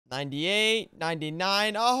98,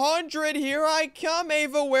 99, 100. Here I come,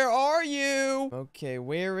 Ava. Where are you? Okay,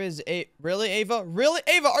 where is Really, Ava? Really?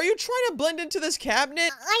 Ava, are you trying to blend into this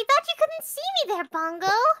cabinet? I thought you couldn't see me there,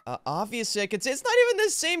 Bongo. Obviously, I could say it's not even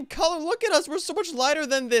the same color. Look at us. We're so much lighter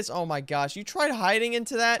than this. Oh my gosh. You tried hiding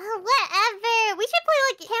into that? Whatever. We should play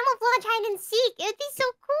like camouflage hide and seek. It would be so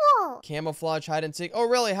cool. Camouflage, hide and seek. Oh,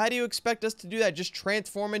 really? How do you expect us to do that? Just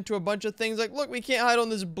transform into a bunch of things? Like, look, we can't hide on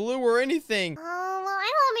this blue or anything. Oh, well, I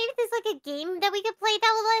don't know. Maybe there's like a game that we could play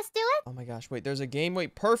that will let us do it. Oh my gosh. Wait, there's a game.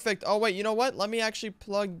 Wait, perfect. Oh, wait, you know what? Let me actually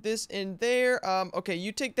plug this in there. Okay,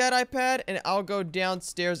 you take that iPad and I'll go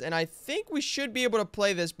downstairs and I think we should be able to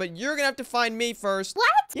play this, but you're gonna have to find me first.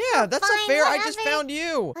 What? Yeah, that's Fine, not fair. whatever. I just found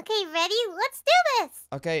you. Okay, ready? Let's do this.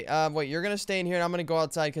 Okay, wait, you're gonna stay in here and I'm gonna go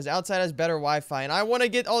outside because outside has better Wi-Fi and I want to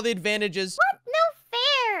get all the advantages. What? No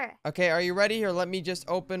fair. Okay, are you ready? Here, let me just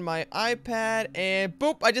open my iPad and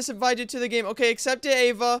boop, I just invited you to the game. Okay, accept it,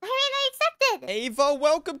 Ava. Alright, I accepted. Ava,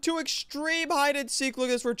 welcome to Extreme Hide and Seek. Look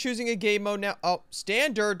at this, we're choosing a game mode now. Oh,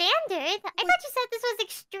 standard. Standard? I thought you said this was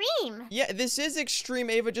extreme. Yeah, this is extreme,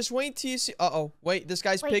 Ava. Just wait till you see. Uh-oh. Wait, this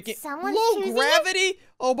guy's picking. Someone's Low choosing gravity? it?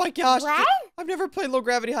 Oh my gosh. What? I've never played low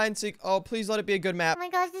gravity hide and seek. Oh, please let it be a good Oh map. my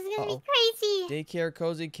gosh, this is gonna be crazy. Daycare,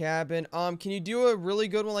 cozy cabin. Can you do a really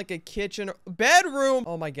good one like a kitchen? Bedroom.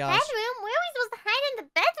 Oh my gosh. Bedroom? Where are we supposed to hide in the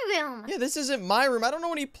bedroom? Yeah, this isn't my room. I don't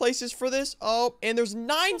know any places for this. Oh, and there's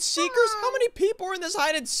 9 seekers. How many people are in this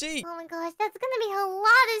hide and seek? Oh my gosh, that's gonna be a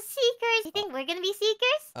lot of seekers. You think we're gonna be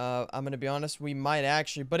seekers? I'm gonna be honest, we might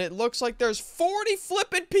actually, but it looks like there's 40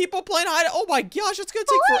 flipping people playing hide. Oh my gosh, it's gonna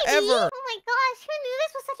take 40? forever. Oh my gosh, who knew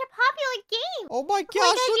this was such a popular game? Oh my gosh,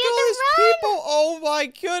 God, look we at have all to these run. people. Oh my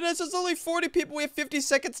goodness, there's only 40 people. We have 50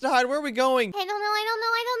 seconds to hide. Where are we going? I don't know, I don't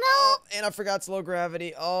know, I don't know. And I forgot slow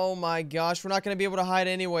gravity. Oh my gosh, we're not gonna be able to hide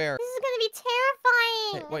anywhere. This is gonna be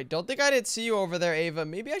terrifying. Hey, wait, don't think I didn't see you over there, Ava.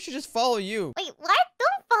 Maybe I should just follow you. Wait, what?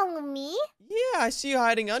 Don't follow me. Yeah, I see you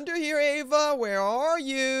hiding under here, Ava. Where are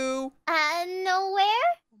you? Nowhere?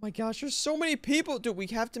 Oh my gosh, there's so many people. Dude, we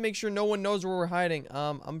have to make sure no one knows where we're hiding.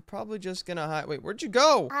 I'm probably just gonna hide. Wait, where'd you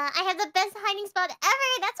go? I have the best hiding spot ever.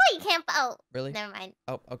 That's why you can't. Oh, Really? never mind.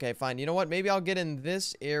 Oh, okay, fine. You know what? Maybe I'll get in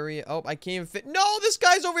this area. Oh, I can't even fit. No, this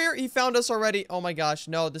guy's over here. He found us already. Oh my gosh.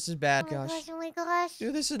 No, this is bad. Oh my gosh, oh my gosh.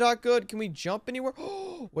 Dude, this is not good. Can we jump anywhere?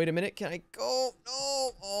 Oh, wait a minute. Can I go?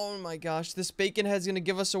 No. Oh my gosh. This bacon head's gonna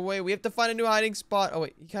give us away. We have to find a new hiding spot. Oh,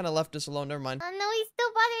 wait. He kind of left us alone. Never mind. Oh no, he's still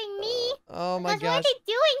bothering me. Oh my What are gosh. they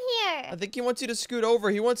doing here? I think he wants you to scoot over.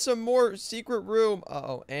 He wants some more secret room.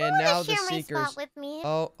 Uh-oh. And now the share my seekers. spot with me.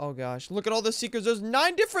 Oh gosh. Look at all the seekers. There's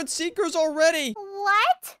 9 different seekers already.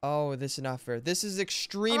 What? Oh, this is not fair. This is Oh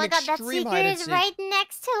extreme, my god, that extreme seeker hide and is seek. right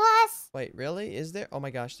next to us. Wait, really? Is there? Oh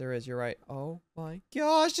my gosh, there is. You're right. Oh my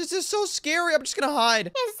gosh, this is so scary. I'm just gonna hide.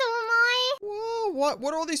 Yeah, so am I. Whoa,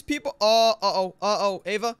 what are all these people?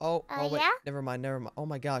 Ava. Oh, wait. Yeah? Never mind. Oh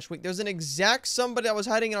my gosh. Wait, there's an exact somebody that was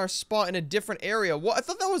hiding in our spot in a different area. What? I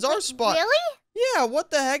thought that was our spot. Really? Yeah, what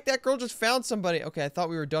the heck? That girl just found somebody. Okay, I thought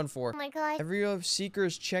we were done for. Oh my god. Every seeker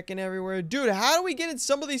is checking everywhere. Dude, how do we get in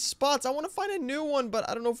some of these spots? I want to find a new one, but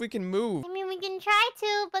I don't know if we can move. I mean, we can try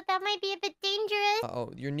to, but that might be a bit dangerous.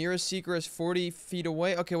 Uh-oh, your nearest seeker is 40 feet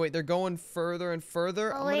away. Okay, wait, they're going further and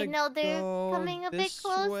further. Oh, I'm wait, gonna no, they're go coming a bit this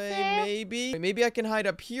closer. way, maybe. Wait, maybe I can hide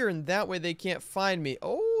up here, and that way they can't find me.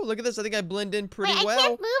 Oh, look at this. I think I blend in pretty wait, well. I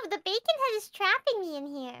can't move. The bacon head is trapping me in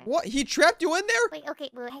here. What? He trapped you in there? Wait, okay,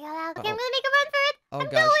 I got out. Okay, I'm gonna make a run for it. Oh, I'm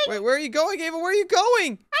gosh. going. Wait, where are you going, Ava? Where are you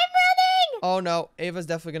going? I'm running. Oh, no. Ava's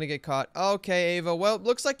definitely gonna get caught. Okay, Ava. Well,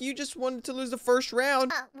 looks like you just wanted to lose the first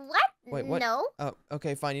round. What? Wait, what? No. Oh,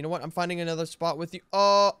 okay, fine. You know what? I'm finding another spot with you.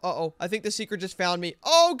 Uh-oh. I think the seeker just found me.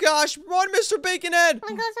 Oh, gosh. Run, Mr. Baconhead. Oh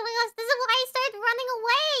my gosh, this is why I started running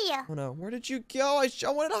away. Oh, no. Where did you go? I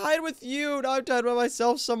wanted to hide with you. Now I'm tied by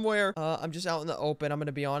myself somewhere. I'm just out in the open. I'm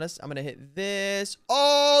gonna be honest. I'm gonna hit this.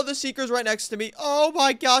 Oh, the seeker's right next to me. Oh,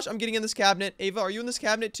 my gosh. I'm getting in this cabinet. Ava, are you in this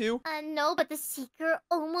cabinet, too? No, but the seeker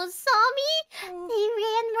almost saw me. They ran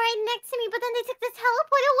right next to me, but then they took the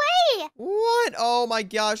teleport away. What? Oh, my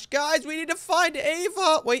gosh. Guys, we need to find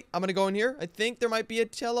Ava. Wait, I'm gonna go in here. I think there might be a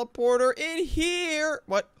teleporter in here.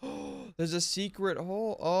 What? There's a secret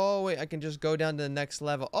hole. Oh, wait, I can just go down to the next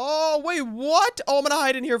level. Oh, wait, what? Oh, I'm gonna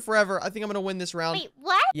hide in here forever. I think I'm gonna win this round. Wait,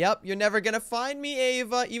 what? Yep, you're never gonna find me,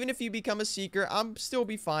 Ava. Even if you become a seeker, I'm still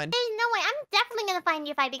be fine. There's no way. I'm definitely gonna find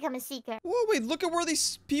you if I become a seeker. Whoa, wait, look at where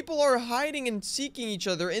these people are hiding and seeking each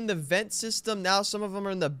other. In the vent system. Now some of them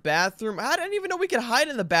are in the bathroom. I didn't even know we could hide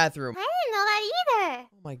in the bathroom. I didn't know that either.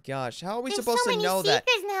 Oh my gosh, how are we There's supposed so to know many that?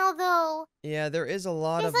 seekers now, though. Yeah, there is a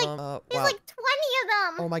lot There's of like, them. There's Wow. like 20 of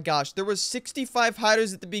them. Oh my gosh, there was 65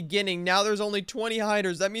 hiders at the beginning. Now there's only 20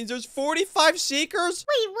 hiders. That means there's 45 seekers.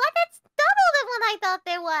 Wait, what? That's double than what I thought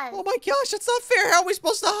there was. Oh my gosh, that's not fair. How are we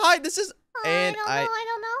supposed to hide? This is... I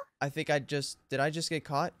don't know. I think did I just get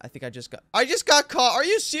caught? I just got caught. Are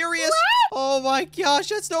you serious? What? Oh my gosh,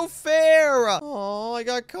 that's no fair. Oh, I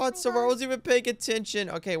got caught somewhere. I wasn't even paying attention.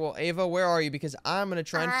 Okay, well, Ava, where are you? Because I'm going to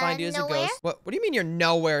try and find you as a nowhere. ghost. What do you mean you're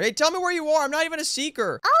nowhere? Hey, tell me where you are. I'm not even a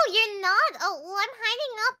seeker. Oh, you're not? Oh, well, I'm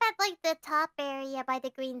hiding up at, like, the top area by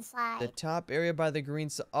the green slide. The top area by the green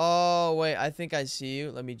slide. Oh, wait, I think I see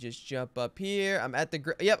you. Let me just jump up here. I'm at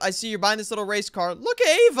the... Yep, I see you're behind this little race car. Look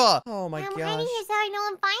at Ava. Oh my I'm gosh. hiding here so no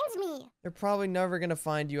one finds me. They're probably never gonna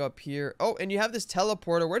find you up here. Oh, and you have this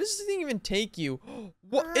teleporter. Where does this thing even take you?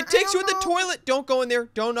 What? It takes you in the toilet. Don't go in there.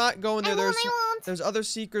 Do not go in there. I won't. There's other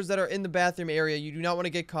seekers that are in the bathroom area. You do not want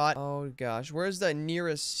to get caught. Oh gosh, where's the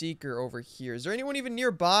nearest seeker over here? Is there anyone even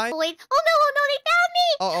nearby? Oh, wait. Oh, no, they found me.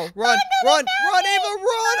 Uh-oh, run, run, Ava,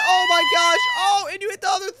 run. Oh my gosh. Oh, and you hit the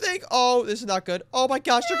other thing. Oh, this is not good. Oh my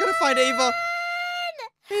gosh, they're gonna find Ava.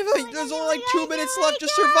 Ava, there's only like 2 minutes left to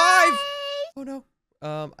survive. Oh no.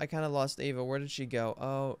 I kind of lost Ava. Where did she go?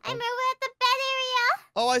 Oh. I'm over at the bed area.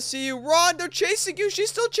 Oh, I see you. Run! They're chasing you. She's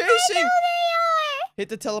still chasing. I know they are. Hit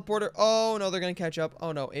the teleporter. Oh, no, they're going to catch up.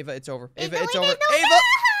 Oh, no. Ava, it's over. Ava, it's over. No, Ava!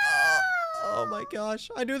 Oh, my gosh.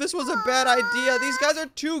 I knew this was a bad idea. These guys are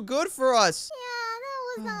too good for us.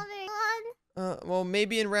 Yeah, that was not very fun. Well,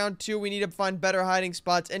 maybe in round 2, we need to find better hiding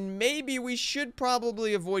spots. And maybe we should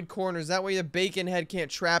probably avoid corners. That way the bacon head can't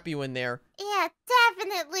trap you in there. Yeah,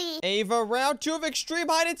 definitely. Ava, round 2 of extreme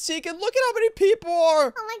hide and seek. And look at how many people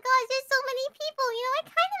are. Oh my gosh, there's so many people. You know, I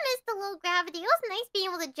kind of missed the low gravity. It was nice being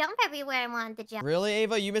able to jump everywhere I wanted to jump. Really,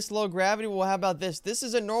 Ava? You missed low gravity? Well, how about this? This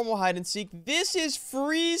is a normal hide and seek. This is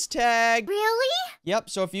freeze tag. Really? Yep,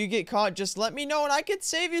 so if you get caught, just let me know and I can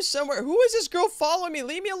save you somewhere. Who is this girl following me?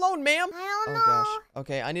 Leave me alone, ma'am. I don't know. Oh, gosh.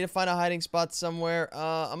 Okay, I need to find a hiding spot somewhere.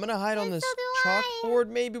 I'm gonna hide on this chalkboard,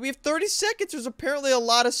 maybe. We have 30 seconds. There's apparently a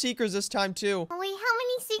lot of seekers this time, too. Oh, wait, how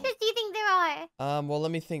many seekers do you think there are? Well,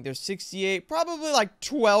 let me think. There's 68, probably like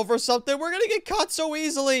 12 or something. We're gonna get caught so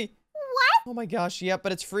easily. What? Oh my gosh, yeah,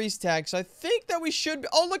 but it's freeze tag, so I think that we should be...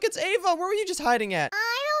 Oh, look, it's Ava. Where were you just hiding at?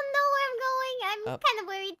 I don't know where I'm going. I'm kind of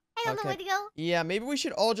worried. I don't know where to go. Yeah, maybe we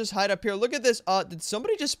should all just hide up here. Look at this. Did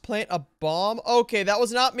somebody just plant a bomb? Okay, that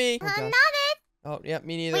was not me. Oh, not it. Oh, yeah,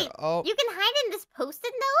 me neither. Wait, oh. you can hide in this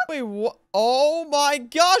post-it note? Wait, what? Oh my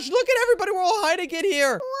gosh, look at everybody. We're all hiding in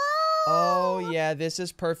here. Whoa. Oh, yeah, this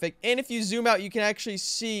is perfect. And if you zoom out, you can actually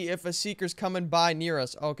see if a seeker's coming by near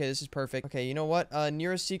us. Okay, this is perfect. Okay, you know what?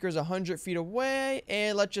 Nearest seeker's 100 feet away.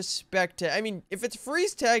 And let's just spectate. I mean, if it's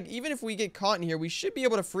freeze tag, even if we get caught in here, we should be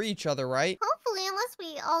able to free each other, right? Hopefully, unless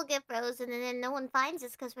we all get frozen and then no one finds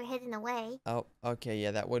us because we're hidden away. Oh, okay, yeah,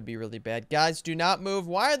 that would be really bad. Guys, do not move.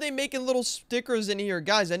 Why are they making little stickers in here?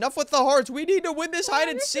 Guys, enough with the hearts. We need to win this hide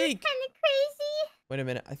and seek. This is kind of crazy. Wait a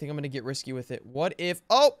minute. I think I'm going to get risky with it. What if...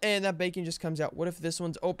 Oh, and that bacon just comes out. What if this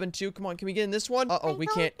one's open too? Come on, can we get in this one? Uh-oh, we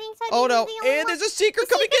can't. So. Oh, no. And there's a seeker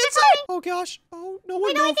coming inside. Oh, gosh. Oh, no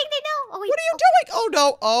one Wait, no, I think they know. Oh, wait. What are you doing? Oh,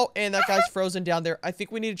 no. Oh, and that guy's frozen down there. I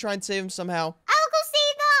think we need to try and save him somehow. I'll go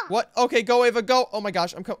save them. What? Okay, go, Ava, go. Oh, my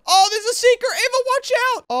gosh. I'm coming. Oh, there's a seeker. Ava, watch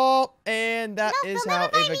out. Oh, and that is how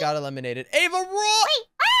Ava got eliminated. Ava, run. Wait,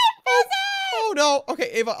 I'm frozen. Oh, no.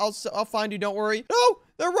 Okay, Ava, I'll find you. Don't worry. No.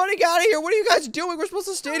 They're running out of here. What are you guys doing? We're supposed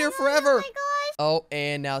to stay here forever. Oh, my gosh. Oh,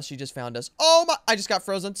 and now she just found us. Oh, my. I just got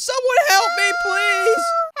frozen. Someone help me, please.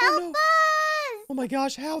 Help us. Oh, my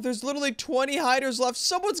gosh. How? There's literally 20 hiders left.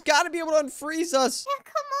 Someone's got to be able to unfreeze us. Yeah,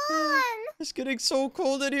 come on. It's getting so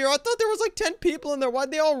cold in here. I thought there was like 10 people in there.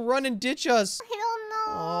 Why'd they all run and ditch us? I don't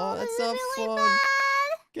know. Oh, that's not really fun. bad.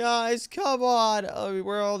 Guys, come on. Oh,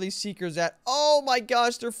 where are all these seekers at? Oh, my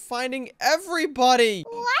gosh. They're finding everybody.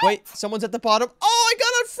 What? Wait, someone's at the bottom. Oh, I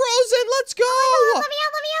got unfrozen. Let's go. Oh, let me out.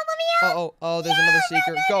 Uh-oh. Oh, there's another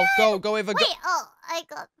seeker. Go, Ava. Go. Wait, I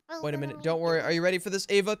got frozen. Wait a minute. Don't worry. Are you ready for this,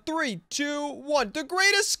 Ava? 3, 2, 1. The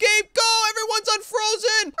Great Escape. Go. Everyone's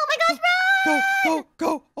unfrozen. Oh, my gosh, run.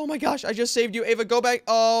 Go. Oh, my gosh. I just saved you. Ava, go back.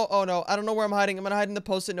 Oh, no. I don't know where I'm hiding. I'm going to hide in the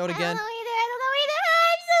Post-it note again. I don't know either.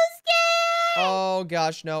 I'm so scared. Oh,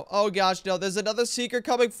 gosh, no. Oh, gosh, no. There's another seeker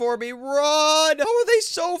coming for me. Run. How are they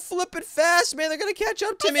so flippin' fast, man? They're going to catch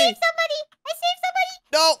up to me. I saved somebody.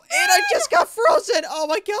 No, and I just got frozen. Oh,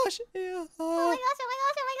 my gosh. Yeah. Oh,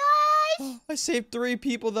 my gosh. I saved 3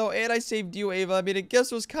 people, though, and I saved you, Ava. I mean, I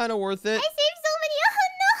guess it was kind of worth it. I saved so many. Oh,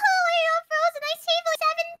 no. I got frozen. I saved like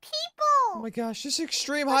 7 people. Oh, my gosh. This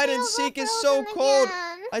extreme hide and seek is so cold.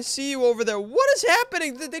 I see you over there. What is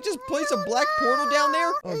happening? Did they just place a black portal down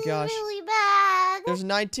there? Oh, gosh. Really bad. There's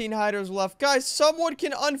 19 hiders left. Guys, someone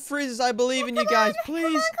can unfreeze us. I believe in you guys. Please.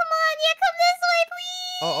 Come on. Yeah, come this way,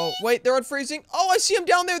 please. Uh-oh. Wait, they're unfreezing. Oh, I see them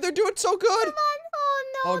down there. They're doing so good. Come on. Oh,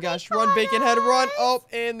 no. Oh, gosh. Run, Bacon Head, run. Oh,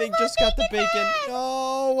 and they just got the bacon. No.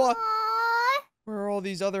 Aw. Where are all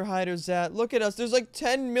these other hiders at? Look at us. There's like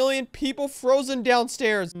 10 million people frozen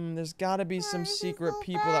downstairs. There's got to be some this is secret so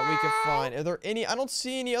people that we could bad. find. Are there any? I don't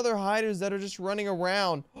see any other hiders that are just running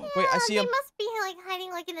around. Wait, I see They them. must be like hiding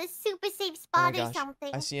like in a super safe Oh my spot or gosh. something.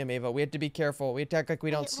 I see him, Ava. We have to be careful. We attack like we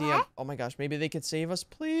don't Wait, see him. what? Oh my gosh. Maybe they could save us.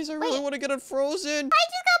 Please, I really Wait. want to get unfrozen. I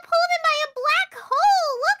just got pulled in by a black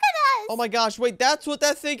hole. Look at us. Oh my gosh. Wait, that's what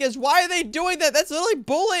that thing is. Why are they doing that? That's literally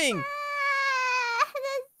bullying.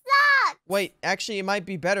 This sucks. Wait, actually, it might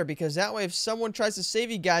be better because that way if someone tries to save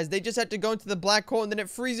you guys, they just have to go into the black hole and then it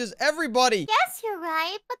freezes everybody. Yes, you're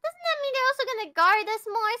right. But doesn't that mean they're also gonna guard us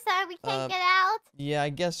more so we can't get out? Yeah, I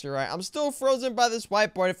guess you're right. I'm still frozen by this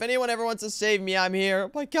whiteboard. If anyone ever wants to save me, I'm here.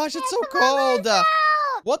 Oh my gosh, it's so Come on, cold. let's out.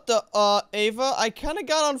 What the, Ava? I kind of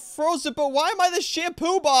got unfrozen, but why am I the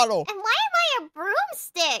shampoo bottle? And why am I a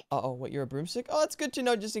broomstick? Uh-oh, what, you're a broomstick? Oh, that's good to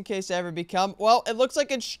know just in case I ever become. Well, it looks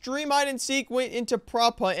like Extreme Hide and Seek went into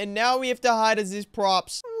prop hunt, and now we have to hide as these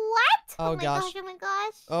props. What? Oh, my gosh. Oh my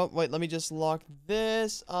gosh. Oh, wait, let me just lock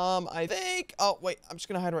this. I think... Oh, wait, I'm just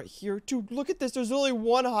gonna hide right here. Dude, look at this. There's only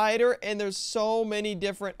one hider, and there's so many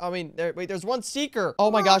different... I mean, there's one seeker.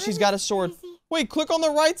 Oh, my gosh, he's got a sword. Crazy. Wait, click on the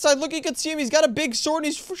right side. Look, you can see him. He's got a big sword,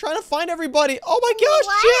 and he's trying to find everybody. Oh, my gosh,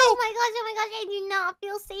 What? chill! Oh my gosh, I do not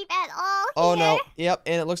feel safe at all Oh, here. no. Yep,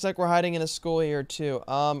 and it looks like we're hiding in a school here, too.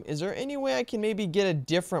 Is there any way I can maybe get a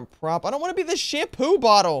different prop? I don't want to be the shampoo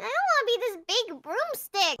bottle. I don't want to be this big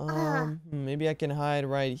broomstick. Maybe I can hide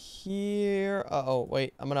right here. Uh-oh,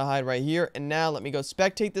 wait. I'm gonna hide right here. And now let me go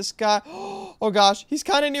spectate this guy. Oh, gosh. He's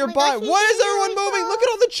kind of nearby. gosh, he's Why is really everyone moving? close. Look at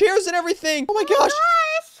all the chairs and everything. Oh, my gosh.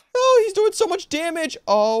 Oh, he's doing so much damage.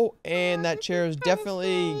 Oh, and that chair is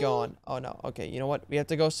definitely gone. Oh, no. Okay, you know what? We have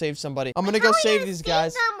to go save somebody. I'm gonna go save these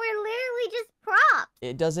guys. We're literally just props.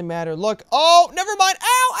 It doesn't matter. Look. Oh, never mind.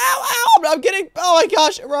 Ow, ow, ow. I'm getting... Oh, my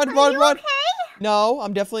gosh. Run, run, run. Okay? No,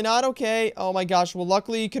 I'm definitely not okay. Oh, my gosh. Well,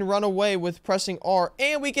 luckily, you can run away with pressing R.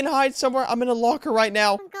 And we can hide somewhere. I'm in a locker right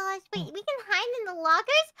now. Oh my gosh, wait, we can hide in the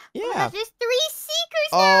lockers? Yeah. Oh, gosh, there's 3 seekers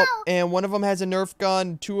Oh, now. and one of them has a Nerf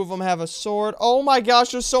gun. 2 of them have a sword. Oh, my gosh.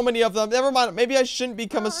 There's so many of them. Never mind. Maybe I shouldn't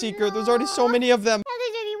become a seeker. There's already so no. many of them. Yeah,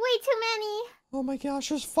 there's already way too many. Oh, my gosh.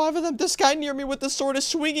 There's 5 of them. This guy near me with the sword is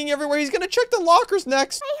swinging everywhere. He's going to check the lockers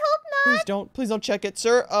next. I hope not. Please don't. Please don't check it,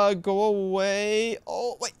 sir. Go away.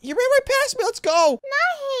 Oh, wait. You ran right past me. Let's go.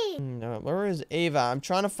 Nice. No, where is Ava? I'm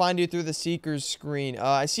trying to find you through the seeker's screen.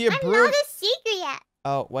 I see a I'm broom. not a seeker yet.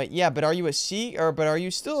 Oh, wait, yeah, but are you a but are you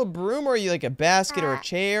still a broom or are you like a basket or a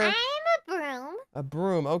chair? I'm a broom. A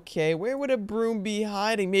broom, okay. Where would a broom be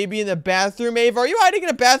hiding? Maybe in the bathroom, Ava? Are you hiding in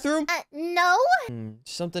a bathroom? No.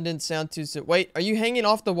 Something didn't sound too... Wait, are you hanging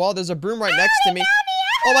off the wall? There's a broom right next to me.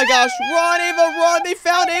 Oh my gosh, run, Ava, run! They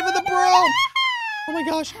found Ava the broom! Oh my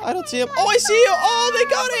gosh, I don't see him. Oh, I see you! Oh, they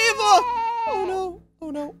got Ava! Oh no, oh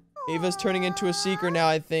no. Ava's turning into a seeker now,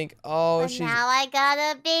 I think. Oh, But she's... now I got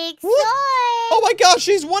a big sword. Oh my gosh,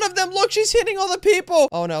 she's one of them. Look, she's hitting all the people.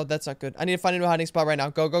 Oh no, that's not good. I need to find a new hiding spot right now.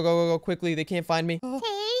 Go, go, go, go, go quickly. They can't find me. Hey,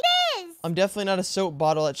 it is. I'm definitely not a soap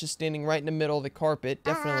bottle that's just standing right in the middle of the carpet.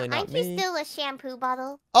 Definitely not aren't me. you still a shampoo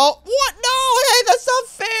bottle? Oh, what? No, hey, that's not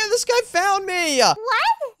fair. This guy found me. What?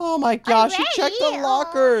 Oh my gosh, he checked the Already?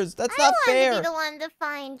 lockers. That's not I fair. wanted to be the one to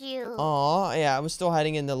find you. Aw, yeah, I was still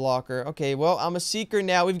hiding in the locker. Okay, well, I'm a seeker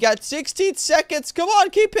now. We've got 16 seconds. Come on,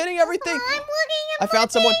 keep hitting everything. I'm looking. I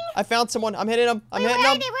found someone. I found someone. I'm hitting him. I'm hitting him.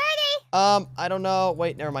 Where are they? I don't know.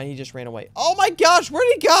 Wait, never mind. He just ran away. Oh my gosh, where'd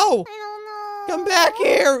he go? I don't know. Come back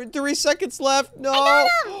here. 3 seconds left. No. I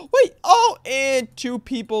got him. Wait. Oh, and 2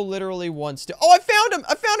 people literally once. Oh, I found him.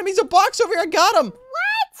 I found him. He's a box over here. I got him.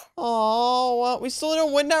 What? Oh, well, we still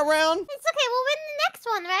didn't win that round. It's okay. We'll win the next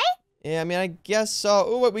one, right? Yeah, I mean, I guess so.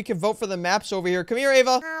 Oh, wait, we can vote for the maps over here. Come here,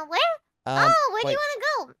 Ava. Where? Where do wait. you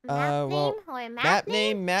want to go? Map well, name or Map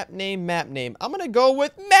name, map name, map name. I'm gonna go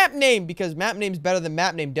with map name because map name's better than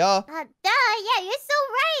map name, duh. Duh. Yeah, you're so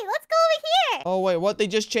right. Let's go over here. Oh, wait, what? They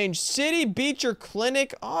just changed city, beach, or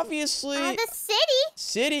clinic? Obviously. The city.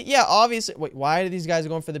 City? Yeah, obviously. Wait, why are these guys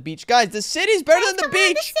going for the beach? Guys, the city's better than the Come beach.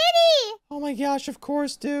 on, the city. Oh my gosh, of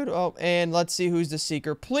course, dude. Oh, and let's see who's the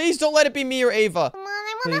seeker. Please don't let it be me or Ava. Come on,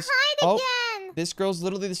 I want Please. to hide Oh. again. This girl's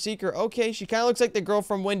literally the seeker. Okay, she kind of looks like the girl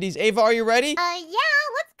from Wendy's. Ava, are you ready? Yeah,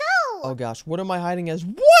 let's go. Oh gosh, what am I hiding as?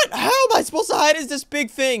 What? How am I supposed to hide as this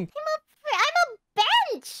big thing? I'm a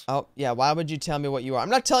bench. Oh, yeah, why would you tell me what you are? I'm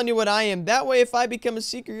not telling you what I am. That way, if I become a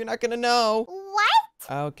seeker, you're not gonna know. What?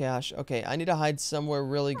 Oh, gosh. Okay, I need to hide somewhere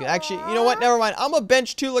really good. Actually, you know what? Never mind. I'm a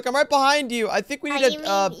bench, too. Look, I'm right behind you. I think we need You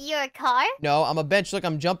to, mean you're a car? No, I'm a bench. Look,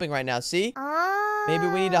 I'm jumping right now. See? Oh. Maybe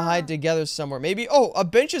we need to hide together somewhere. Maybe, oh, a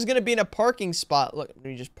bench is going to be in a parking spot. Look, let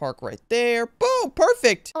me just park right there. Boom,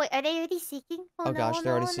 perfect. Oh, wait, are they already seeking? Oh, gosh, no,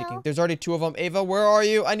 they're already no, seeking. no. There's already 2 of them. Ava, where are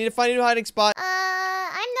you? I need to find a new hiding spot.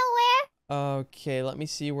 I'm nowhere. Okay, let me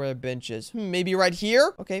see where the bench is. Maybe right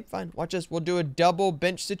here? Okay, fine. Watch this. We'll do a double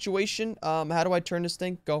bench situation. How do I turn this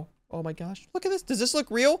thing? Go. Oh my gosh. Look at this. Does this look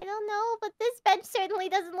real? I don't know, but this bench certainly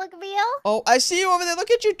doesn't look real. Oh, I see you over there. Look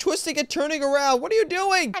at you twisting and turning around. What are you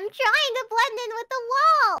doing? I'm trying to blend in with the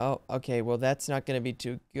wall. Oh, okay. Well, that's not going to be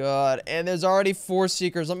too good. And there's already 4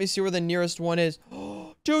 seekers. Let me see where the nearest one is.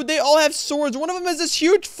 Dude, they all have swords. One of them has this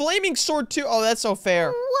huge flaming sword, too. Oh, that's so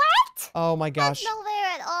fair. What? Oh, my gosh. That's no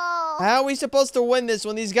fair at all. How are we supposed to win this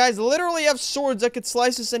when these guys literally have swords that could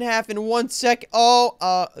slice us in half in 1 sec?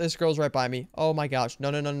 Oh, this girl's right by me. Oh, my gosh. No,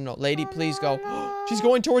 no, no, no, no. Lady, please go. No. She's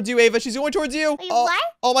going towards you, Ava. She's going towards you. Wait, Oh, what?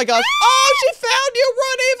 oh, my gosh. Oh, she found you.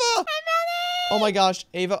 Run, Ava. I'm running. Oh, my gosh.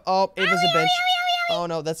 Ava. Oh, Ava's a bench. Oh,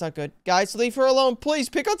 no, that's not good. Guys, leave her alone. Please,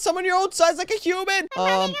 pick on someone your own size like a human.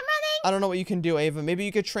 I'm running. I don't know what you can do, Ava. Maybe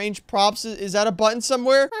you could change props. Is that a button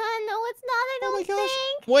somewhere? No, it's not. I don't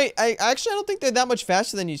think. Wait, I don't think they're that much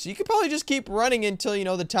faster than you. So you could probably just keep running until, you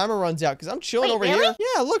know, the timer runs out. Because I'm chilling Wait, over really? here.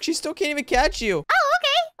 Yeah, look, she still can't even catch you. Oh, okay.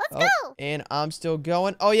 Let's go. And I'm still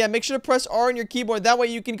going. Oh, yeah, make sure to press R on your keyboard. That way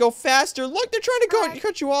you can go faster. Look, they're trying to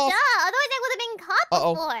cut you off. Yeah, otherwise I would have been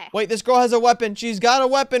caught before. Wait, this girl has a weapon. She's got a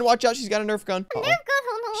weapon. Watch out. She's got a Nerf gun. Nerf gun?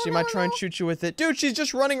 Oh, no, She no, might try and no. shoot you with it. Dude, she's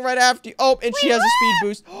just running right after you. Oh, and she has a speed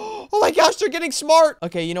boost. Oh my gosh, they're getting smart.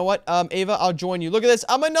 Okay, you know what? Ava, I'll join you. Look at this.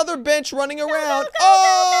 I'm another bench running around.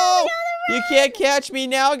 Go, you can't catch me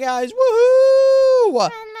now, guys. Woohoo!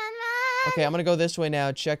 Run. Okay, I'm gonna go this way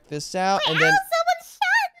now. Check this out. Wait, and then someone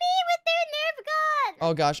shot me with their Nerf gun.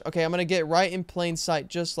 oh gosh. Okay, I'm gonna get right in plain sight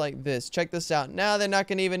just like this. Check this out. Now they're not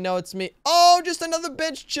gonna even know it's me. Oh, just another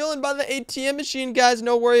bench chilling by the ATM machine, guys.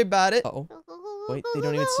 No worry about it. Uh-oh. Wait, they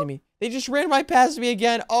don't even see me. They just ran right past me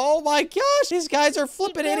again. Oh my gosh, these guys are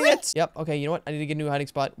flipping idiots. Yep, okay, you know what? I need to get a new hiding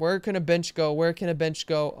spot. Where can a bench go? Where can a bench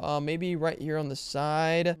go? Maybe right here on the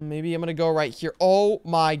side. Maybe I'm gonna go right here. Oh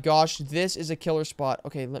my gosh, this is a killer spot.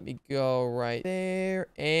 Okay, let me go right there.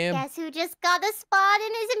 And Guess who just got a spot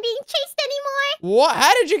and isn't being chased anymore? what?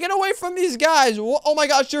 How did you get away from these guys? Oh my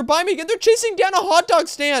gosh, they're by me again. They're chasing down a hot dog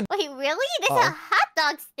stand. Wait, really? There's a hot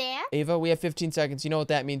dog stand? Ava, we have 15 seconds. You know what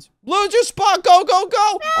that means. Lose your spot. Go, go,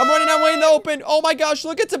 go. I'm running out way in the open. Oh my gosh,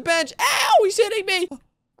 look, it's a bench. Ow, he's hitting me.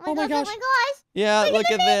 Oh my gosh. Yeah, look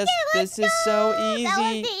at this. This is so easy. That was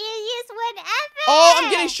the easiest one ever. Oh, I'm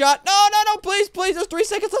getting shot. No, no, no, please, please. There's 3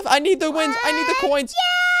 seconds left. I need the wins. I need the coins.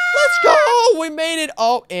 Yeah. Let's go. We made it.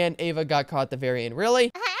 Oh, and Ava got caught at the very end.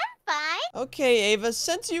 Really? I'm fine. Okay, Ava,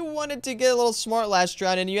 since you wanted to get a little smart last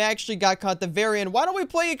round and you actually got caught at the very end, why don't we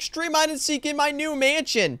play Extreme Hide and Seek in my new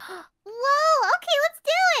mansion? Whoa, okay, let's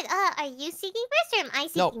do it. Are you seeking first or am I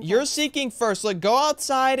seeking No, first? you're seeking first. Look, go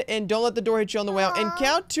outside and don't let the door hit you on the way out. And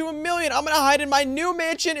count to 1,000,000. I'm going to hide in my new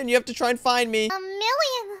mansion and you have to try and find me.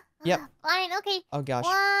 1,000,000. Yep. Fine, okay. Oh, gosh.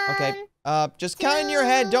 1, Okay. Just count in your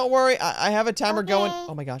head. Don't worry. I have a timer going. Okay.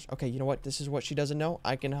 Oh my gosh. Okay, you know what? This is what she doesn't know.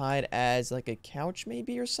 I can hide as like a couch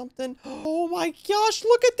maybe or something. Oh my gosh.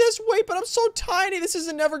 Look at this. Wait, but I'm so tiny. This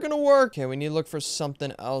isn't never going to work. Okay, we need to look for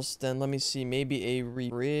something else then. Let me see. Maybe a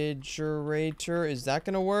refrigerator. Is that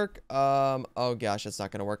going to work? Oh gosh, that's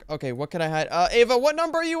not going to work. Okay, what can I hide? Ava, what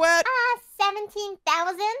number are you at?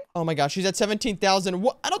 17,000. Oh my gosh, she's at 17,000.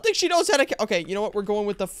 What? I don't think she knows how to. Okay, you know what? We're going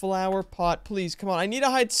with the flower pot. Please, come on. I need to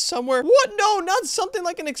hide somewhere. What? No, not something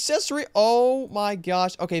like an accessory. Oh my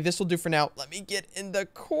gosh. Okay, this will do for now. Let me get in the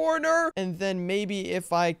corner. And then maybe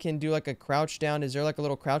if I can do like a crouch down. Is there like a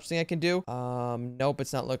little crouch thing I can do? Nope,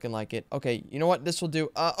 it's not looking like it. Okay, you know what? This will do.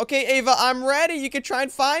 Okay, Ava, I'm ready. You can try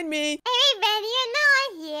and find me. Hey, ready or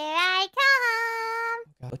not, here I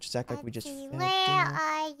come. Let's just act like we just See, fell where down.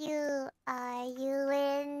 are you? Are you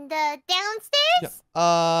in the downstairs?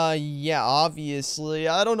 Yeah, obviously.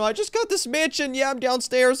 I don't know. I just got this mansion. Yeah, I'm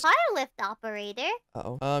downstairs. Car lift operator.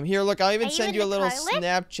 Uh-oh. Here, look, I'll even Are you send in you a the little car lift?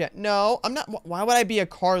 Snapchat. No, I'm not. Why would I be a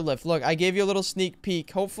car lift? Look, I gave you a little sneak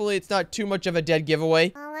peek. Hopefully, it's not too much of a dead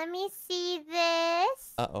giveaway. Let me see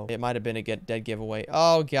this. Uh-oh. It might have been a dead giveaway.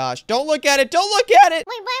 Oh, gosh. Don't look at it. Don't look at it.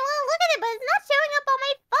 Wait, but I want to look at it, but it's not showing up on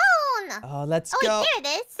my phone. Let's Oh, go. wait,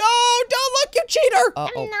 there it is. No, don't look, you cheater.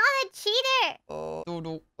 I'm not a cheater.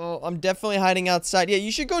 Oh, I'm definitely hiding outside. Yeah,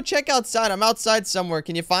 you should go check outside. I'm outside somewhere.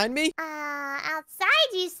 Can you find me? Outside?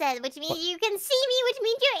 you said, which means you can see me, which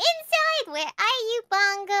means you're inside. Where are you,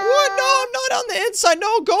 Bongo? What? No, I'm not on the inside.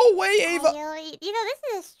 No, go away, Ava.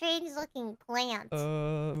 This is a strange-looking plant.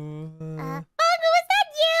 Bongo, Uh... was that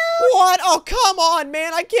you? What? Oh, come on,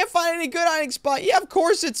 man. I can't find any good hiding spot. Yeah, of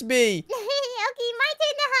course it's me. Okay, my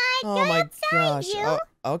turn to hide. Oh, Go my outside, gosh. you.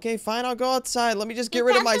 Okay, fine. I'll go outside. Let me just get You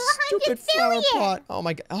rid of got my to 100 stupid flower billion. pot. Oh,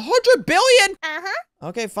 my God. 100 billion? Uh-huh.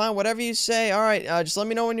 Okay, fine. Whatever you say. All right. Just let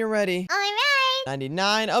me know when you're ready. All right.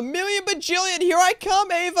 99. A million bajillion. Here I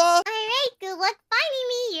come, Ava. All right. Good luck finding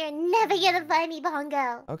me. You're never gonna find me,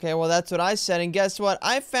 Bongo. Okay, well, that's what I said. And guess what?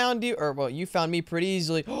 I found you. Or, well, you found me pretty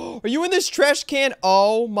easily. Are you in this trash can?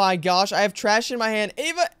 Oh, my gosh. I have trash in my hand.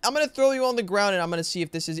 Ava, I'm going to throw you on the ground, and I'm going to see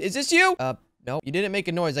if this is... Is this you? Nope. You didn't make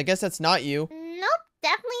a noise. I guess that's not you. Nope.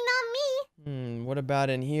 Definitely not me. What about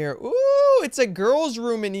in here? Ooh, it's a girl's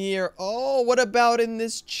room in here. Oh, what about in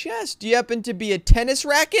this chest? Do you happen to be a tennis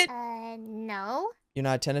racket? No. You're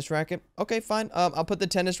not a tennis racket? Okay, fine. I'll put the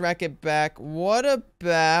tennis racket back. What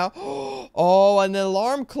about... Oh, an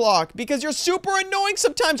alarm clock. Because you're super annoying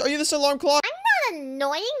sometimes. Are you this alarm clock? I'm not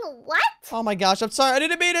annoying. What? Oh my gosh, I'm sorry. I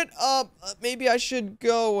didn't mean it. Maybe I should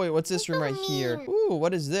go. Wait, what's this room right What do here? you mean? Ooh,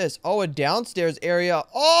 what is this? Oh, a downstairs area.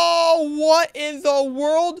 Oh, what in the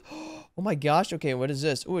world? Oh my gosh. Okay, what is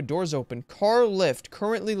this? Ooh, a door's open. Car lift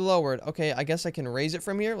currently lowered. Okay, I guess I can raise it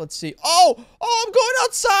from here. Let's see. Oh, I'm going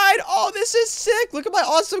outside. Oh, this is sick. Look at my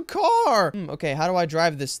awesome car. Okay, how do I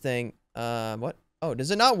drive this thing? What? Oh,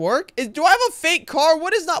 does it not work? Do I have a fake car? Why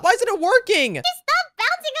isn't it working? Stop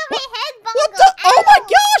bouncing on my head, Bongo. What the? Oh my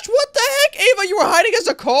gosh, what the heck? Ava, you were hiding as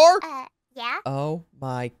a car? Yeah? Oh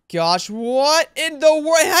my gosh, what in the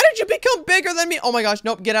world? How did you become bigger than me? Oh my gosh,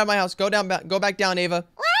 nope, get out of my house. Go back down, Ava.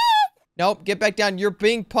 What? Nope, get back down. You're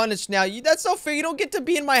being punished now. That's so fair. You don't get to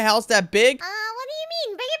be in my house that big. What do you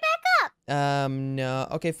mean? Bring it back up. No.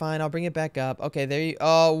 Okay, fine. I'll bring it back up. Okay, there you...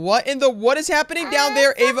 what is happening down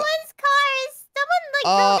there, Ava? Someone's car is...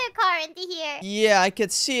 Someone, drove their car into here. Yeah, I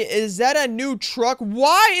could see it. Is that a new truck?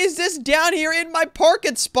 Why is this down here in my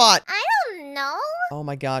parking spot? I don't know. Oh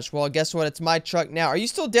my gosh. Well, guess what? It's my truck now. Are you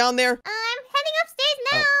still down there? I'm heading upstairs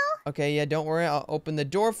now. Oh, okay, yeah, don't worry. I'll open the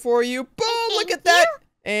door for you. Boom! Look Thank at that. you.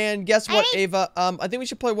 And guess what, Alright. Ava? I think we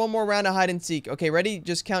should play one more round of hide and seek. Okay, ready?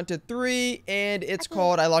 Just count to 3, and it's Okay.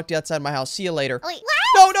 called I locked you outside my house. See you later. Wait,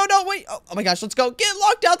 what? No, wait. Oh my gosh, let's go. Get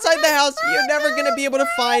locked outside the house. You're never gonna be able to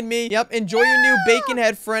find me. Yep, enjoy your new bacon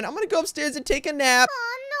head friend. I'm gonna go upstairs and take a nap.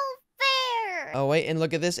 Oh, no fair. Oh, wait, and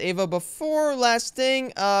look at this, Ava. Before last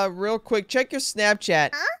thing, real quick, check your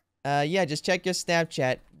Snapchat. Huh? Yeah, just check your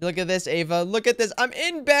Snapchat. Look at this, Ava. Look at this. I'm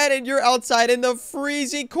in bed and you're outside in the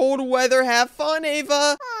freezing cold weather. Have fun,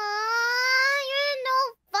 Ava. Aw, you're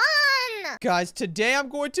no fun. Guys, today I'm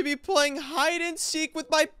going to be playing hide and seek with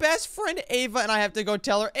my best friend, Ava, and I have to go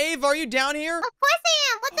tell her. Ava, are you down here? Of course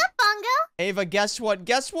I am. What's up, Bongo? Ava, guess what?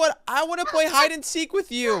 Guess what? I want to play hide and seek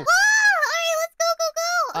with you. Whoa! All right, let's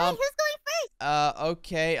go. All right, who's going first?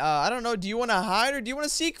 Okay. I don't know. Do you want to hide or do you want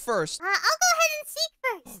to seek first? I'll go ahead and seek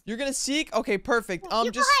first. You're gonna seek? Okay, perfect. Yeah,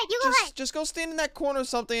 you go hide. Just go stand in that corner or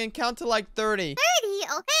something and count to like 30.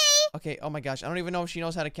 30, okay. Okay, oh my gosh. I don't even know if she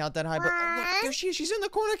knows how to count that high, but oh, look, there One, she is. She's in the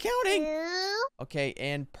corner counting. 2, Okay,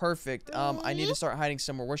 and perfect. I need to start hiding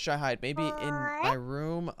somewhere. Where should I hide? Maybe in my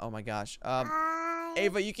room? Oh my gosh. 5.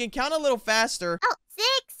 Ava, you can count a little faster. Oh, 6,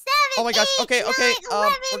 7, Oh my gosh. 8, Okay. 9,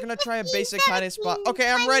 11, We're gonna try a 15, basic hiding spot. 17, Okay,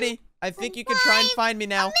 I'm 20, ready. I think you can try and 25, find me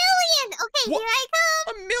now. A million. Okay, What? here I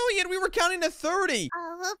come. A million? We were counting to 30.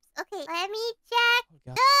 Oh, whoops. Okay, let me check Oh,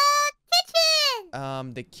 God. the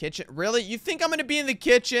kitchen. The kitchen? Really? You think I'm gonna be in the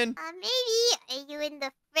kitchen? Maybe. Are you in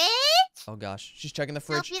the fridge? Oh gosh, she's checking the Nope,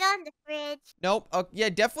 fridge. you're not in the fridge. Nope. Yeah,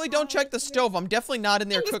 definitely don't check the stove. I'm definitely not in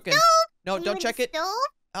there In the cooking. stove? No, Are you don't in check the it. Stove?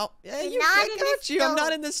 Oh, yeah, You're you not I in the got you. I'm not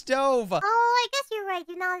stove. in the stove. Oh, I guess you're right.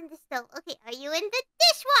 You're not in the stove. Okay, are you in the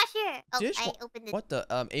dishwasher? Oh, I opened it. What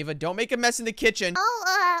the? Ava, don't make a mess in the kitchen.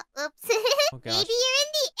 Oh, oops. Oh, gosh. Maybe you're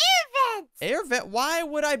in the air vent. Air vent? Why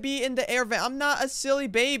would I be in the air vent? I'm not a silly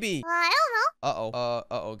baby. I don't know.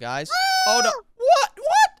 Uh-oh, guys. Whoa! Oh, no. What?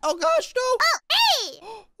 Oh, gosh, no. Oh, hey!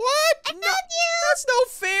 What? I No, found you! that's no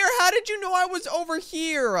fair. How did you know I was over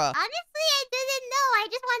here? Honestly, I didn't know. I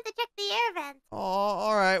just wanted to check the air vent. Oh,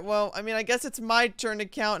 all right. Well, I mean, I guess it's my turn to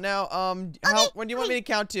count now. When do you want me to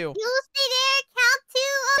count to? You stay there, count to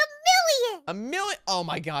a million. A million? Oh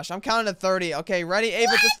my gosh, I'm counting to 30. Okay, ready?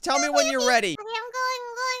 Ava, just tell me when you're ready. Okay, I'm going.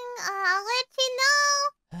 I'll let you know.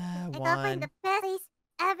 I gotta find 1. the best place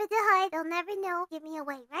ever to hide. They'll never know. Give me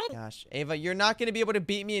away, right? Gosh, Ava, you're not going to be able to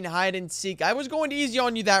beat me in hide and seek. I was going easy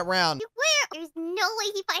on you that round. Where? There's no way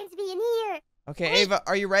he finds me in here. Okay, Wait. Ava,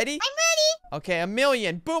 are you ready? I'm ready. Okay,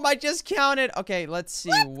 1,000,000. Boom, I just counted. Okay, let's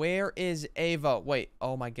see. Where is Ava? Wait,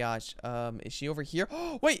 oh my gosh. Is she over here?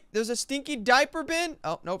 Wait, there's a stinky diaper bin.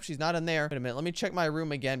 Oh, nope, she's not in there. Wait a minute, let me check my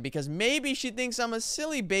room again because maybe she thinks I'm a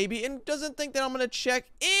silly baby and doesn't think that I'm gonna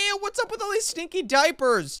check. Ew, what's up with all these stinky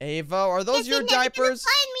diapers? Ava, are those your diapers?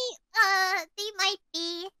 Find me. They might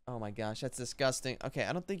be. Oh my gosh, that's disgusting. Okay,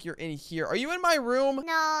 I don't think you're in here. Are you in my room?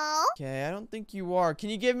 No. Okay, I don't think you are. Can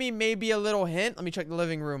you give me maybe a little hint? Let me check the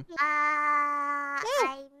living room.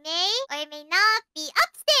 I may or may not be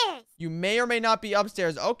upstairs. You may or may not be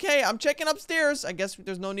upstairs. Okay, I'm checking upstairs. I guess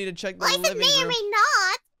there's no need to check the Well, I living said may room. or may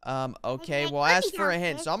not. Okay, Like, well, could ask be for a hint,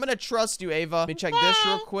 downstairs. so I'm gonna trust you, Ava. Let me check this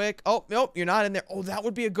real quick. Oh, nope, you're not in there. Oh, that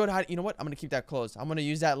would be a good hide. You know what? I'm gonna keep that closed. I'm gonna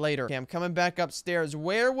use that later. Okay, I'm coming back upstairs.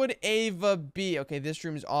 Where would Ava be? Okay, this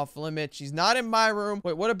room is off limits. She's not in my room.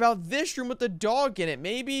 Wait, what about this room with the dog in it?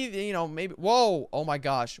 Maybe, you know, maybe. Whoa, oh my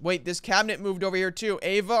gosh. Wait, this cabinet moved over here too.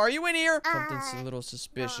 Ava, are you in here? Something's a little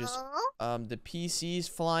suspicious. No. The PC's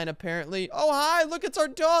flying apparently. Oh, hi, look, it's our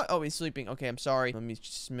dog. Oh, he's sleeping. Okay, I'm sorry. Let me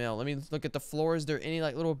smell. Let me look at the floor. Is there any,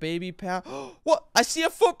 like, little baby pal? What? I see a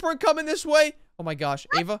footprint coming this way. Oh my gosh.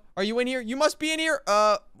 Ava, are you in here? You must be in here.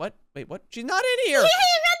 What? Wait, what? She's not in here.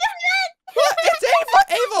 What? It's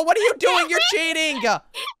Ava. Ava, what are you doing? You're cheating. What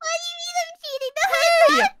do you mean I'm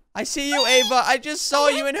cheating? Hey, I see you, Ava. I just saw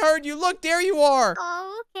you and heard you. Look, there you are.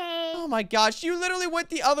 Oh, okay. Oh my gosh. You literally went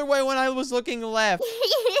the other way when I was looking left.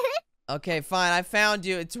 Okay, fine. I found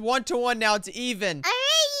you. It's 1-to-1 now. It's even.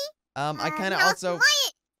 Alrighty. I kind of now also...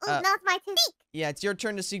 now it's my turn. Yeah, it's your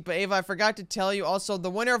turn to seek, but Ava, I forgot to tell you also, the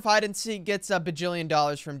winner of hide and seek gets $1 bajillion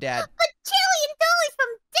from Dad. $1 billion from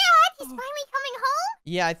Dad? He's finally coming home?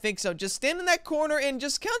 Yeah, I think so. Just stand in that corner and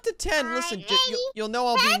just count to 10. Listen, Alrighty. you'll know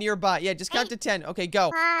I'll be nearby. Yeah, just count to 10. Okay, go.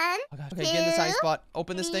 1, Oh, God. Okay, get in this high spot.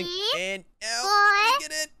 Open this thing. 3, And four,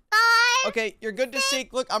 get it. 5, Okay, you're good to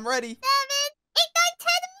seek. Look, I'm ready. 7, 8, 9, 10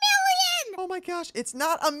 million! Oh my gosh, it's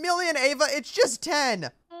not 1,000,000, Ava. It's just 10. Hey,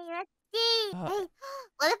 let's see. Uh, Hey,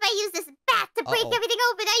 what if I use this bat to break Uh-oh. everything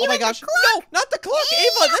open? Are Oh you my in gosh. the clock? No, not the clock,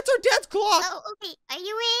 Ava. That's our dad's clock. Oh, okay. Are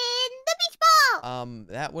you in the beach ball?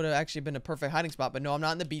 That would have actually been a perfect hiding spot, but no, I'm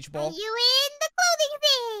not in the beach Are ball. you in the clothing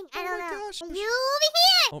thing? I Oh don't my know. gosh. Are you over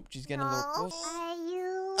here? Oh, she's getting a little No. close. Are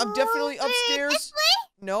you I'm definitely over upstairs. this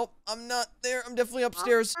way? Nope, I'm not there. I'm definitely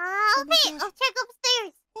upstairs. Oh, my okay. gosh. I'll check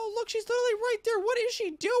upstairs. Oh, look, she's literally right there. What is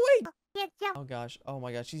she doing? Can't jump. Oh, gosh. Oh,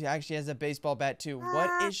 my gosh. She actually has a baseball bat, too.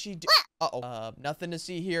 What is she doing? Uh-oh. Nothing to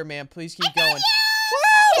see here, man. Please keep going.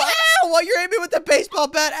 Whoa! Ow! Well, you're hitting me with the baseball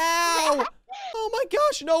bat. Ow! Oh, my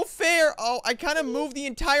gosh. No fair. Oh, I kind of moved the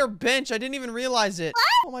entire bench. I didn't even realize it.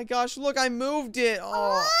 What? Oh, my gosh. Look, I moved it.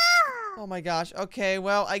 Oh. Oh, my gosh. Okay,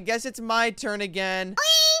 well, I guess it's my turn again.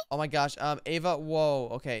 Oh, my gosh. Ava, whoa.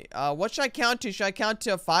 Okay. What should I count to? Should I count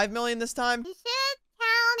to 5 million this time? You should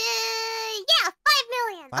count it. Yeah, 5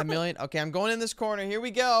 million. 5 million? Okay, I'm going in this corner. Here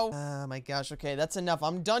we go. Oh my gosh. Okay, that's enough.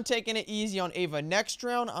 I'm done taking it easy on Ava. Next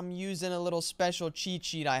round, I'm using a little special cheat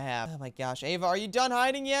sheet I have. Oh my gosh. Ava, are you done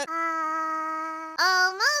hiding yet?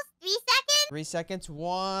 Almost. 3 seconds. 3 seconds.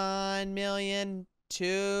 1 million,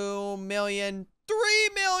 2 million, 3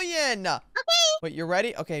 million. Okay. Wait, you're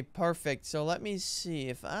ready? Okay, perfect. So let me see.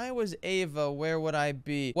 If I was Ava, where would I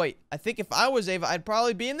be? Wait, I think if I was Ava, I'd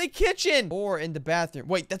probably be in the kitchen or in the bathroom.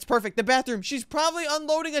 Wait, that's perfect. The bathroom. She's probably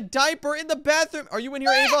unloading a diaper in the bathroom. Are you in here,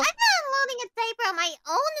 Ava? I'm not unloading a diaper on my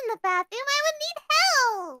own in the bathroom. I would need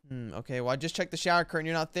help. Okay, well, I just checked the shower curtain.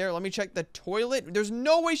 You're not there. Let me check the toilet. There's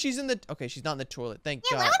no way she's in the... Okay, she's not in the toilet. Thank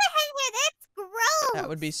Yeah, God. why would I hide in here? That's gross. That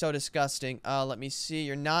would be so disgusting. Let me see.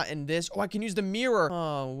 You're not in this. Oh, I can use the mirror.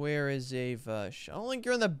 Oh, where is Ava? I don't think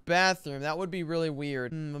you're in the bathroom. That would be really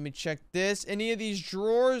weird. Let me check this. Any of these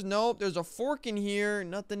drawers? Nope. There's a fork in here.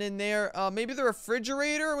 Nothing in there. Maybe the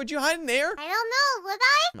refrigerator? Would you hide in there? I don't know. Would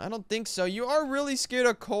I? I don't think so. You are really scared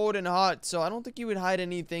of cold and hot, so I don't think you would hide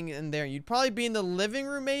anything in there. You'd probably be in the living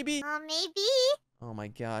room, maybe? Maybe. Oh my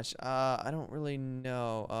gosh. I don't really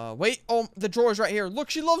know. Wait. Oh, the drawer's right here.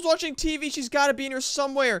 Look, she loves watching TV. She's got to be in here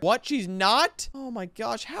somewhere. What? She's not? Oh my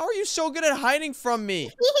gosh. How are you so good at hiding from me?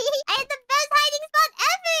 I had the best hiding spot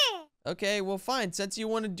ever. Okay, well, fine. Since you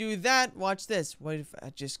want to do that, watch this. What if I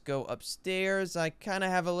just go upstairs? I kind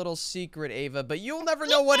of have a little secret, Ava, but you'll never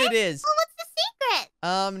know what it is. Well, what's the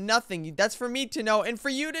secret? Nothing. That's for me to know and for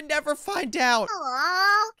you to never find out.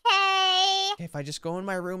 Oh, okay. Okay, if I just go in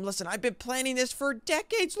my room, listen, I've been planning this for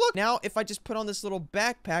decades. Look, now if I just put on this little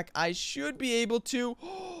backpack, I should be able to...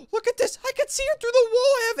 Look at this. I can see her through the wall.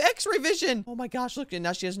 I have x-ray vision. Oh my gosh, look, and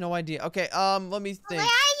now she has no idea. Okay, let me think. Where are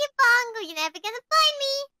you, Bongo? You're never gonna find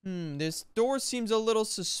me. This door seems a little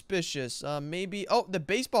suspicious. Maybe... Oh, the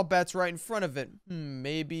baseball bat's right in front of it.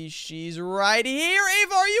 Maybe she's right here.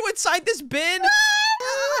 Ava, are you inside this bin?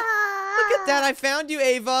 Look at that. I found you,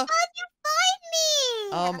 Ava. How'd you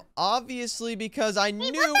find me? Obviously because I knew...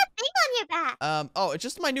 What's that thing on your back? Oh, it's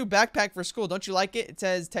just my new backpack for school. Don't you like it? It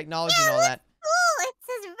says technology and all that. Cool. It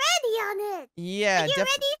says ready on it. Yeah, You're ready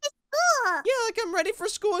for school. Yeah, like I'm ready for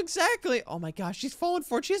school, exactly. Oh my gosh, she's falling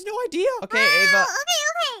for it. She has no idea. Okay, Ava.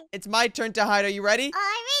 Okay. It's my turn to hide. Are you ready?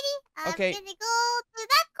 I'm ready. Okay. I'm gonna go to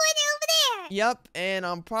that corner over there. Yep, and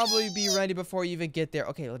I'll probably be ready before you even get there.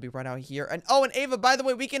 Okay, let me run out here. And Ava, by the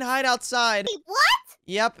way, we can hide outside. Wait, what?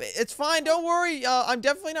 Yep, it's fine. Don't worry. I'm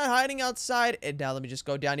definitely not hiding outside. And now let me just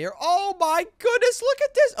go down here. Oh my goodness, look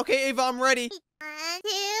at this. Okay, Ava, I'm ready. 1 to 1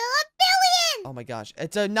 billion. Oh my gosh,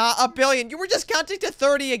 it's not a billion. You were just counting to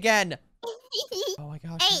 30 again. Oh my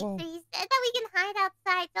gosh. Hey, Whoa. so you said that we can hide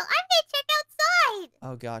outside, so I'm gonna check outside.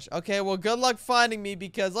 Oh gosh. Okay, well, good luck finding me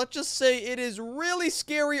because let's just say it is really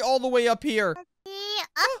scary all the way up here. See,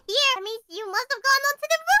 up here. That means you must have gone onto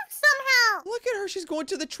the roof somehow. Look at her. She's going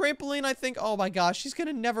to the trampoline, I think. Oh my gosh, she's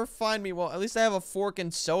gonna never find me. Well, at least I have a fork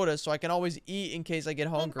and soda so I can always eat in case I get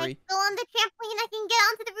hungry. If I go on the trampoline, I can get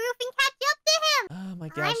onto the roof and catch up to him. Oh my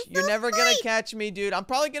gosh, I'm you're so never gonna sorry. catch me, dude. I'm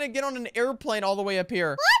probably gonna get on an airplane all the way up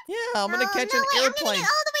here. What? Yeah, I'm gonna catch no an way. I'm gonna airplane. get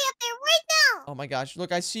all the way up there right now. Oh my gosh,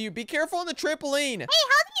 look, I see you. Be careful on the trampoline. Hey,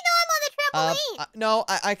 how do you know I'm on the trampoline? No,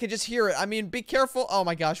 I could just hear it. I mean, be careful. Oh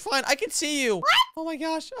my gosh, fine, I can see you. What? Oh my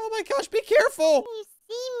gosh, be careful. Can you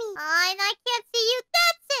see me? And I can't see you.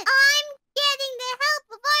 That's it. I'm getting the help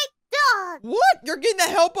of my dog. What? You're getting the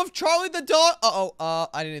help of Charlie the dog?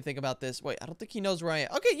 I didn't think about this. Wait, I don't think he knows where I am.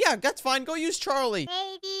 Okay, yeah, that's fine. Go use Charlie.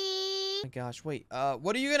 Baby. Oh my gosh, wait.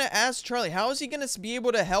 What are you gonna ask Charlie? How is he gonna be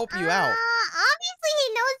able to help you out? Obviously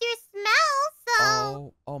he knows your smell,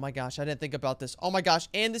 so. Oh my gosh, I didn't think about this. Oh my gosh,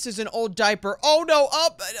 and this is an old diaper. Oh no,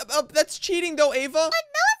 that's cheating though, Ava. No,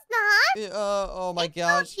 it's not. Oh my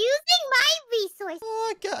gosh. Using my resource.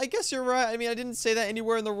 Oh, I guess you're right. I mean, I didn't say that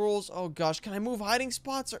anywhere in the rules. Oh gosh, can I move hiding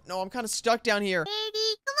spots? No, I'm kind of stuck down here.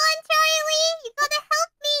 Baby, come on, Charlie. You gotta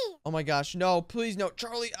help me. Oh my gosh, no, please no.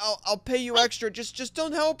 Charlie, I'll pay you extra. Just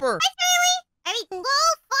don't help her. Hi, Charlie. Hey, go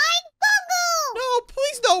find Bongo. No,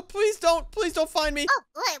 please no, please don't find me. Oh,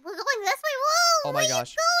 wait, we're going this way. Whoa, Oh my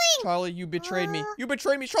gosh. where are you going? Charlie, you betrayed me. You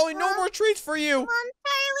betrayed me. Charlie, no more treats for you. Come on,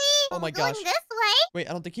 Charlie. Oh my We're going gosh. this way. Wait,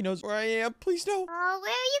 I don't think he knows where I am. Please no. Oh,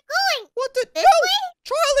 where are you going? What the? This No! way?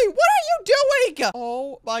 Charlie, what are you doing?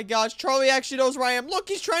 Oh my gosh, Charlie actually knows where I am. Look,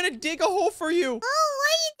 he's trying to dig a hole for you. Oh, what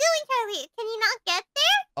are you doing, Charlie? Can you not get there?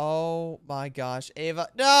 Oh my gosh, Ava.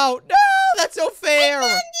 No, that's so fair.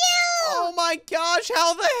 Oh my gosh,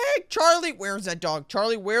 how the heck? Charlie, where's that dog?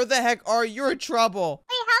 Charlie, where the heck are you? You're in trouble.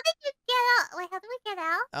 Wait, how did you get out? Wait, how do we get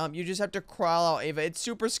out? You just have to crawl out, Ava. It's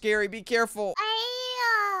super scary. Be careful.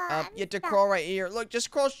 You have to crawl right here. Look,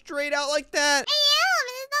 just crawl straight out like that. I am,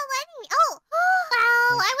 and it's not letting me. Oh,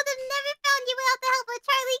 wow. I would have never found you without the help of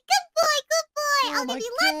Charlie. Good boy, good boy. Oh I'll my give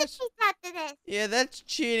you lots of gosh. treats after this. Yeah, that's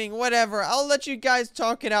cheating. Whatever. I'll let you guys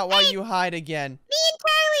talk it out while you hide again. Me and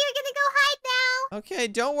Charlie are gonna go hide now. Okay,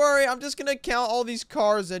 don't worry. I'm just gonna count all these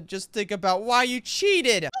cars and just think about why you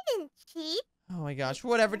cheated. I didn't cheat. Oh my gosh,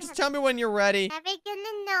 whatever. Just tell me when you're ready. Never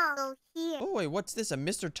gonna know. Go here. Oh, wait, what's this? A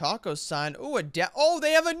Mr. Taco sign. Oh, Oh,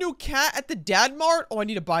 they have a new cat at the Dad Mart? Oh, I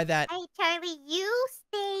need to buy that. Hey, Charlie, you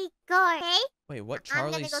stay guard, okay? Wait, what?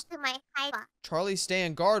 I'm gonna go to my hide spot. Charlie stay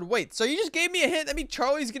on guard. Wait, so you just gave me a hint? That means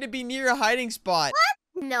Charlie's gonna be near a hiding spot.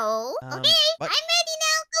 No. Um, Okay, what? I'm ready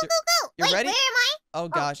now. Go, go, go. You're Wait, ready? where am I? Oh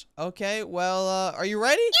gosh. Okay, well, are you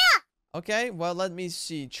ready? Yeah. Okay, well, let me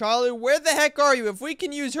see. Charlie, where the heck are you? If we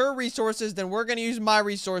can use her resources, then we're gonna use my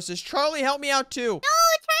resources. Charlie, help me out too. No,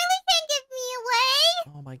 Charlie can't give me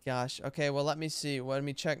away. Oh my gosh. Okay, well, let me see. Let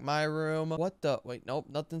me check my room. What the? Wait, nope,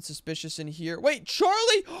 nothing suspicious in here. Wait,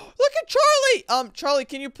 Charlie! Look at Charlie! Charlie,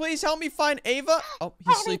 can you please help me find Ava? Oh, he's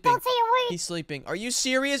Charlie, sleeping. don't say a word. He's sleeping. Are you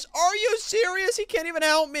serious? Are you serious? He can't even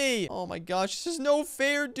help me. Oh my gosh, this is no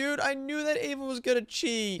fair, dude. I knew that Ava was gonna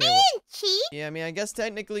cheat. I didn't cheat. Yeah, I mean, I guess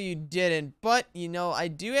technically you didn't, but, you know, I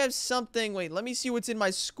do have something. Wait, let me see what's in my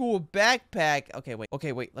school backpack. Okay,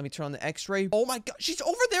 wait. Let me turn on the x-ray. Oh my god, she's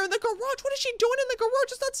over there in the garage. What is she doing in the garage?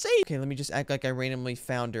 It's not safe. Okay, let me just act like I randomly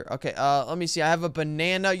found her. Okay, let me see. I have a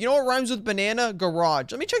banana. You know what rhymes with banana?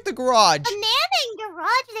 Garage. Let me check the garage. Banana and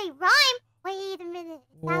garage, they rhyme. Wait a minute.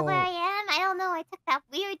 Is that where Whoa. I am? I don't know. I took that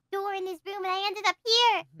weird door in this room and I ended up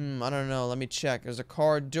here. I don't know. Let me check. There's a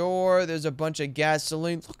car door. There's a bunch of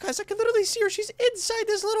gasoline. Look, guys, I can literally see her. She's inside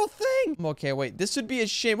this little thing. Okay, wait. This would be a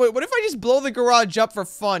shame. Wait, what if I just blow the garage up for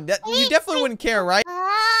fun? You definitely wouldn't care, right?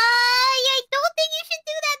 I don't think you should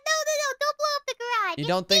do that. No, You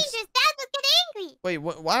don't think dangerous. Dad would get angry. Wait,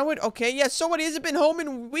 why would... Okay, yeah, so what? He hasn't been home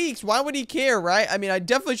in weeks. Why would he care, right? I mean, I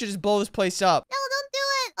definitely should just blow this place up. No, don't do it.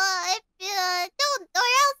 Don't, or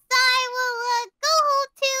else I will go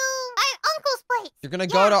to my uncle's place. You're gonna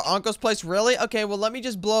go to our uncle's place? Really? Okay, well, let me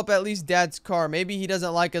just blow up at least Dad's car. Maybe he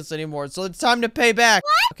doesn't like us anymore, so it's time to pay back.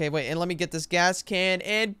 What? Okay, wait, and let me get this gas can,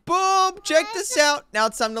 and boom! Check this out. Now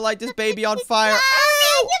it's time to light this baby on fire.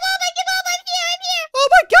 Ow! Give up, I'm here. Oh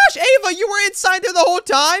my gosh, Ava, you were inside there the whole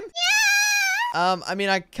time? Yeah. I mean,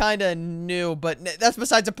 I kind of knew, but that's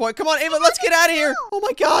besides the point. Come on, Ava, let's get out of here. Oh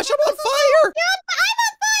my gosh, I'm on fire. I'm on fire.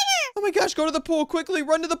 Oh my gosh, go to the pool quickly.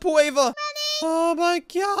 Run to the pool, Ava. Running. Oh my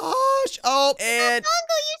gosh. Oh, and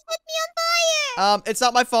Bongo, you set me on fire. it's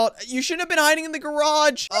not my fault. You shouldn't have been hiding in the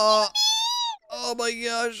garage. Oh my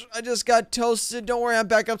gosh, I just got toasted. Don't worry, I'm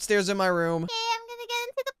back upstairs in my room. Okay, I'm gonna get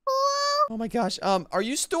into the pool. Oh my gosh, are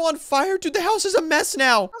you still on fire? Dude, the house is a mess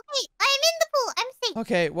now. Okay, I'm in the pool. I'm safe.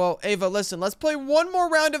 Okay, well, Ava, listen, let's play one more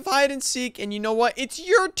round of hide and seek, and you know what? It's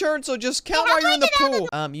your turn, so just count while you're in the pool.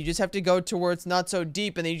 You just have to go to where it's not so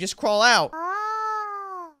deep, and then you just crawl out.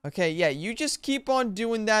 Oh. Okay, yeah, you just keep on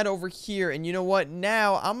doing that over here, and you know what?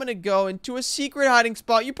 Now, I'm gonna go into a secret hiding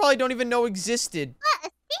spot you probably don't even know existed. What?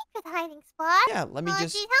 A secret hiding spot? Yeah, let me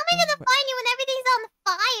just... Geez, how am I gonna find you when everything's on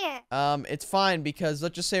fire? It's fine, because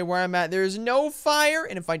let's just say where I'm at, there's no fire,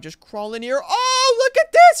 and if I just crawl in here... Oh, look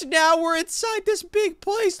at this! Now we're inside this big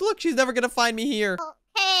place. Look, she's never gonna find me here.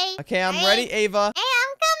 Okay. Okay, I'm ready, Ava. Hey,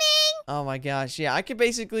 I'm coming. Oh my gosh, yeah, I could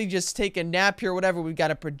basically just take a nap here, whatever. We've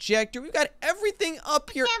got a projector, we've got everything up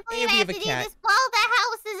here, Can't believe and I we have have to a do cat. this while the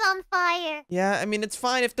house is on fire. Yeah, I mean, it's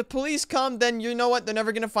fine. If the police come, then you know what? They're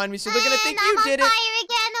never gonna find me, so they're gonna think I'm you did on it. fire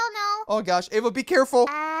again. Oh no. Oh gosh, Ava, be careful.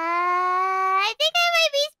 I think I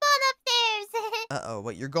might respawn upstairs. Uh-oh,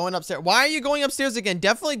 wait, you're going upstairs. Why are you going upstairs again?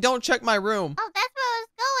 Definitely don't check my room. Oh, that's where I was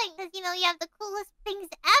going. Because, you know, you have the coolest things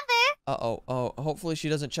ever. Uh-oh, hopefully she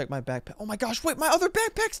doesn't check my backpack. Oh my gosh, wait, my other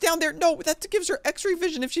backpack's down there. No, that gives her x-ray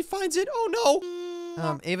vision if she finds it. Oh no.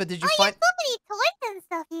 Ava, did you find... you have so many toys and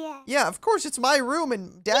stuff here. Yeah, of course, it's my room,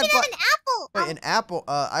 and Dad... You can have an apple. Wait, an apple?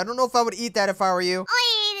 I don't know if I would eat that if I were you.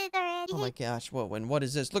 I ate it already. Oh my gosh, what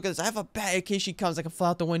is this? Look at this. I have a bag in case she comes. I can fly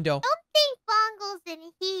out the window. Don't think Bongo's in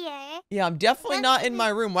here. Yeah, I'm definitely not in my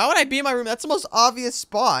room. Why would I be in my room? That's the most obvious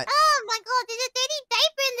spot. Oh my god, there's a dirty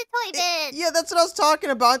diaper in the toilet. Yeah, that's what I was talking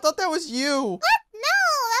about. I thought that was you. What? No,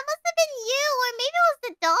 that must have been you, or maybe it was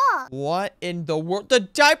the dog. What in the world? The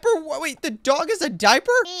diaper? Wait, the dog is a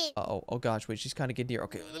diaper? Wait. Uh-oh, oh gosh, wait, she's kind of getting here.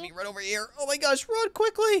 Okay, let me run over here. Oh my gosh, run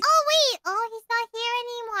quickly. Oh, wait. Oh, he's not here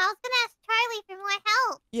anymore. I was gonna ask Charlie for more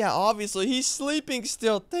help. Yeah, obviously, he's sleeping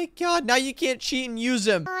still. Thank God, now you can't cheat and use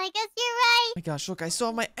him. Oh, I guess you're right. Oh my gosh, look, I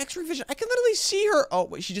saw my x-ray vision. I can literally see her. Oh,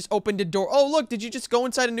 wait, she just opened a door. Oh, look, did you just go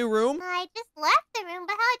inside a new room? I just left the room,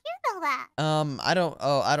 but how'd you know that? I don't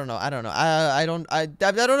know. I don't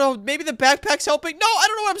know. Maybe the backpack's helping. No, I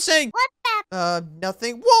don't know what I'm saying. What's that?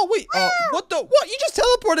 Nothing. Whoa, wait, what? You just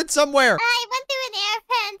teleported somewhere. I went through an air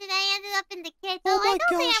vent and I ended up in the kitchen. Oh my I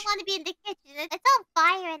don't think gosh. I want to be in the kitchen. It's on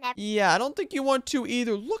fire and everything. Yeah, I don't think you want to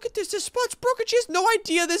either. Look at this. This spot's broken. She has no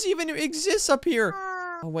idea this even exists up here.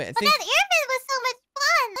 Oh, wait, I But think... that air vent was so much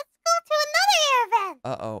fun. Let's go to another air vent.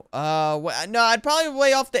 Uh-oh. No, I'd probably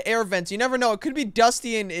lay off the air vents. You never know. It could be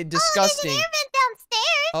dusty and disgusting. Oh, there's an air vent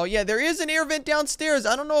downstairs. Oh, yeah, there is an air vent downstairs.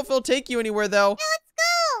 I don't know if it'll take you anywhere, though. Yeah, let's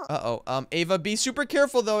go. Uh-oh. Ava, be super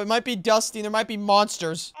careful, though. It might be dusty and there might be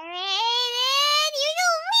monsters. All right, and you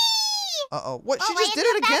know me. Uh-oh. What? She wait, just did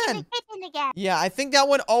it's it back in again. the kitchen again. Yeah, I think that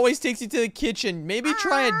one always takes you to the kitchen. Maybe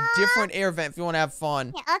try a different air vent if you want to have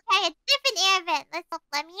fun. Yeah, I'll try a different air vent. Let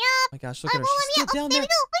me up. Oh my gosh, look at her. She's still down there. There we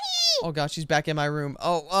go. Whee! Oh gosh, she's back in my room.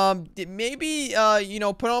 Oh, maybe, you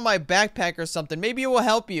know, put on my backpack or something. Maybe it will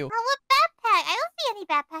help you. What backpack? I don't see any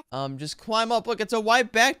backpacks. Just climb up. Look, it's a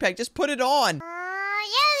white backpack. Just put it on.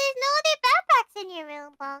 Yeah, there's no other backpacks in your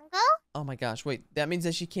room, Bongo. Oh my gosh, wait. That means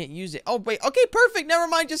that she can't use it. Oh, wait. Okay, perfect. Never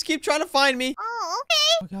mind. Just keep trying to find me. Oh,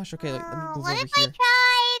 okay. Oh gosh, okay. Let me move What over if I here.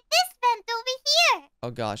 try this vent over here? Oh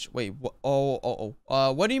gosh, wait. What?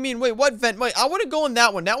 What do you mean? Wait, what vent? Wait, I want to go in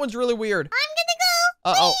that one. That one's really weird. I'm gonna go.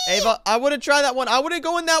 Uh-oh, Ava, I want to try that one. I want to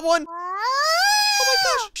go in that one. Oh my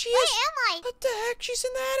gosh, she is. Where am I? What the heck? She's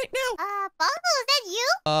in the attic now. Bongo, is that you?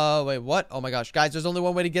 Wait, what? Oh my gosh, guys, there's only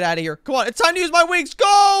one way to get out of here. Come on, it's time to use my wings. Go!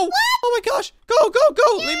 What? Oh my gosh, go, go,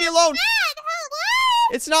 go! Leave me alone. What?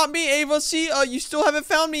 It's not me, Ava. See, you still haven't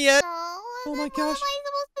found me yet. Oh my What gosh. am I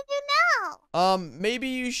supposed to do now? Maybe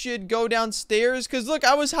you should go downstairs, because look,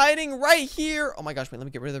 I was hiding right here. Oh my gosh, wait, let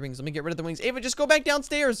me get rid of the rings. Let me get rid of the wings. Ava, just go back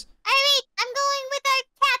downstairs. Alright, I'm going with our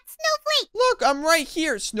cat, Snowflake. Look, look, I'm right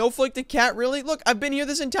here. Snowflake the cat, really? Look, I've been here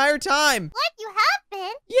this entire time. What? You have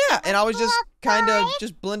been? Yeah, and I was just kind of outside.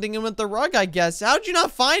 just blending in with the rug, I guess. How'd you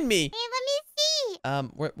not find me? Hey, let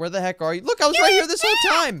me see. Where the heck are you? Look, I was right here this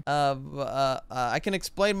whole time. I can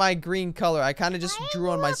explain my green color. I kind of just Why drew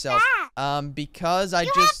on you myself. bat? Because I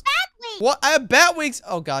You just... have bat wings. What? I have bat wings?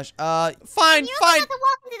 Oh, gosh. Fine, You're fine. about to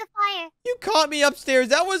walk into the fire. You caught me upstairs.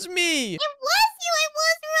 That was me. It was you. I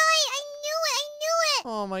was right. I knew it. I knew it.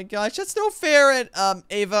 Oh, my gosh. That's no fair. And,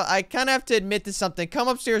 Ava, I kind of have to admit to something. Come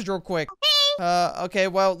upstairs real quick. Okay,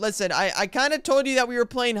 well, listen, I kind of told you that we were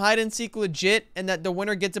playing hide and seek legit and that the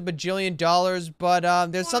winner gets $1 bajillion,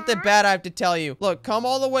 but, there's something bad I have to tell you. Look, come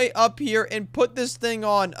all the way up here and put this thing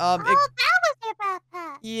on. Oh, that was your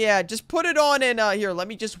backpack. Yeah, just put it on and, here, let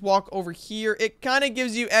me just walk over here. It kind of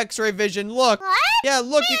gives you x-ray vision. Look. What? Yeah,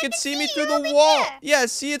 look, Hey, you I can can see see me you through the over wall. here. Yeah,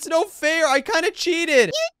 see, it's no fair. I kind of cheated.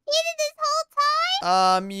 You cheated this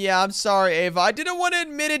whole time? Yeah, I'm sorry, Ava. I didn't want to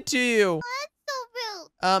admit it to you. That's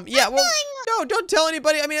so rude. Yeah, well, no, don't tell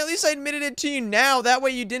anybody. I mean, at least I admitted it to you now. That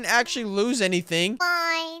way you didn't actually lose anything.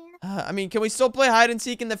 Fine. I mean, can we still play hide and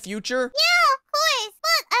seek in the future? Yeah, of course.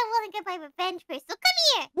 But I want to get my revenge first. So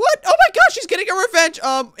come here. What? Oh my gosh, she's getting a revenge.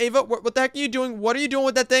 Ava, what the heck are you doing? What are you doing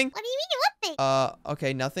with that thing? What do you mean? What thing?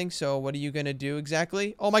 Okay, nothing. So what are you gonna do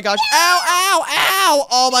exactly? Oh my gosh. Ow, ow, ow.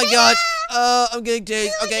 Oh my gosh. I'm getting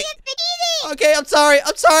tased. Okay. Okay, I'm sorry.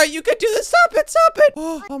 I'm sorry. You could do this. Stop it. Stop it.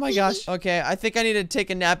 Oh my gosh. Okay, I think I need to take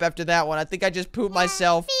a nap after that one. I think I just pooped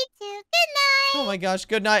myself. Me too. Good night. Oh my gosh.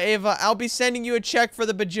 Good night, Ava. I'll be sending you a check for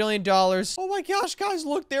the $1 bajillion. Oh my gosh, guys.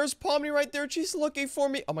 Look, there's Pomni right there. She's looking for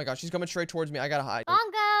me. Oh my gosh, she's coming straight towards me. I gotta hide.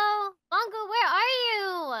 Bongo. Bongo, where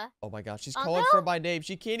are you? Oh my gosh, she's Bongo? calling for my name.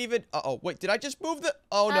 She can't even... Uh-oh. Wait, did I just move the...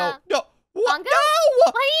 Oh, no. Uh, No. What? Bongo? No!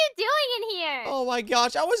 What are you doing in here? Oh my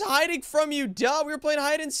gosh, I was hiding from you. Duh, we were playing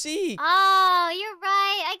hide and seek. Oh, you're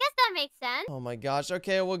right. I guess that makes sense. Oh my gosh.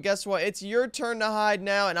 Okay, well, guess what? It's your turn to hide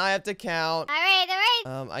now, and I have to count. All right,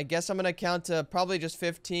 all right. I guess I'm gonna count to probably just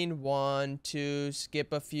 15. 1, 2,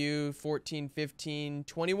 skip a few. 14, 15,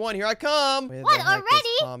 21. Here I come. Where What, the heck is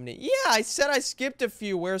already? Pomni? Yeah, I said I skipped a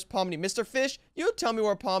few. Where's Pomni? Mr. Fish, you tell me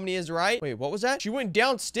where Pomni is, right? Wait, what was that? She went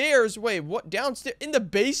downstairs. Wait, what? Downstairs? In the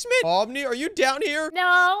basement? Pomni, are you down here?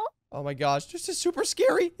 No. Oh my gosh, this is super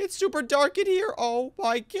scary. It's super dark in here. Oh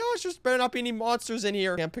my gosh, there's better not be any monsters in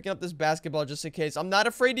here. Okay, I'm picking up this basketball just in case. I'm not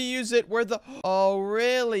afraid to use it. Where the... Oh,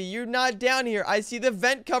 really? You're not down here. I see the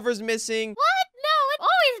vent cover's missing. What? No, it's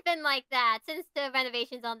always been like that since the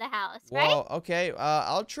renovations on the house, right? Whoa, okay.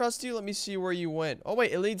 I'll trust you. Let me see where you went. Oh,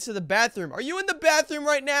 wait, it leads to the bathroom. Are you in the bathroom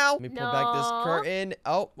right now? Let me pull back this No. curtain.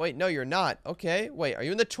 Oh, wait, no, you're not. Okay, wait, are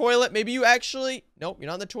you in the toilet? Maybe you actually... Nope, you're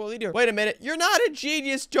not in the toilet either. Wait a minute. You're not a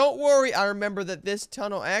genius. Don't worry. I remember that this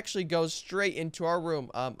tunnel actually goes straight into our room.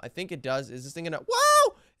 I think it does. Is this thing gonna...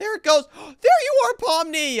 Whoa! There it goes. There you are,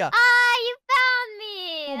 Pomni. Ah, you found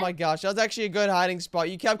me. Oh my gosh, that was actually a good hiding spot.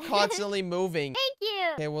 You kept constantly moving. Thank you.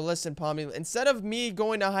 Okay, well, listen, Pomni. Instead of me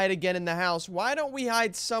going to hide again in the house, why don't we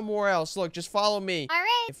hide somewhere else? Look, just follow me. All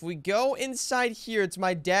right. If we go inside here, it's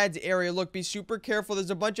my dad's area. Look, be super careful. There's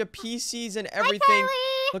a bunch of PCs and everything. Charlie.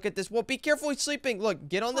 Look at this. Well, be careful with sleeping. Look,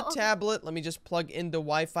 get on the tablet. Let me just plug in the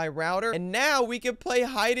Wi-Fi router. And now we can play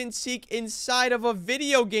hide and seek inside of a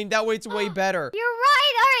video game. That way it's way better. You're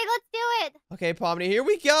right. All right, let's do it. Okay, Pomni, here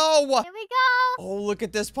we go. Here we go. Oh, look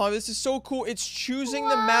at this, Pomni. This is so cool. It's choosing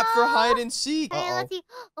the map for hide and seek. Okay, Uh-oh. let's see.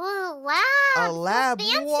 Oh, lab. A lab. So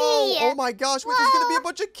fancy. Whoa. Oh my gosh. Wait, there's gonna be a Whoa.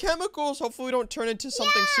 bunch of chemicals. Hopefully we don't turn into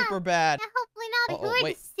something super bad. Yeah, hopefully not. Uh-oh, Who are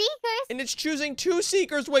wait. the seekers? And it's choosing 2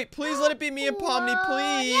 seekers. Wait, please let it be me and Pomni, Whoa.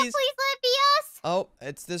 please. Yeah, please let it be us. Oh,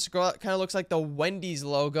 it's this girl that kind of looks like the Wendy's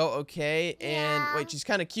logo. Okay. And Yeah. wait, she's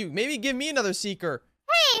kind of cute. Maybe give me another seeker.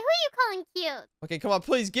 Hey, who are you calling cute? Okay, come on,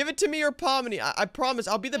 please give it to me or Pomni. I promise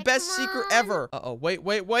I'll be the Okay, best come seeker on. ever. Uh-oh, wait.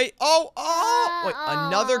 Oh, wait,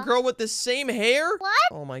 another girl with the same hair? What?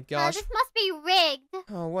 Oh my gosh. This must be rigged.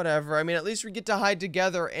 Oh, whatever. I mean, at least we get to hide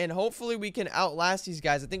together, and hopefully we can outlast these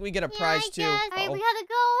guys. I think we get a prize, too. All right, Uh-oh. we gotta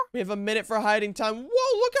go. We have a minute for hiding time.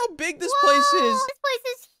 Whoa, look how big this place is. This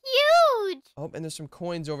place is huge. Oh, and there's some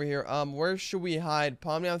coins over here. Where should we hide,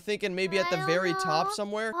 Pomni? I'm thinking maybe at the I don't very top know.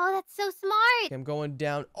 somewhere. Oh, that's so smart. Okay, I'm going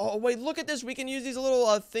down. Oh, wait, look at this. We can use these little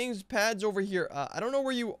pads over here. I don't know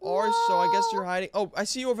where you are, so I guess you're hiding. Oh, I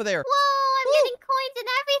see you over there. Whoa, I'm getting coins and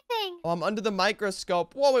everything. Oh, I'm under the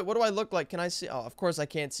microscope. Whoa, wait, what do I look like? Can I see? Oh, of course I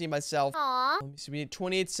can't see myself. Aw. Let me see. We need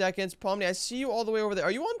 28 seconds. Pomni, I see you all the way over there.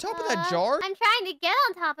 Are you on top of that jar? I'm trying to get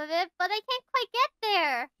on top of it, but I can't quite get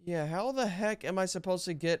there. Yeah, how the heck am I supposed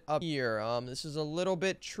to get up here? This is a little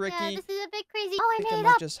bit tricky. Yeah, this is a bit crazy. Oh, I I made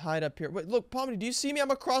might up. just hide up here. Wait, look, Pomni, do you see me?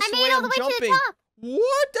 I'm across I the made way. it all I'm the way jumping. to the top.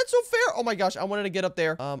 What? That's so fair. Oh my gosh, I wanted to get up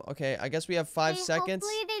there. Okay, I guess we have 5 seconds.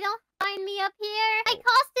 Hopefully they don't find me up here. My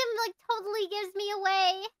costume like totally gives me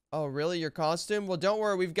away. Oh, really? Your costume? Well, don't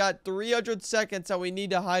worry. We've got 300 seconds that we need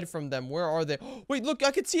to hide from them. Where are they? Wait, look,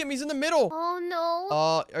 I can see him. He's in the middle. Oh,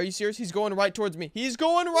 no. Are you serious? He's going right towards me. He's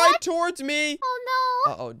going right towards me. Oh,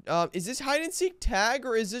 no. Uh-oh. Is this hide and seek tag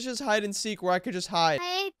or is this just hide and seek where I could just hide?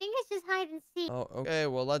 I think it's just hide and seek. Oh, okay.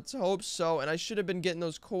 Well, let's hope so. And I should have been getting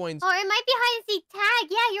those coins. Or it might be hide and seek tag.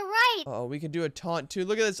 Yeah, you're right. Oh, we can do a taunt too.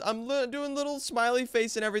 Look at this. I'm doing little smiley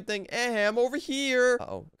face and everything. I'm over here.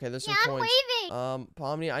 Uh-oh. Okay, there's some I'm coins. waving.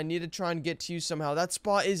 Pomni, I need to try and get to you somehow. That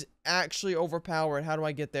spot is actually overpowered. How do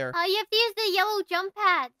I get there? You have to use the yellow jump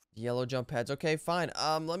pads. Yellow jump pads. Okay, fine.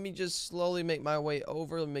 Let me just slowly make my way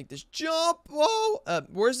over. Let me make this jump. Whoa.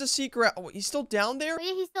 Where's the secret? Oh, he's still down there? Oh,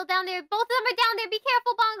 yeah, he's still down there. Both of them are down there. Be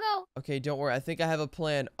careful, Bongo. Okay, don't worry. I think I have a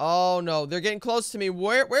plan. Oh, no. They're getting close to me.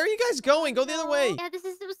 Where are you guys going? Go the other way. Yeah, this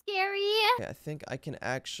is so scary. Okay, I think I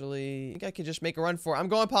can just make a run for it. I'm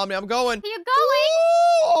going, Pomni. I'm going. You're going.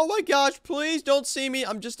 Oh my gosh, please don't see me.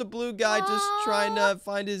 I'm just a blue guy just trying to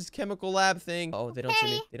find his chemical lab thing. Oh, they don't see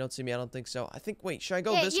me. They don't see me. I don't think so. I think, wait, should I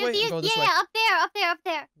go this way? Go this way. Yeah, up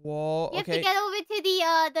there. Whoa, You have to get over to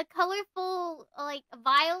the colorful, like,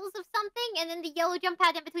 vials of something, and then the yellow jump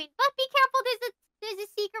pad in between. But be careful, there's a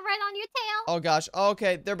secret right on your tail. Oh gosh,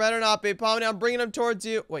 okay, there better not be. Pomni, I'm bringing them towards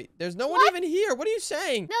you. Wait, there's no one even here. What are you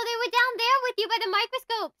saying? No, they were down there with you by the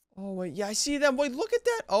microscope. Oh, wait, yeah, I see them. Wait, look at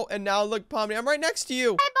that. Oh, and now look, Pomni, I'm right next to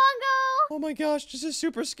you. Hi, Bongo. Oh my gosh, this is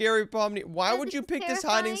super scary, Pomni. Why would you pick this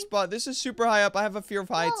hiding terrifying. spot? This is super high up. I have a fear of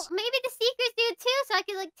heights. Well, maybe the seekers do too, so I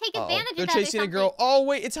could, like, take advantage of that. They're chasing a girl. Oh,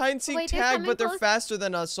 wait, it's hide and seek Wait, they're tag, coming but they're close. faster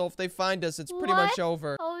than us, so if they find us, it's pretty much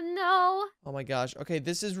over. Oh, no. Oh my gosh. Okay,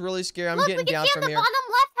 this is really scary. I'm Look, getting we can down see from on the here. bottom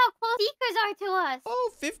left how close seekers are to us.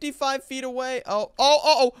 Oh, 55 feet away. Oh.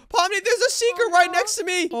 Pomni, there's a seeker right next to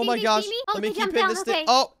me. Oh think my they gosh. see me? Oh, Let me they keep jumped hitting down, this thing. okay.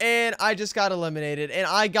 Oh, and I just got eliminated. And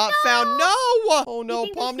I got found. No! Oh no,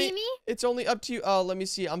 You think they Pomni. see me? It's only up to you. Oh, let me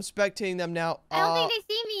see. I'm spectating them now. I don't think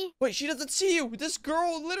they see me. Wait, she doesn't see you. This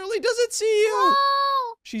girl literally doesn't see you.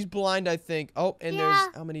 Oh. She's blind, I think. Oh, and Yeah.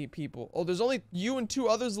 there's how many people? Oh, there's only you and 2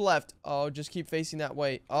 others left. Oh, just keep facing that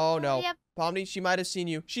way. Oh, no. Yep. Pomni, she might have seen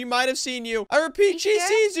you. She might have seen you. I repeat, she sure?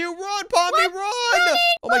 sees you. Run, Pomni, run!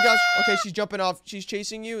 Oh my gosh. Okay, she's jumping off. She's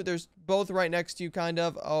chasing you. There's both right next to you, kind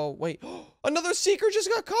of. Oh, wait. Another seeker just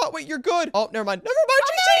got caught. Wait, you're good. Oh, never mind. Never mind.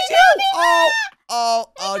 She sees you.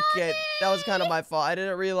 Okay. That was kind of my fault. I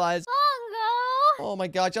didn't realize. Bongo. Oh my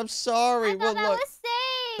gosh. I'm sorry. I Well, thought that look. was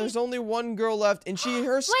safe. There's only one girl left, and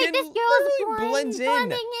her skin Wait, this girl's literally blends in.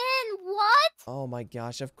 blending in. What? Oh my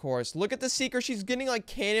gosh, of course. Look at the seeker. She's getting like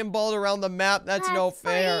cannonballed around the map. That's no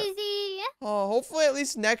fair. Crazy. Oh, hopefully at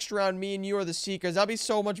least next round, me and you are the seekers. That'd be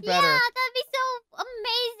so much better. Yeah, that'd be so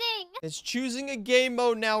amazing. It's choosing a game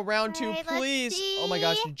mode now, round 2, Alright, let's please. Oh my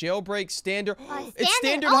gosh, see. jailbreak, standard. Oh, It's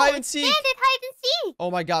standard oh, hide and it's seek. Standard hide and seek. Oh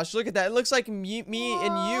my gosh, look at that. It looks like me and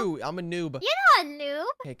Whoa. you. I'm a noob. You're not a noob.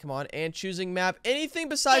 Okay, come on. And choosing map. Anything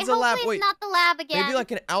besides Okay, the lab. hopefully Wait, it's not the lab again. maybe like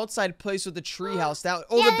an outside place with the treehouse. Yeah,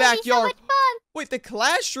 The that'd be backyard. So much fun. Wait, the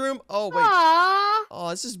classroom? Oh, wait. Aww. Oh,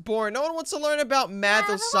 this is boring. No one wants to learn about math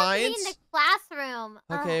Yeah, or who wants to be science. in the classroom.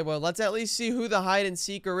 Okay, well, let's at least see who the hide and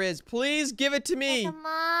seeker is. Please give it to me. Come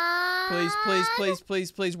on.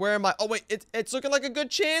 Please. Where am I? Oh, wait, it's looking like a good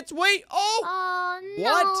chance. Wait, Oh, no.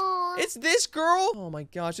 what? It's this girl? Oh my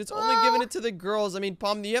gosh, it's only giving it to the girls. I mean,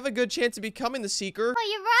 Pom, you have a good chance of becoming the seeker. Oh,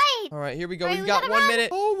 you're right. All right, here we go. Right, We've we got gotta 1 run. minute.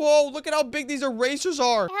 Oh, whoa, look at how big these erasers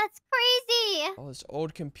are. That's crazy. Oh, this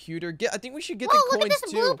old computer. I think we should get Whoa, the look coins at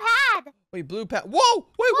this too. blue pad. Wait, blue pad. Whoa, wait,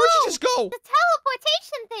 where'd you Whoa, just go? The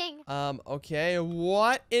teleportation thing. Okay,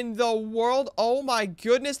 what in the world? Oh my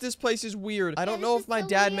goodness, this place is weird. I don't this know is if my so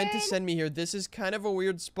dad meant to weird. send me here. This is kind of a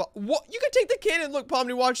weird spot. What? You can take the cannon. Look,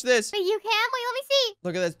 Pomni, watch this. But you can? Wait, let me see.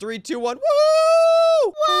 Look at that. 3, 2, 1. Woo!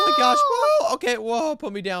 Oh my gosh. Whoa. Okay, whoa.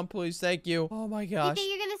 Put me down, please. Thank you. Oh my You gosh. think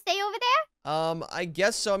you're gonna stay over there? I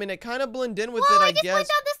guess so. I mean, it kind of blended in with Whoa, it, I I just guess. went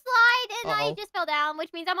down the slide and I Uh-oh. just fell down,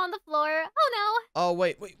 which means I'm on the floor. Oh Oh,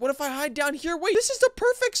 wait. What if I hide down here? Wait, this is the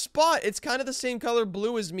perfect spot. It's kind of the same color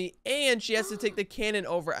blue as me, and she has to take the cannon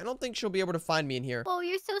over. I don't think she'll be able to find me in here. no. Oh,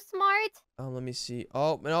 you're so smart. Let me see.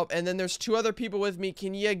 Oh, nope. And then there's 2 other people with me.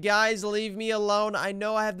 Can you guys leave me alone? I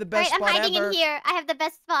know I have the best Alright, I'm spot hiding ever. in here. I have the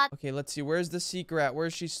best spot. Okay, let's see. Where's the seeker at?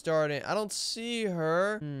 Where's she starting? I don't see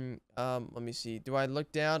her. Let me see. Do I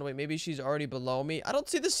look down? Wait, maybe she's already below me. I don't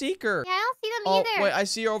see the seeker. Yeah, I don't see them them Oh, either. wait, I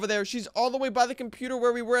see her over there. She's all the way by the computer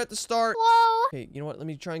where we were at the start. Whoa. Okay, you know what? Let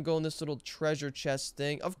me try and go in this little treasure chest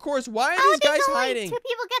thing. Of course, why are How these did guys only hiding? 2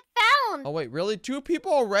 people get found? Oh, wait, really? 2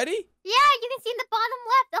 people already? Yeah, you can see in the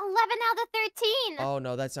bottom left, 11 out of 13. Oh,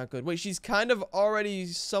 no, that's not good. Wait, she's kind of already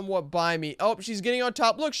somewhat by me. Oh, she's getting on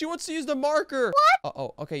top. Look, she wants to use the marker. What?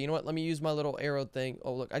 Uh-oh. Okay, you know what? Let me use my little arrow thing.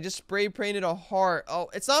 Oh, look, I just spray painted a heart. Oh,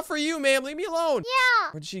 it's not for you, ma'am. Leave me alone.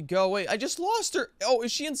 Yeah. Where'd she go? Wait, I just lost her. Oh,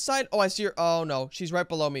 is she inside? Oh, I see her. Oh, no, she's right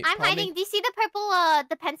below me. I'm Pomni? hiding. Do you see the purple,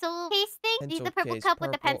 the pencil case thing? Do you see the Pencil purple case, cup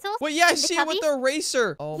with the purple. pencils? Wait, yeah, I in the see it with cubby? the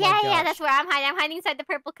eraser. Oh, my Yeah, gosh. that's where I'm hiding. I'm hiding inside the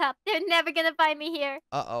purple cup. They're never gonna find me here.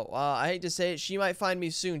 Uh-oh. I hate to say it. She might find me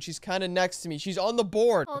soon. She's kind of next to me. She's on the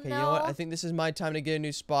board. Oh, Okay, you know what? no. I think this is my time to get a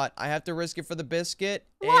new spot. I have to risk it for the biscuit.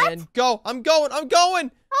 What? And go. I'm going. I'm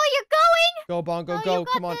going. Oh, you're going? Go, Bongo, Oh, go. you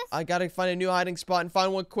got Come on. this. I gotta find a new hiding spot and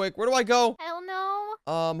find one quick. Where do I go? I don't know.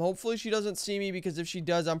 Hopefully she doesn't see me because if she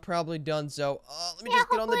does, I'm probably done. So, let me Yeah, just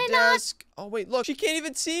get on the hopefully not. desk. Oh, wait, look. She can't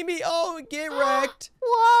even see me. Oh, get wrecked.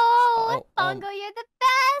 Whoa, Uh-oh, Bongo, you're the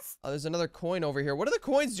best. Oh, there's another coin over here. What do the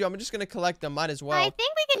coins do? I'm just gonna collect them. Might as well. I think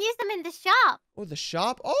we can use them in the shop. Oh, the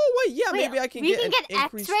shop? Oh, wait, yeah, Wait, maybe I can we get can an get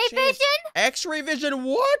increased X-ray chance. vision? X-ray vision?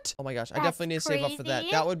 What? Oh my gosh, I That's definitely need to save up for that.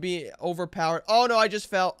 crazy. That would be overpowered. Oh no, I just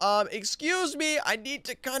fell. Excuse me, I need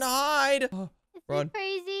to kind of hide. This Run. is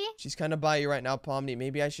crazy. She's kind of by you right now, Pomni.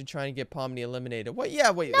 Maybe I should try and get Pomni eliminated. What?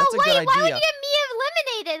 Yeah, wait, No, that's a wait, good why would idea. you get me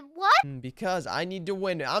eliminated? What? Because I need to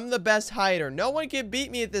win. I'm the best hider. No one can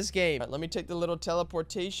beat me at this game. All right, let me take the little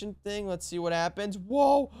teleportation thing. Let's see what happens.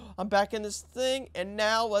 Whoa, I'm back in this thing. And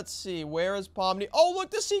now, let's see. Where is Pomni? Oh,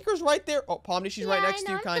 look, the Seeker's right there. Oh, Pomni, she's right next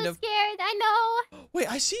to you, kind I'm of. so scared. I know.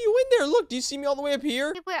 Wait, I see you in there. Look, do you see me all the way up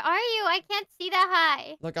here? Where are you? I can't see that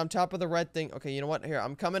high. Look, I'm top of the red thing. Okay, you know what? Here,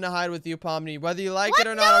 I'm coming to hide with you, Pomni. Whether you like What? it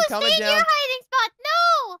or No, not, I'm coming stay in down. your hiding spot.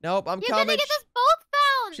 No. Nope, I'm You're coming. gonna get us both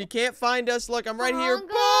found. She can't find us. Look, I'm right here.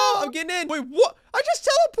 Bongo. Boom! I'm getting in. Wait, what? I just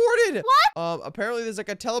teleported. What? Apparently there's like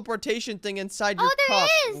a teleportation thing inside your Oh, there cup.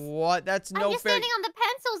 is. What? That's I'm no just fair. standing on the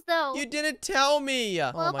pencils, though. You didn't tell me.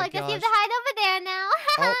 Well, Oh my I guess you gosh. have to hide over there now.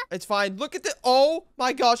 Oh, it's fine. Look at the. Oh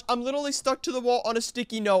my gosh. I'm literally stuck to the wall on a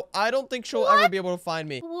sticky note. I don't think she'll ever be able to find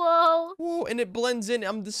me. Whoa. Whoa, and it blends in.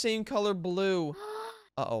 I'm the same color blue.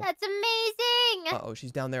 Uh-oh. That's amazing. Uh-oh,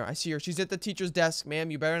 she's down there. I see her. She's at the teacher's desk.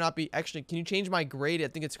 Ma'am, you better not be. Actually, can you change my grade? I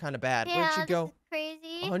think it's kind of bad. Yeah, Where'd she this go? is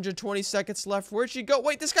crazy. 120 seconds left. Where'd she go?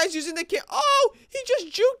 Wait, this guy's using the Oh, he just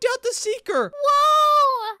juked out the Seeker.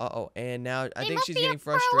 Whoa. Uh-oh, and now I They think must she's be getting a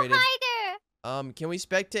pro frustrated. hider. Can we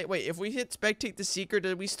spectate? Wait, if we hit spectate the Seeker,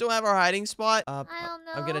 do we still have our hiding spot? I don't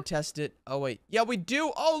know. I'm gonna test it. Oh, wait. Yeah, we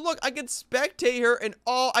do. Oh, look, I can spectate her, and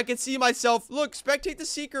I can see myself. Look, spectate the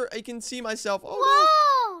Seeker. I can see myself. Oh,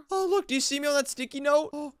 Whoa. no. Oh, look, do you see me on that sticky note?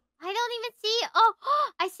 Oh, I don't even see. Oh,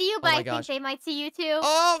 I see you, but my I think gosh. they might see you too.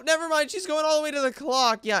 oh, never mind. She's going all the way to the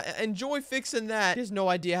clock. Yeah, enjoy fixing that. She has no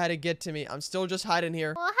idea how to get to me. I'm still just hiding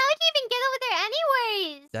here. Well, how'd you even get over there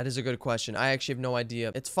anyways? That is a good question. I actually have no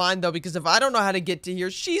idea. It's fine, though, because if I don't know how to get to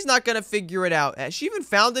here, she's not going to figure it out. Has she even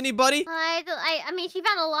found anybody? I mean, she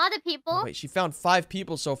found a lot of people. Oh, wait, she found 5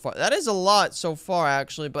 people so far. That is a lot so far,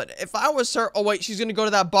 actually. But if I was her... Oh, wait, she's going to go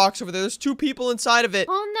to that box over there. There's 2 people inside of it.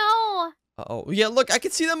 Oh, no. Uh-oh. Yeah, look, I can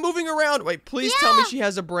see them moving around. Wait, please tell me she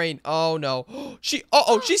has a brain. Oh, no.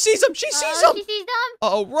 Uh-oh, she sees him. She sees him. She sees them.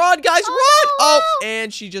 Uh-oh, run, guys, run! no. Oh,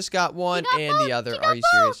 and she just got one got and the both. other. She got Are you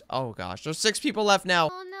serious? Oh, gosh. There's 6 people left now.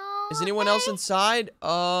 Oh, no. Is anyone else inside?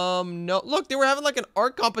 No. Look, they were having like an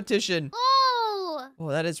art competition. Oh. Oh,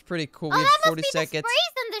 that is pretty cool. Oh, We that have must 40 be seconds. the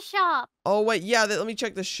sprays in the shop. Oh, wait, yeah, let me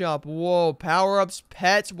check the shop. Whoa, power-ups,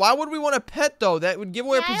 pets. Why would we want a pet, though? That would give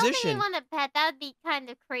away Yeah, a I don't think position. we want a pet. That would be kind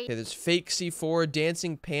of crazy. Okay, there's fake C4,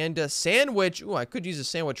 dancing panda, sandwich. Ooh, I could use a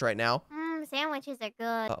sandwich right now. Sandwiches are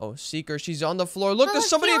good. Uh-oh, Seeker, she's on the floor. Look, there's she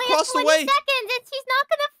somebody only across has the 20 way. seconds and she's not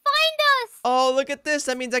gonna find us. Oh, look at this.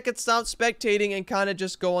 That means I could stop spectating and kind of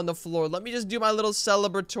just go on the floor. Let me just do my little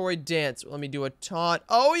celebratory dance. Let me do a taunt.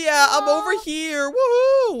 Oh, yeah, I'm over here.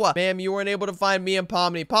 Woohoo! Ma'am, you weren't able to find me and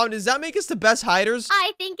Pomni. Pomni, does that make us the best hiders?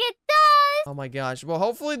 I think it does. Oh, my gosh. Well,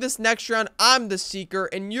 hopefully this next round, I'm the Seeker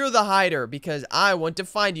and you're the hider because I want to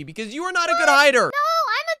find you because you are not a good hider. No,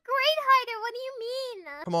 I'm a great hider. What do you mean?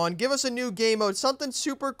 Come on, give us a new game mode. Something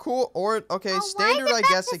super cool or, okay, Oh, standard, why is I it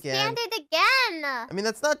back guess, to again. Standard again. I mean,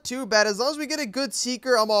 that's not too bad. As long as we get a good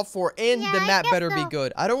Seeker, I'm all for it. And Yeah, the I map guess better be so.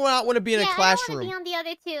 good. I don't want to be in a I don't classroom. want to be on the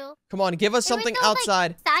other two. Come on, give us There was something no,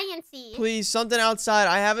 outside. Like, sciencey. Please, something outside.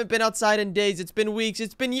 I haven't been outside in days. It's been weeks.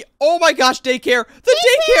 It's been oh my gosh, daycare. The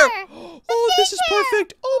daycare. Oh, this is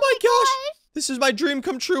perfect. Oh my gosh. This is my dream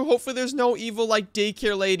come true. Hopefully there's no evil like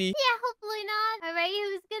daycare lady. Yeah, hopefully not. All right,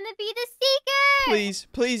 who's gonna be the Seeker? Please,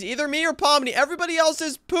 please, either me or Pomni. Everybody else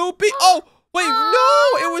is poopy. Oh, Wait,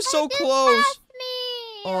 Oh, no, it was so just close. passed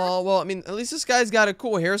me. Oh, well, I mean, at least this guy's got a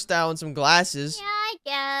cool hairstyle and some glasses. Yeah, I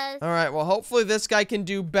guess. All right, well, hopefully this guy can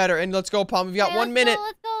do better. And let's go, Palm. We've got Okay, 1 minute.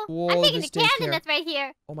 Let's go. Whoa, I'm taking this the cannon daycare. that's right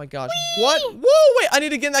here. Oh my gosh. Whee! What? Whoa, wait, I need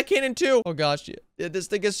to get in that cannon too. Oh gosh, yeah, this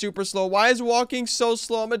thing is super slow. Why is walking so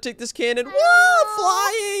slow? I'm gonna take this cannon. Whoa,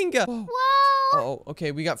 flying. Whoa. Oh,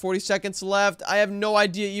 okay, we got 40 seconds left. I have no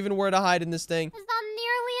idea even where to hide in this thing. There's not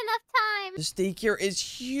nearly enough time. This daycare is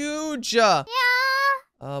huge. Yeah.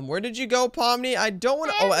 Where did you go, Pomni? I don't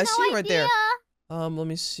want to. Oh, I see you right there. Let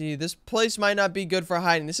me see. This place might not be good for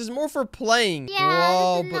hiding. This is more for playing. Yeah,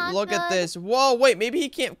 whoa, this is but not look at good. this. Whoa, wait, maybe he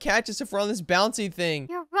can't catch us if we're on this bouncy thing.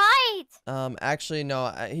 You're right. Actually, no.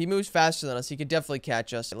 He moves faster than us. He could definitely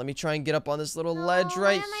catch us. Let me try and get up on this little ledge Oh,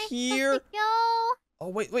 right where am I here. supposed to go? Oh,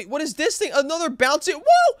 wait, what is this thing? Another bouncy.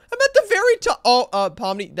 Whoa, I'm at the very top. Oh,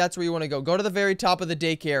 Pomni, that's where you want to go. Go to the very top of the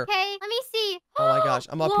daycare. Okay, let me see. Oh my gosh,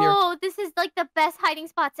 I'm up here. Whoa, this is like the best hiding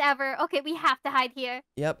spots ever. Okay, we have to hide here.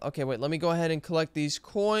 Yep. Okay, wait. Let me go ahead and collect these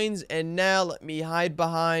coins. And now let me hide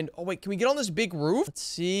behind. Oh, wait. Can we get on this big roof? Let's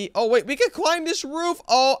see. Oh, wait. We can climb this roof.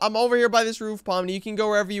 Oh, I'm over here by this roof, Pomni. You can go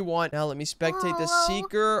wherever you want. Now let me spectate the Whoa.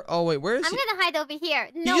 seeker. Oh, wait. Where is I'm he? gonna hide over here.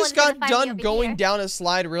 He No just one's gonna got find me done over going here. down a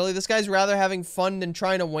slide. Really? This guy's rather having fun than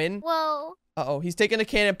trying to win. Whoa. Uh-oh. He's taking a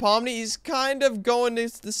cannon. Pomni, he's kind of going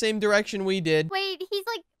the same direction we did. Wait, he's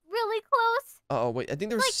like really close. Uh-oh. Wait. I think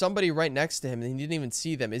there's somebody right next to him and he didn't even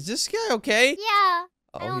see them. Is this guy okay? Yeah. I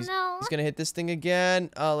Uh-oh, don't know. he's gonna hit this thing again.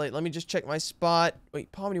 Let me just check my spot.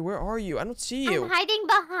 Wait, Pomni, where are you? I don't see you. I'm hiding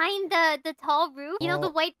behind the tall roof. You know, the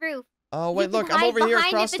Oh. white roof. Oh, You wait, can look, I'm hide over here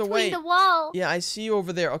behind across it the between way. the wall. Yeah, I see you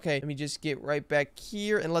over there. Okay, let me just get right back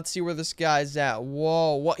here and let's see where this guy's at.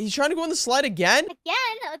 Whoa, what? He's trying to go on the slide again?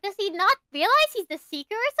 Again? Does he not realize he's the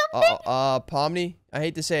seeker or something? Pomni, I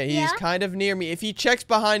hate to say it, he's Yeah? kind of near me. If he checks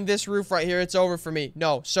behind this roof right here, it's over for me.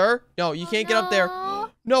 No, sir? No, you can't get up there. No.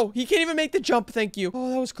 No, he can't even make the jump, thank you.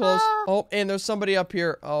 Oh, that was close. Oh. Oh, and there's somebody up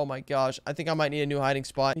here. Oh my gosh, I think I might need a new hiding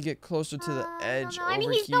spot. Let me get closer to the I don't edge know. over I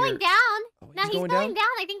mean, he's here. going down. Oh, Now he's going down.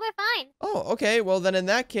 I think we're fine. Oh, okay. Well, then in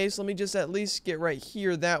that case, let me just at least get right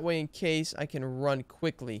here. That way, in case I can run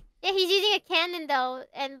quickly. Yeah, he's using a cannon though,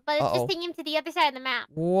 but it's Uh-oh. just taking him to the other side of the map.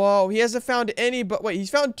 Whoa, he hasn't found any, but wait,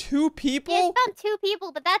 he's found 2 people? He has found 2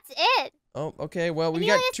 people, but that's it. Oh, okay. Well, And we he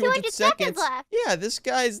got only has 200 200 seconds. left. Yeah, this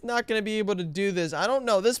guy's not going to be able to do this. I don't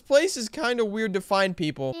know. This place is kind of weird to find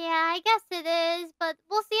people. Yeah, I guess it is, but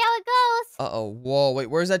we'll see how it goes. Uh-oh. Whoa, wait,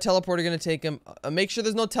 where's that teleporter going to take him? Make sure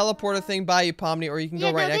there's no teleporter thing by you, Pomni, or you can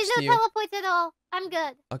go right next to there's you. no teleports at all. I'm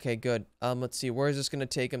good. Okay, good. Let's see. Where is this going to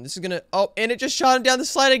take him? This is going to... Oh, and it just shot him down the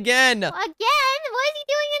slide again. Again? What is he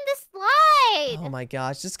doing in the slide? Oh my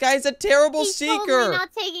gosh, this guy's a terrible He's seeker. totally not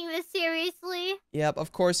taking this seriously. Yep,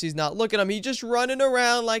 of course he's not. Look at him. He's just running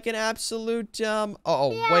around like an absolute, Uh-oh,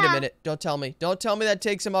 wait a Yeah. minute. Don't tell me. Don't tell me that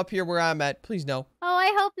takes him up here where I'm at. Please, no. Oh,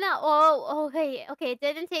 I hope not. Oh, okay, it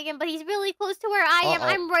didn't take him, but he's really close to where I am. Uh-oh.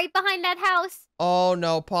 I'm right behind that house. Oh,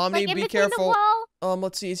 no. Pomni, Like in be between careful. the wall.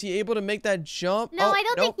 Let's see. Is he able to make that jump? No, oh, I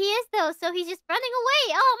don't no. think he is though. So he's just running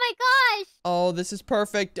away. Oh my gosh. Oh, this is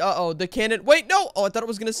perfect. Uh-oh, the cannon. Wait, no. Oh, I thought it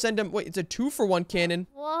was going to send him. Wait, it's a 2-for-1 cannon.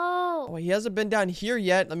 Whoa. Oh, he hasn't been down here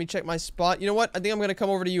yet. Let me check my spot. You know what? I think I'm going to come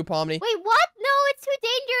over to you, Pomni. Wait, what? No, it's too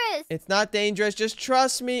dangerous. It's not dangerous. Just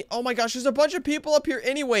trust me. Oh my gosh, there's a bunch of people up here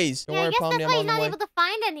anyways. Don't Yeah, I worry, guess Pomni, that's I'm why on he's the not way. able to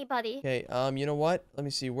find anybody. Okay, you know what? Let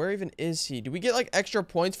me see. Where even is he? Do we get like extra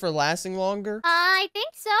points for lasting longer? I think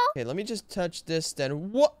so. Okay, let me just touch this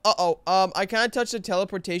then. What? Uh-oh. I kind of touched the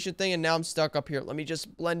teleportation thing and now I'm stuck up here. Let me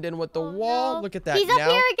just blend in with the Oh, wall. no. Look at that. He's now.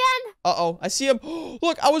 up here again. Uh-oh. I see him.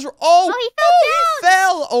 Look, I was... Oh! Oh, he fell He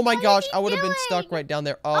fell! Oh my What is gosh, he I would have been stuck doing? right down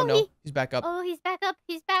there. Oh, Oh, no. he- He's back up. Oh, he's back up.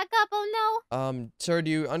 He's back up. Oh no. Sir, do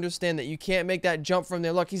you understand that you can't make that jump from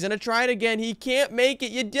there? Look, he's gonna try it again. He can't make it.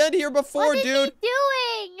 You did here before, What is dude. he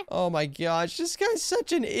doing? Oh my gosh, this guy's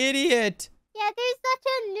such an idiot. Yeah, there's such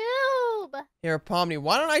a noob. Here, Pomni,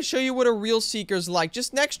 why don't I show you what a real seeker's like?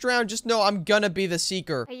 Just next round, just know I'm gonna be the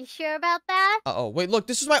seeker. Are you sure about that? Uh-oh, wait, look,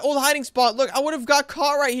 this is my old hiding spot. Look, I would have got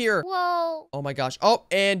caught right here. Whoa. Oh my gosh. Oh,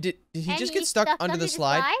 and did he And just he's get stuck under the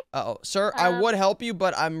slide? Uh-oh. Sir, I would help you,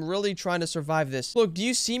 but I'm really trying to survive this. Look, do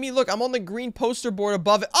you see me? Look, I'm on the green poster board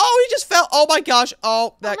above it. Oh, he just fell. Oh my gosh.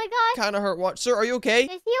 Oh, that my gosh. kind of hurt. What? Sir, are you okay?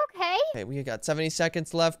 Is he okay? Okay, we got 70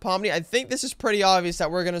 seconds left. Pomni, I think this is pretty obvious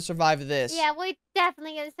that we're gonna survive this. Yeah, we're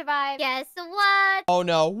definitely gonna survive. Guess what? Oh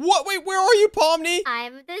no. What? Wait, where are you, Pomni?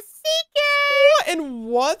 I'm the seeker. What? And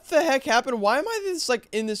what the heck happened? Why am I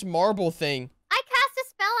in this marble thing? I cast a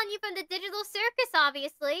spell on you from the digital circus,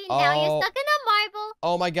 obviously. Now Oh. you're stuck in a marble.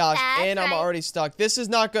 Oh my gosh, That's and I'm right. already stuck. This is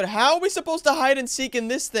not good. How are we supposed to hide and seek in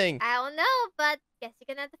this thing? I don't know, but Guess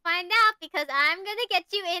you're gonna have to find out because I'm gonna get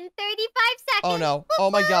you in 35 seconds. Oh, no.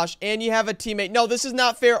 Oh, my gosh. And you have a teammate. No, this is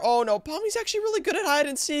not fair. Oh, no. Palmy's actually really good at hide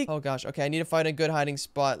and seek. Oh, gosh. Okay, I need to find a good hiding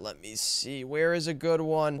spot. Let me see. Where is a good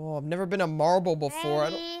one? Oh, I've never been a marble before.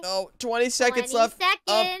 Ready? I don't know. 20 seconds left. 20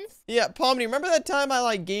 seconds. Yeah, Palmy, remember that time I,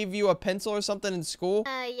 like, gave you a pencil or something in school?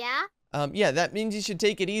 Yeah. Yeah, that means you should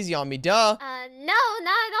take it easy on me. Duh. No,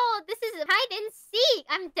 not at all. This is hide and seek.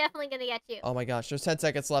 I'm definitely gonna get you. Oh my gosh, there's 10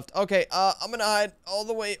 seconds left. Okay, I'm gonna hide all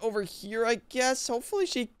the way over here, I guess. Hopefully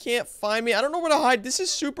she can't find me. I don't know where to hide. This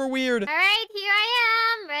is super weird. All right, here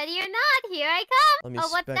I am. Ready or not, here I come. Let me Oh,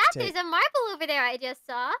 what's that? spectate. There's a marble over there I just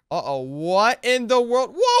saw. Uh-oh, what in the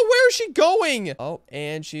world? Whoa, where is she going? Oh,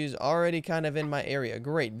 and she's already kind of in my area.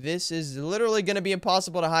 Great. This is literally gonna be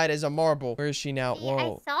impossible to hide as a marble. Where is she now? Hey,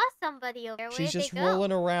 Whoa. I saw somebody over there. Where She's did just they go?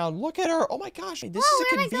 rolling around. Look at her. Oh my gosh. This Whoa,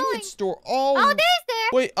 is a where am I going? convenience store. Oh, Oh, there's there.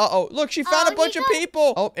 wait. Uh-oh. Look, she found Oh, a bunch he of does.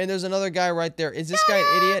 people. Oh, and there's another guy right there. Is this guy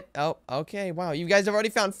an idiot? Oh, okay. Wow. You guys have already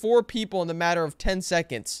found 4 people in the matter of 10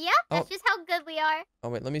 seconds. Yep, that's just how good we are. Oh,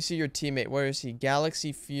 wait. Let me see your teammate. Where is he?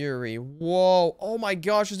 Galaxy Fury. Whoa. Oh my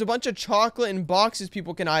gosh. There's a bunch of chocolate in boxes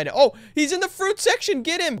people can hide. Oh, he's in the fruit section.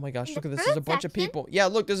 Get him. Oh my gosh. In Look the at this. There's a fruit bunch of section? people. Yeah,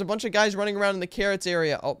 look. There's a bunch of guys running around in the carrots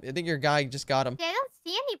area. Oh, I think your guy just got him. Okay, I don't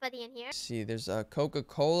see anybody in here. Let's see, there's a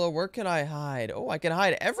Coca-Cola. Where can I hide? Oh, I can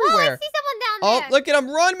hide Oh, I everywhere. see someone down Oh, there. look at him.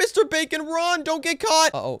 Run, Mr. Bacon, run. Don't get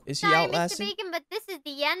caught. Uh-oh, is he Sorry, outlasting? Mr. Bacon, but this is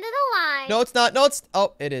the end of the line. No, it's not. No, it's...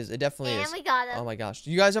 Oh, it is. It definitely and is. we got him. Oh, my gosh.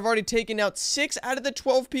 You guys have already taken out 6 out of the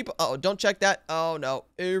 12 people. Uh-oh, don't check that. Oh, no.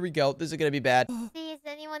 Here we go. This is going to be bad. See, is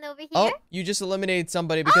anyone over here? Oh, you just eliminated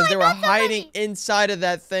somebody because I they were got somebody. hiding inside of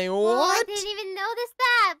that thing. Oh, I What? didn't even notice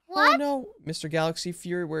that. What? Oh, no. Mr. Galaxy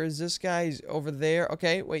Fury, where is this guy? He's over there.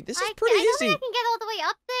 Okay, wait. This is I pretty don't easy. think I can get all the way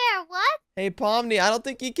up there. What? Hey, Pomni, I don't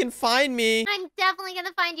think you can find me. I'm definitely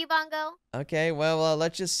gonna find you, Bongo. Okay, well,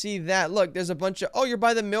 let's just see that. Look, there's a bunch of... Oh, you're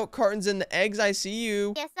by the milk cartons and the eggs. I see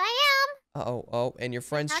you. Yes, I Uh-oh, oh, and your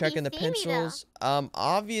friend's how do you checking the see me, though? pencils.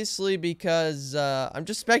 Obviously because, I'm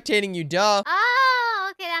just spectating you, duh. am.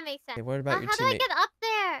 Oh, okay, that makes sense. Okay, what about your How do I teammate? get up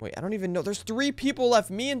there? Wait, I don't even know. There's 3 people left,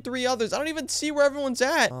 me and 3 others. I don't even see where everyone's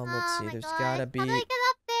at. Let's Oh see, my there's gosh, gotta be... How do I get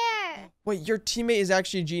up there? Wait, your teammate is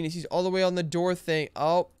actually a genius. He's all the way on the door thing.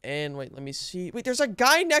 Oh, and wait, let me see. Wait, there's a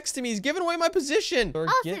guy next to me. He's giving away my position. Oh,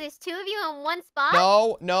 so there's 2 of you in one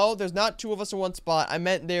spot? No, there's not 2 of us in one spot. I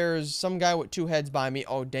meant there's some guy with 2 heads by me.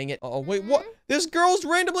 Oh, dang it. Uh-oh, wait, what? This girl's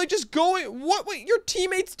randomly just going. What? Wait, your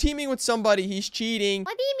teammate's teaming with somebody. He's cheating.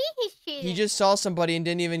 What do you mean he's cheating? He just saw somebody and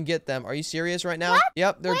didn't even get them. Are you serious right now? What?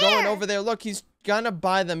 Yep, they're going Where? over there. Look, he's gonna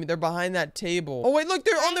buy them. They're behind that table. Oh, wait, look,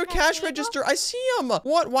 they're on their Behind that cash table? register. I see them.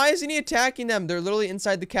 What? Why isn't he attacking them? They're literally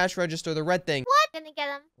inside the cash register, the red thing. What? Gonna get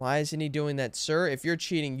him. Why isn't he doing that, sir? If you're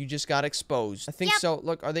cheating, you just got exposed. I think Yep. so.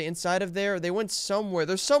 Look, are they inside of there? They went somewhere.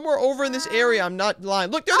 They're somewhere over in this area. I'm not lying.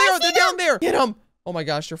 Look, there Oh, they I are. They're see down there. Get them. Oh my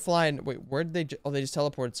gosh, they're flying. Wait, where did they? Oh, they just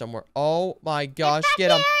teleported somewhere. Oh my gosh, get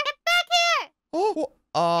them. Get back here. Oh,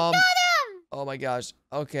 Got him. oh my gosh.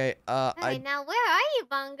 Okay. Alright, now where are you,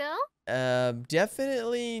 Bongo?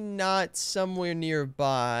 Definitely not somewhere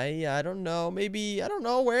nearby. I don't know. Maybe, I don't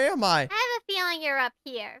know. Where am I? I have a feeling you're up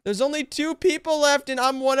here. There's only 2 people left and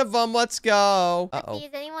I'm one of them. Let's go. Let's see, Uh-oh. is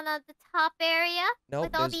anyone on the top area? Nope,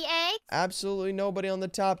 With all there's the eggs? absolutely nobody on the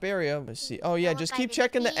top area. Let's see. Oh, yeah, Go just by keep the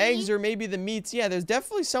checking the eggs meat. or maybe the meats. Yeah, there's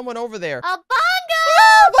definitely someone over there. Oh, Bongo!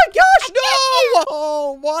 Oh my gosh, no!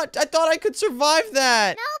 Oh, what? I thought I could survive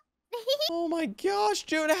that. Nope. Oh my gosh,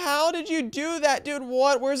 dude, how did you do that? Dude,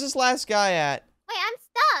 what? Where's this last guy at? Wait, I'm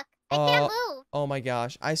stuck. I can't move. Oh my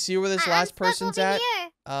gosh. I see where this I'm last stuck person's over at.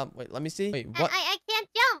 Here. Wait, let me see. Wait, what? I can't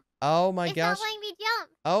jump. Oh my It's gosh. not letting me jump.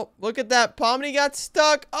 Oh, look at that. Pomni got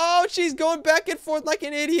stuck. Oh, she's going back and forth like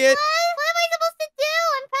an idiot. What am I supposed to do?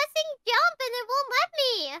 I'm pressing jump and it won't let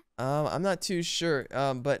me. I'm not too sure.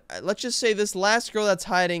 But let's just say this last girl that's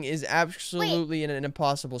hiding is absolutely in an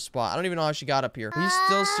impossible spot. I don't even know how she got up here. Are you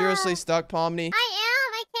still seriously stuck, Pomni? I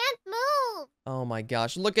am. I can't move. Oh my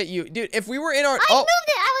gosh. Look at you. Dude, if we were in our... I moved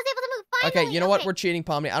it. I was able to move. Finally. Okay, you know what? We're cheating,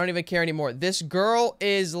 Pomni. I don't even care anymore. This girl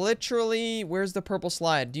is literally... Where's the purple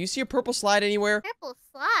slide? Do you see a purple slide anywhere? Purple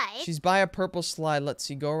slide? She's by a purple slide. Let's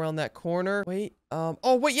see. Go around that corner. Wait. Oh,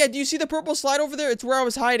 wait. Yeah, do you see the purple slide over there? It's where I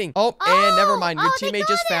was hiding. Oh, and never mind. Your they teammate got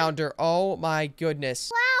just him. found her. Oh, my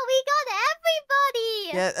goodness. Wow, we got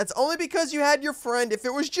everybody. Yeah, that's only because you had your friend. If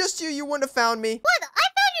it was just you, you wouldn't have found me. What? I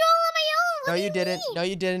found you all on my own. What No, do you didn't. mean? No,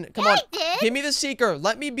 you didn't. Come Yeah, on. I did. Give me the seeker.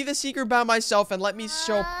 Let me be the seeker by myself and let me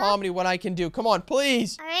show Pomni what I can do. Come on,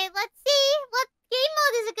 please. All right, let's see. What game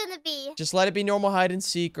mode is it gonna be? Just let it be normal hide and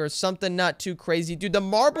seek or something not too crazy. Dude, the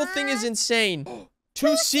marble thing is insane.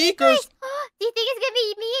 2 seekers. Do you think it's gonna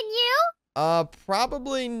be me and you?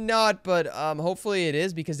 Probably not, but hopefully it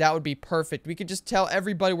is because that would be perfect. We could just tell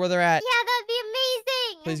everybody where they're at. Yeah, that'd be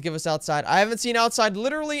amazing. Please give us outside. I haven't seen outside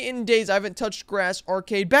literally in days. I haven't touched grass,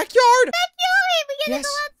 arcade, backyard. Backyard, we get to Yes. go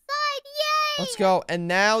outside. Yay! Let's go. And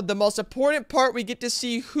now the most important part, we get to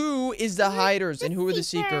see who is the hiders and who are the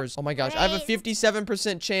seekers. Oh my gosh, I have a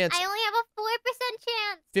 57% chance. I only have a 4%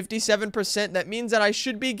 chance. 57%. That means that I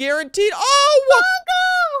should be guaranteed. Oh,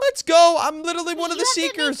 Bongo! let's go. I'm literally one of the You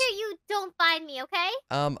have to seekers. make sure you don't find me, okay?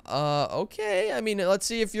 Okay. I mean, let's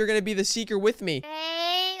see if you're gonna be the seeker with me.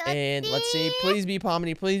 Okay, Let's see. Please be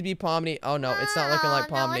Pomni. Please be Pomni. Oh no, it's not looking like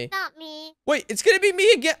No, Pomni. it's not me. Wait, it's gonna be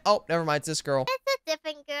me again. Oh, never mind. It's this girl. It's a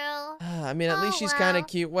different girl. I mean, at least she's well. kind of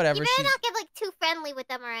cute. Whatever. You better not get like too friendly with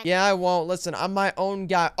them or anything. Yeah, I won't. Listen, I'm my own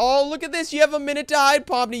guy. Oh, look at this. You have a minute to hide,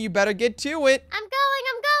 Pomni. You better get to it. I'm going.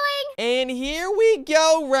 And here we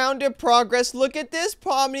go. Round of progress. Look at this,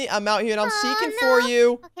 Pomni. I'm out here and I'm seeking for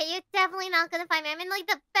you. Okay, you're definitely not gonna find me. I'm in like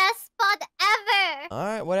the best spot ever. All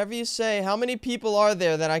right, whatever you say. How many people are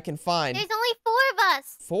there that I can find? There's only 4 of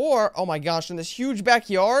us. 4? Oh my gosh, in this huge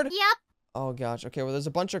backyard? Yep. Oh gosh, okay, well there's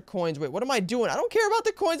a bunch of coins. Wait, what am I doing? I don't care about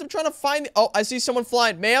the coins. I'm trying to find Oh, I see someone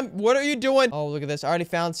flying. Ma'am, what are you doing? Oh, look at this. I already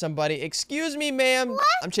found somebody. Excuse me, ma'am. What?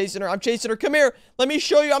 I'm chasing her. Come here. Let me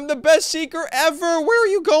show you. I'm the best seeker ever. Where are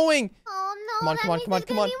you going? Oh no. Come on, that come on, means come on, there's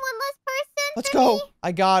come gonna on. be one less person Let's for go. me.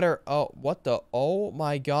 I got her. Oh, what the? Oh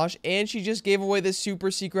my gosh. And she just gave away this super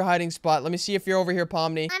secret hiding spot. Let me see if you're over here,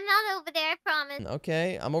 Pomni. I'm not over there, I promise.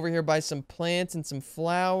 Okay, I'm over here by some plants and some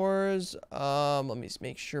flowers. Let me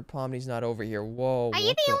make sure Pomni's not over here. Whoa. Are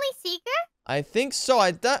you the only seeker? I think so.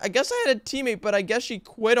 I guess I had a teammate, but I guess she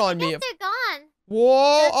quit on me. They're gone.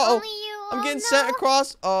 Whoa. There's Uh-oh. only you. I'm getting sent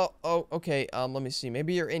across. Oh, okay. Let me see.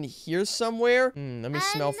 Maybe you're in here somewhere. Let me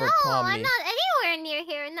smell for No, Pomni. I'm not anywhere near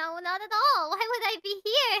here. No, not at all. Why would I be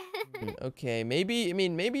here? Okay,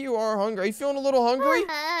 maybe you are hungry. Are you feeling a little hungry?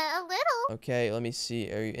 A little. Okay, let me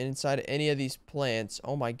see. Are you inside any of these plants?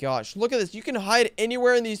 Oh my gosh. Look at this. You can hide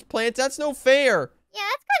anywhere in these plants. That's no fair. Yeah,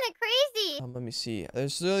 that's kind of crazy. Let me see.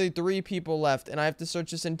 There's literally 3 people left, and I have to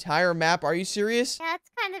search this entire map. Are you serious? Yeah, that's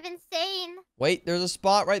kind of insane. Wait, there's a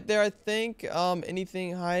spot right there, I think.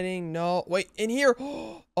 Anything hiding? No. Wait, in here.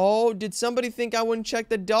 Oh, did somebody think I wouldn't check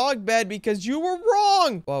the dog bed because you were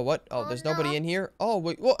wrong? Well, what? Oh, there's nobody in here. Oh,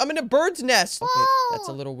 wait. Well, I'm in a bird's nest. Okay, that's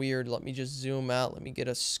a little weird. Let me just zoom out. Let me get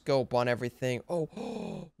a scope on everything.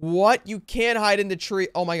 Oh, what? You can't hide in the tree.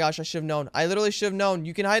 Oh my gosh, I should have known. I literally should have known.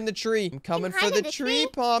 You can hide in the tree. I'm coming for the tree,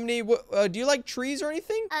 Pomni. Do you like trees or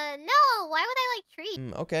anything? No. Why would I like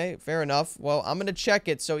trees? Okay, fair enough. Well, I'm gonna check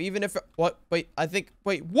it. So even if what? Wait,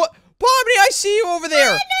 what? Pomni, I see you over there.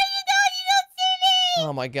 No, you don't see me.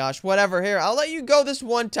 Oh my gosh, whatever. Here, I'll let you go this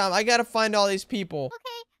one time. I gotta find all these people.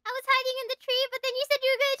 Okay, I was hiding in the tree, but then you said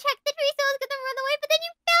you were gonna check the tree, so I was gonna run away, but then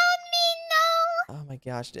you found me. No. Oh my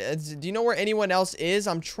gosh. Do you know where anyone else is?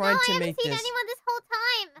 I'm trying to make I haven't seen this. anyone this whole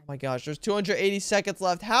time. Oh my gosh, there's 280 seconds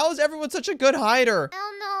left. How is everyone such a good hider? I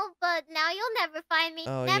don't know, but now you'll never find me.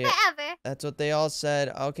 Oh, never, yeah. ever. That's what they all said.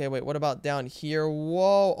 Okay, wait, what about down here?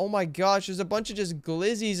 Whoa, oh my gosh, there's a bunch of just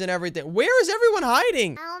glizzies and everything. Where is everyone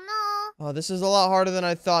hiding? I don't know. Oh, this is a lot harder than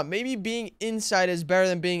I thought. Maybe being inside is better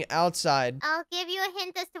than being outside. I'll give you a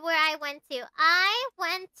hint as to where I went to. I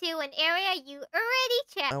went to an area you already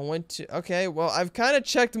checked. Okay, well, I've kind of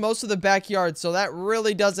checked most of the backyard, so that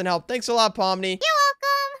really doesn't help. Thanks a lot, Pomni. You're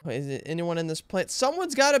welcome. Wait, is it anyone in this plant?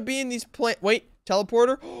 Someone's got to be in these plant. Wait,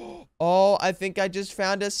 teleporter? Oh, I think I just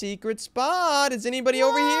found a secret spot. Is anybody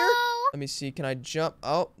over here? Let me see. Can I jump?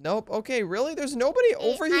 Oh, nope. Okay, really? There's nobody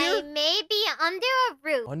over here? I may be under a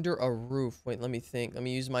roof. Under a roof. Wait, let me think. Let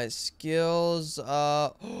me use my skills.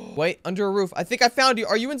 Wait, under a roof. I think I found you.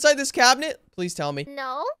 Are you inside this cabinet? Please tell me.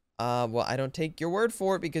 No. Well, I don't take your word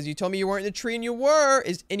for it because you told me you weren't in the tree and you were.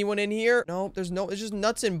 Is anyone in here? Nope, there's no, it's just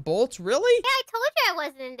nuts and bolts. Really? Yeah, I told you I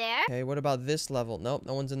wasn't in there. Okay, what about this level? Nope,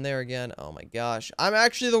 no one's in there again. Oh my gosh. I'm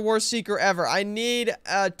actually the worst seeker ever. I need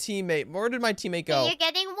a teammate. Where did my teammate go? You're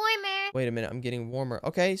getting warmer. Wait a minute, I'm getting warmer.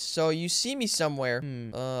 Okay, so you see me somewhere.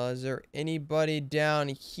 Is there anybody down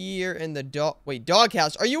here in the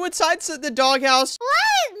doghouse? Are you inside the doghouse?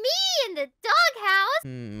 What? Me in the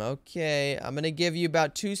doghouse? Okay. I'm gonna give you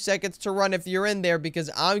about 2 seconds to run if you're in there because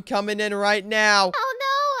I'm coming in right now.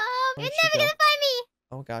 Oh no, you're never gonna find me.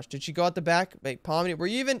 Oh gosh, did she go out the back? Wait, Pomni, were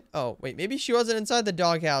you even? Oh, wait, maybe she wasn't inside the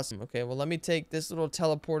doghouse. Okay, well, let me take this little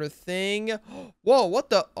teleporter thing. Whoa, what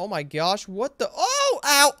the? Oh my gosh, what the? Oh,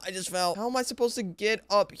 ow, I just fell. How am I supposed to get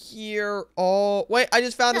up here? Oh, wait, I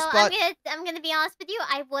just found a spot. I'm gonna be honest with you.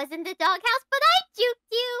 I was in the doghouse, but I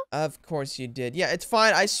juked you. Of course you did. Yeah, it's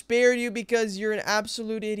fine. I spared you because you're an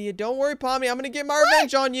absolute idiot. Don't worry, Pomni. I'm gonna get my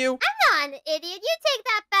revenge on you. I'm on, idiot. You take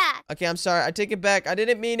that back. Okay, I'm sorry. I take it back. I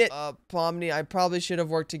didn't mean it. Pomni, I probably should have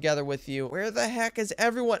worked together with you. Where the heck is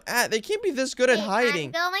everyone at? They can't be this good at hiding.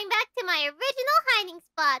 I'm going back to my original hiding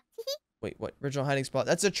spot. Wait, what? Original hiding spot?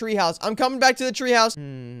 That's a treehouse. I'm coming back to the treehouse.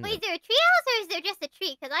 Wait, is there a treehouse or is there just a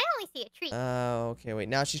tree? Because I only see a tree. Okay, wait.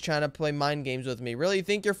 Now she's trying to play mind games with me. Really? You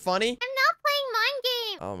think you're funny? I'm not playing mind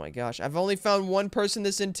games. Oh my gosh. I've only found one person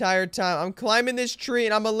this entire time. I'm climbing this tree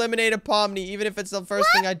and I'm eliminating Pomni, even if it's the first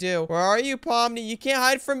thing I do. Where are you, Pomni? You can't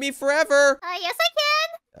hide from me forever. Yes, I can.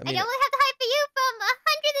 I only have to hide for you from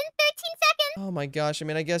 113 seconds. Oh my gosh. I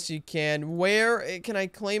mean, I guess you can. Where can I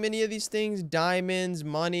claim any of these things? Diamonds,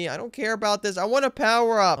 money. I don't care about this. I want to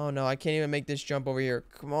power up. Oh no, I can't even make this jump over here.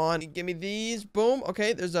 Come on. Give me these. Boom.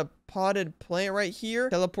 Okay, there's a potted plant right here.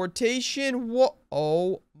 Teleportation. Whoa.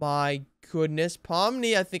 Oh my goodness.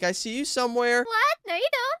 Pomni, I think I see you somewhere. What? No, you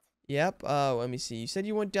don't. Yep. Let me see. You said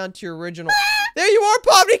you went down to your original. There you are,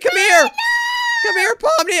 Pomni. Come here. Come here,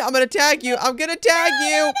 Pomni. I'm going to tag you. I'm going to tag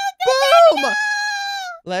you. Boom.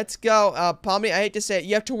 Let's go. Pomni, I hate to say it.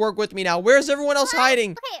 You have to work with me now. Where's everyone else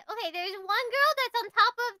hiding? Okay. There's one girl that's on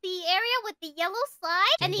top of the area with the yellow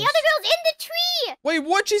slide, and the other girl's in the tree. Wait,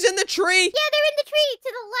 what? She's in the tree? Yeah, they're in the tree to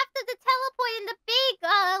the left of the teleport in the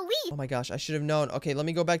big leaf. Oh my gosh, I should have known. Okay, let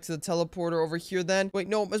me go back to the teleporter over here then. Wait,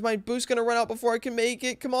 no, is my boost gonna run out before I can make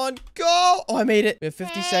it? Come on, go! Oh, I made it. We have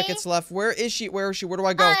 50 seconds left. Where is she? Where is she? Where do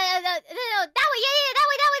I go? No, that way. Yeah, that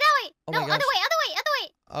way. Oh No, my other gosh. way.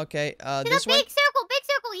 Okay, To this the way? big circle.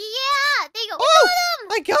 Yeah, there you go. Oh,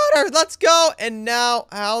 Got him. I got her. Let's go. And now,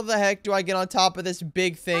 how the heck do I get on top of this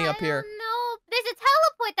big thing up here? I don't know. There's a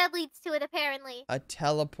teleport that leads to it, apparently. A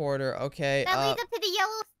teleporter. Okay. That leads up to the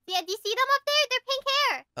yellow. Yeah, do you see them up there? They're pink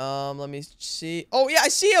hair. Let me see. Oh, yeah, I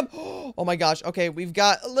see him. Oh my gosh. Okay, we've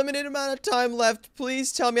got a limited amount of time left.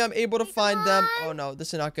 Please tell me I'm able to find them. Oh no,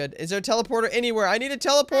 this is not good. Is there a teleporter anywhere? I need a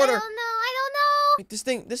teleporter. I don't know. Wait, this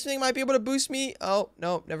thing might be able to boost me. Oh,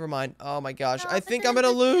 no, never mind. Oh my gosh. No, I but think this I'm gonna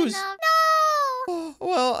isn't lose. enough. No.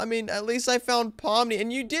 Well, I mean, at least I found Pomni,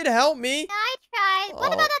 and you did help me. Yeah, I tried. What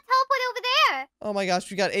about that teleport over there? Oh my gosh,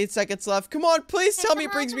 we got 8 seconds left. Come on, please tell me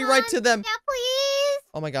it brings me right to them. Yeah, please.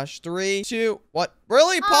 Oh my gosh, 3, 2, what?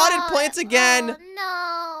 Really? Potted plants again?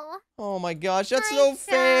 Oh, Oh my gosh, that's no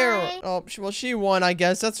fair. Oh, well, she won, I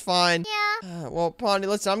guess. That's fine. no. Yeah. Well, Pomni,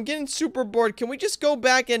 listen, I'm getting super bored. Can we just go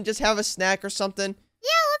back and just have a snack or something? Yeah,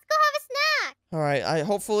 let's go have a snack. All right.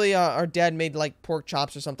 Hopefully our dad made like pork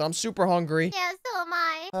chops or something. I'm super hungry. Yeah, so am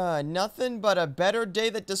I. Nothing but a better day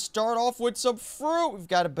than to start off with some fruit. We've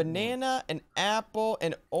got a banana, an apple,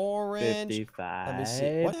 an orange. 55. Let me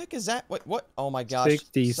see. What the heck is that? What? Oh my gosh.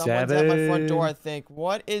 67. Someone's at my front door, I think.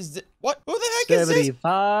 What is it? What? Who the heck is this?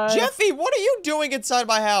 75. Jeffy, what are you doing inside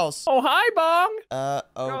my house? Oh, hi, Bong.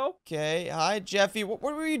 Okay. Hi, Jeffy. What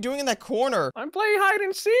were you doing in that corner? I'm playing hide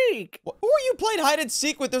and seek. Who are you playing hide and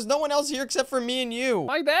seek with? There's no one else here except for me and you.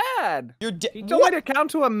 My dad. Your dad. He told me to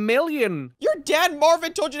count to 1,000,000. Your dad,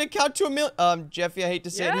 Marvin, told you to count to 1,000,000. Jeffy, I hate to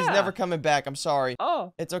say it. He's Yeah. never coming back. I'm sorry.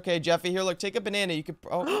 Oh. It's okay, Jeffy. Here, look, take a banana. You could.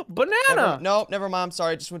 Oh, Banana. never mind. I'm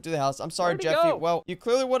sorry. I just went through the house. I'm sorry, Where'd he Jeffy. go? Well, you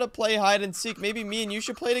clearly want to play hide and seek. Maybe me and you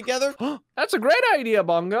should play together. That's a great idea,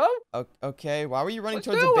 Bongo. Okay. Why were you running Let's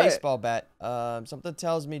towards a do it. baseball bat? Something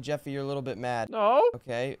tells me, Jeffy, you're a little bit mad. No.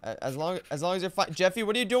 Okay. As long as you're fine. Jeffy,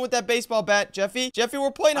 what are you doing with that baseball bat? Jeffy,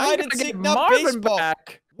 we're playing I'm hide gonna and get seek, not Marvin baseball.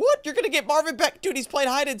 back. What? You're gonna get Marvin back? Dude, he's playing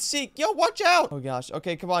hide and seek. Yo, watch out. Oh, gosh.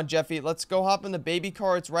 Okay, come on, Jeffy. Let's go hop in the baby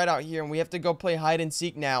car. It's right out here, and we have to go play hide and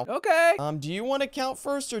seek now. Okay. Do you want to count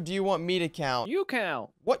first, or do you want me to count? You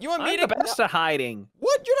count. What? You want me I'm to the best at hiding.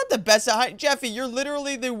 What? You're not the best at hide. Jeffy, you're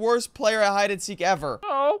literally the worst player at hide and seek ever.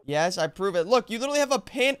 Oh. Yes, I prove it. Look, you literally have a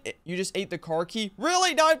pan. You just ate the car key.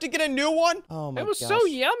 Really? Now I have to get a new one? Oh, my gosh. It was so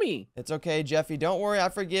yummy. It's okay, Jeffy. Don't worry. I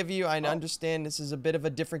forgive you. I understand this is a bit of a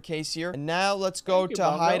different case here. And now let's go Thank you, to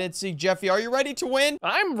Bongo. hide and seek. Jeffy, are you ready to win?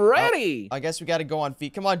 I'm ready. I guess we got to go on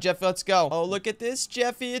feet. Come on, Jeffy. Let's go. Oh, look at this,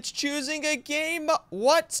 Jeffy. It's choosing a game.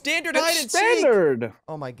 What? Standard hide and It's seek. standard.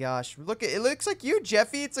 Oh, my gosh. Look, it looks like you,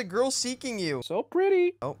 Jeffy. It's a girl seeking you. So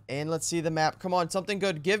pretty. Oh, and let's see the map. Come on, something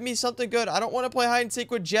good. Give me something good. I don't want to play hide and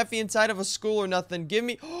seek with Jeffy inside of a school or nothing. Give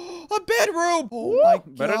me a bedroom. Oh my gosh.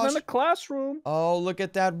 Better than a classroom. Oh, look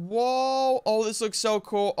at that. Whoa. Oh, this looks so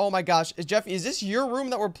cool. Oh my gosh. Jeffy, is this your room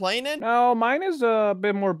that we're playing in? No, mine is a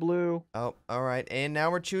bit more blue. Oh, all right. And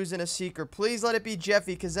now we're choosing a seeker. Please let it be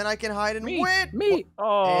Jeffy, because then I can hide and win. Me.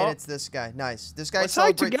 Oh. And it's this guy. Nice. This guy Let's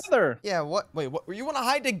hide celebrates. together. Yeah, what? Wait, what? You want to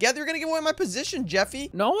hide together? You're going to give away my position, Jeffy.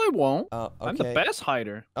 No, I won't. Okay. I'm the best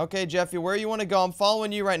hider. Okay, Jeffy, where you want to go? I'm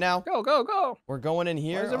following you right now. Go, go, go. We're going in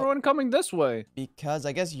here. Why is everyone coming this way? Because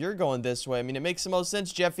I guess you're going this way. I mean, it makes the most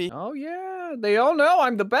sense, Jeffy. Oh, yeah. Yeah, they all know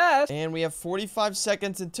I'm the best. And we have 45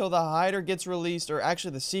 seconds until the hider gets released, or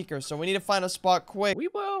actually the seeker. So we need to find a spot quick. We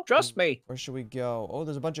will. Trust me. Where should we go? Oh,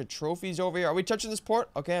 there's a bunch of trophies over here. Are we touching this port?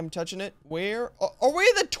 Okay, I'm touching it. Where? Oh, are we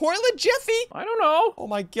in the toilet, Jeffy? I don't know. Oh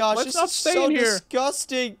my gosh, Let's this not is stay so in here.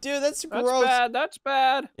 disgusting. Dude, that's That's gross. bad. That's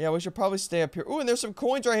bad. Yeah, we should probably stay up here. Ooh, and there's some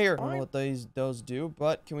coins right here. I don't know Alright. what those do,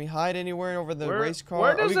 but can we hide anywhere over the race car?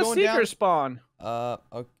 Where Are does we the going seeker down? spawn?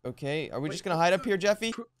 Okay. Are we Wait. just gonna hide up here,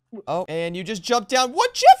 Jeffy? Oh, and you just jumped down.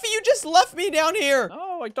 What, Jeffy? You just left me down here.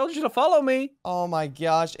 Oh, I told you to follow me. Oh my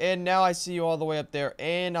gosh. And now I see you all the way up there.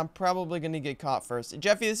 And I'm probably gonna get caught first.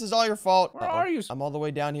 Jeffy, this is all your fault. Where are you? I'm all the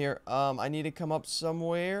way down here. I need to come up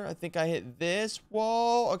somewhere. I think I hit this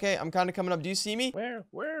wall. Okay, I'm kind of coming up. Do you see me?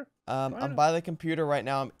 Where? I'm by the computer right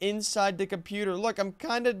now. I'm inside the computer. Look, I'm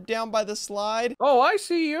kind of down by the slide. Oh, I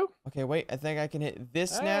see you. Okay, wait. I think I can hit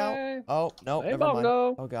this now. Hey. Oh, no, Hey, never mind.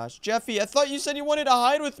 Bongo. Oh gosh. Jeffy, I thought you said you wanted to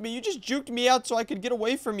hide with me. You just juked me out so I could get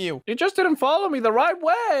away from you. You just didn't follow me the right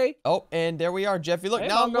way. Oh, and there we are, Jeffy. Look, Hey,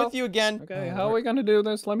 now I'm Bongo. with you again. Okay, how are we gonna do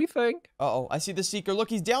this? Let me think. Uh-oh, I see the seeker. Look,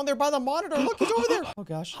 he's down there by the monitor. Look, he's over there. Oh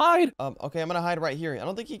gosh. Hide. Okay, I'm gonna hide right here. I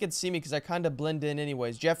don't think he can see me because I kind of blend in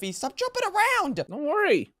anyways. Jeffy, stop jumping around. Don't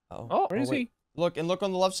worry. Uh-oh. Oh, where is wait. he? Look, and look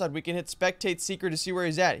on the left side. We can hit spectate seeker to see where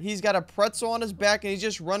he's at. He's got a pretzel on his back, and he's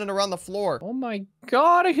just running around the floor. Oh my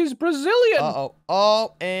God, he's Brazilian. Uh-oh.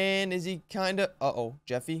 Oh, and is he kind of... Uh-oh,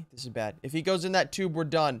 Jeffy, this is bad. If he goes in that tube, we're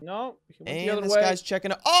done. No, he went the And other this way. guy's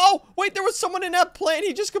checking out. Oh, wait, there was someone in that plane.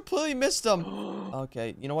 He just completely missed him.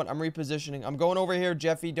 Okay, you know what? I'm repositioning. I'm going over here,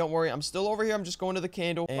 Jeffy. Don't worry. I'm still over here. I'm just going to the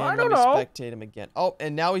candle. And I let don't me know. spectate him again. Oh,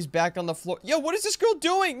 and now he's back on the floor. Yo, what is this girl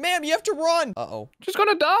doing? Ma'am, you have to run. Uh-oh. She's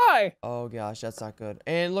gonna die. Oh, gosh, that's not good.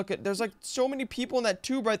 And look, there's like so many people in that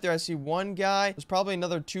tube right there. I see one guy. There's probably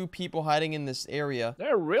another 2 people hiding in this area.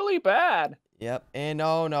 They're really bad. Yep. And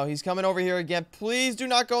oh, no, he's coming over here again. Please do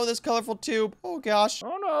not go in this colorful tube. Oh, gosh.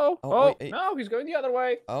 Oh no. Oh, wait. No, he's going the other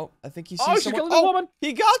way. Oh, I think he sees Oh, she's someone. killing the woman.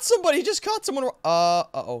 He got somebody. He just caught someone.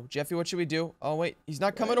 Uh-oh. Jeffy, what should we do? Oh, wait. He's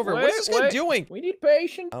not coming over. What is this guy doing? We need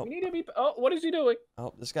patience. Oh. We need to be. Oh, what is he doing?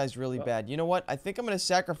 Oh, this guy's really bad. You know what? I think I'm going to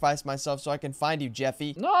sacrifice myself so I can find you,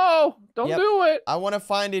 Jeffy. No, don't Yep. do it. I want to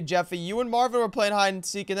find you, Jeffy. You and Marvin were playing hide and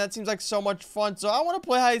seek, and that seems like so much fun. So I want to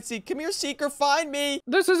play hide and seek. Come here, Seeker. Find me.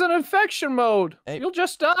 This is an infection mode. Hey. You'll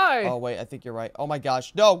just die. Oh, wait. I think you're right. Oh, my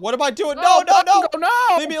gosh. No. What am I doing? No, No, no, no. Bongo,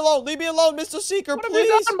 no. Leave me alone. Leave me alone, Mr. Seeker, What have please.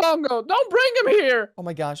 you done, Bongo? Don't bring him here. Oh,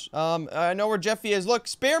 my gosh. I know where Jeffy is. Look,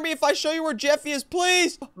 spare me if I show you where Jeffy is,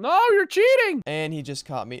 please. No, you're cheating. And he just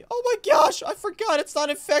caught me. Oh my gosh, I forgot it's not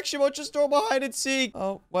infection mode, just normal hide and seek.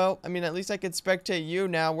 Oh, well, I mean, at least I can spectate you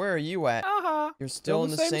now. Where are you at? Uh-huh. You're still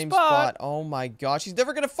in the same spot. spot. Oh my gosh, he's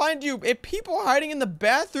never gonna find you. And people are hiding in the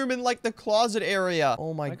bathroom in like the closet area.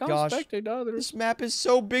 Oh my I can't gosh. spectate others. This map is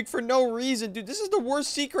so big for no reason. Dude, this is the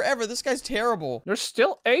worst seeker ever. This guy's terrible. There's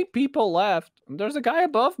still 8 people left. There's a guy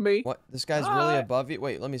above me. What? This guy's really Hi. above you?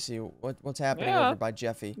 Wait, let me see. What's happening Yeah. over by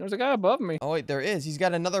Jeffy? There's a guy above me. Oh, wait, there is. He's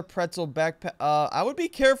got another pretzel backpack. I would be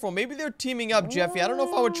careful. Maybe they're teaming up, Jeffy. I don't know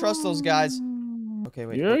if I would trust those guys. Okay,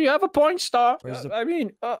 wait. Yeah, you have a point, Star. Where's the- I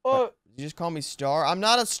mean, You just call me Star? I'm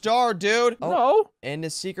not a star, dude. Oh, no. and the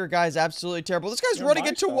seeker guy is absolutely terrible. This guy's You're running my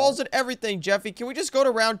into star. walls and everything, Jeffy. Can we just go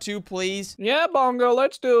to round 2, please? Yeah, Bongo,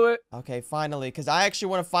 let's do it. Okay, finally, because I actually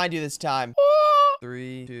want to find you this time.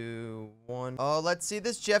 3, 2, 1. Oh, let's see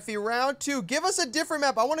this, Jeffy. Round 2. Give us a different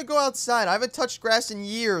map. I want to go outside. I haven't touched grass in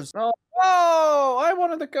years. Oh, I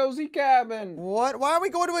wanted the cozy cabin. What? Why are we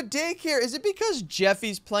going to a daycare? Is it because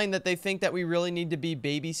Jeffy's playing that they think that we really need to be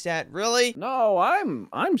babysat? Really? No,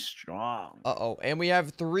 I'm strong. Uh-oh. And we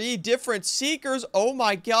have 3 different seekers. Oh,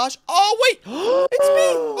 my gosh. Oh, wait. It's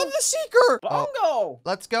me. I'm the seeker. Oh, Bongo.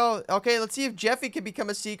 let's go. Okay, let's see if Jeffy can become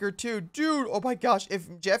a seeker, too. Dude, oh, my gosh.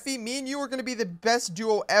 If Jeffy, me and you are going to be the best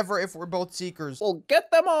duo ever if we're both seekers. We'll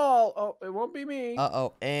get them all. Oh, it won't be me.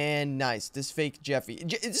 Uh-oh. And nice. This fake Jeffy.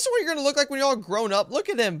 Is this what you're going to look like when you're all grown up? Look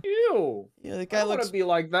at him. Ew. Yeah, the I guy don't want looks to be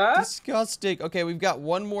like that. disgusting. Okay, we've got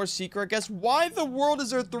one more seeker, I guess. Why in the world is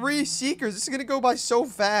there 3 seekers? This is gonna go by so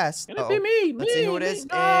fast. Can it be me? Let's see who it is.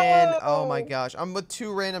 No. And oh my gosh, I'm with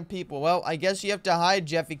 2 random people. Well, I guess you have to hide,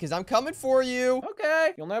 Jeffy, because I'm coming for you.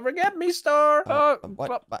 Okay, you'll never get me, Star.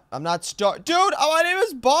 What? I'm not Star. Dude, my name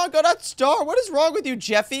is Bongo, not Star. What is wrong with you,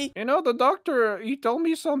 Jeffy? You know, the doctor, he told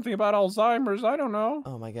me something about Alzheimer's. I don't know.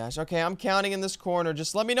 Oh my gosh. Okay, I'm counting in this corner.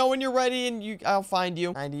 Just let me know when you're ready. already, and I'll find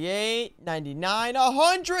you. 98, 99,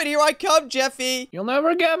 100. Here I come, Jeffy. You'll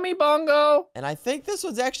never get me, Bongo. And I think this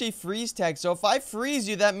one's actually freeze tag. So if I freeze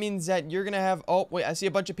you, that means that you're gonna have... Oh, wait, I see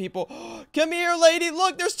a bunch of people. Come here, lady.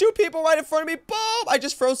 Look, there's 2 people right in front of me. Boom! I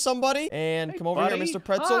just froze somebody. And Hey, come over buddy, here, Mr.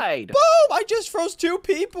 Pretzel. hide. Boom! I just froze 2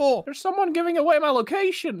 people. There's someone giving away my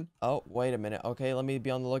location. Oh, wait a minute. Okay, let me be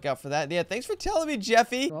on the lookout for that. Yeah, thanks for telling me,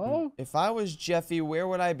 Jeffy. Oh. If I was Jeffy, where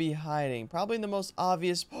would I be hiding? Probably in the most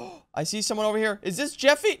obvious... I see someone over here. Is this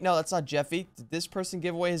Jeffy? No, that's not Jeffy. Did this person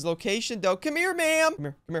give away his location, though? Come here, ma'am. Come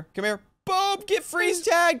here, come here, come here. Boom! Get freeze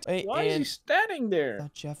tagged! Wait, Why is he standing there?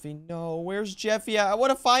 not Jeffy. No, where's Jeffy? I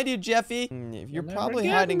want to find you, Jeffy. You're You'll never probably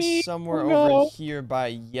get hiding me. somewhere Oh, no. over here by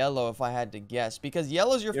yellow, if I had to guess. Because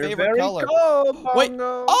yellow's your You're favorite very color. cold, Wait.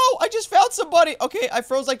 Bongo. Oh, I just found somebody. Okay, I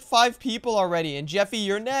froze like 5 people already. And Jeffy,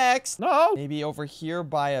 you're next. No. Maybe over here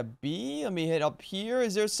by a B. Let me hit up here.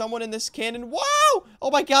 Is there someone in this cannon? Wow!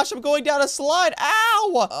 Oh my gosh, I'm going down a slide.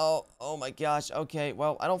 Ow! Oh my gosh. Okay,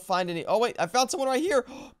 well, I don't find any. Oh wait, I found someone right here.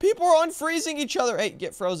 People are unfreezing each other. Hey,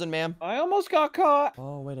 get frozen, ma'am. I almost got caught.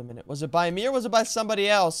 Oh, wait a minute. Was it by me or was it by somebody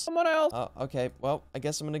else? Someone else. Oh, okay. Well, I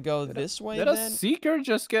guess I'm gonna go this way Did a then. seeker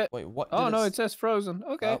just get... Wait, what? Oh, did no, a it says frozen.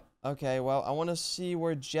 Okay. Oh, okay, well, I want to see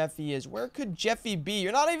where Jeffy is. Where could Jeffy be?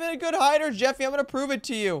 You're not even a good hider, Jeffy. I'm going to prove it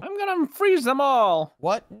to you. I'm gonna freeze them all.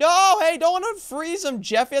 What? No, hey, don't unfreeze him,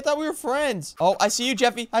 Jeffy. I thought we were friends. Oh, I see you,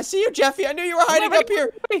 Jeffy. I see you, Jeffy. I knew you were hiding up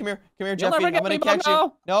here. Come here, You'll Jeffy. never I'm get going to me, catch you.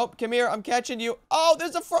 Bongo. Nope, come here. I'm catching you. Oh,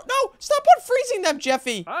 there's a No, stop unfreezing them,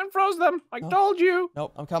 Jeffy. Unfroze them. I told you.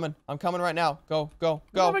 Nope, I'm coming. I'm coming right now. Go, go,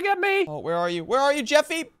 You'll go. never get me. Oh, where are you? Where are you,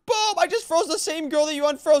 Jeffy? Boom! I just froze the same girl that you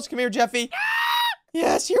unfroze. Come here, Jeffy.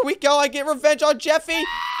 Yes, here we go. I get revenge on Jeffy.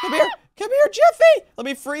 Come here. Come here, Jeffy. Let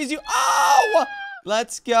me freeze you. Oh!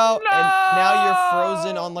 Let's go. No! And now you're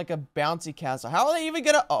frozen on like a bouncy castle. How are they even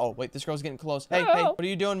gonna... Oh, wait. This girl's getting close. Hey, hey. Help. What are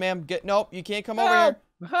you doing, ma'am? Nope. You can't come over here.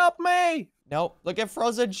 Help. Help me. Nope. Look at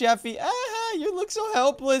frozen Jeffy. Ah, you look so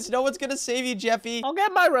helpless. No one's gonna save you, Jeffy. I'll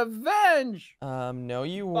get my revenge. No,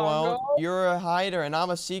 you Bongo. won't. You're a hider and I'm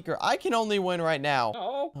a seeker. I can only win right now.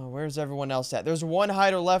 No. Oh, where's everyone else at? There's one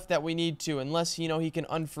hider left that we need to, unless, you know, he can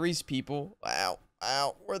unfreeze people. Wow.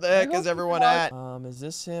 Ow, where the heck is everyone at? Is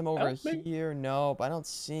this him over Help me. here? Nope, I don't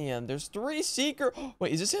see him. There's 3 seeker.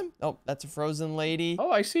 Wait, is this him? Oh, that's a frozen lady.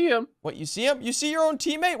 Oh, I see him. What, you see him? You see your own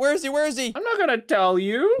teammate? Where is he? Where is he? I'm not gonna tell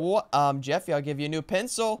you. What? Jeffy, I'll give you a new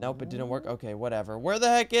pencil. Nope, it didn't work. Okay, whatever. Where the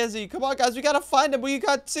heck is he? Come on, guys, we gotta find him. We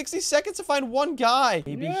got 60 seconds to find one guy.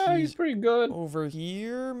 Maybe Yeah, he's pretty good. over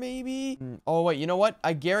here, maybe? Oh, wait, you know what?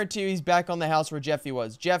 I guarantee you he's back on the house where Jeffy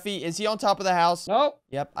was. Jeffy, is he on top of the house? Nope.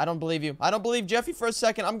 Yep, I don't believe you. I don't believe Jeffy for a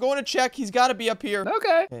second. I'm going to check. He's got to be up here.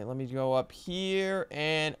 Okay. Okay, let me go up here.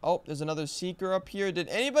 And, oh, there's another seeker up here. Did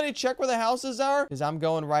anybody check where the houses are? Because I'm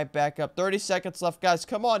going right back up. 30 seconds left, guys.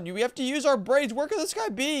 Come on. We have to use our braids. Where could this guy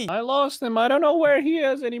be? I lost him. I don't know where he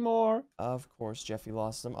is anymore. Of course, Jeffy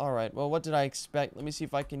lost him. All right. Well, what did I expect? Let me see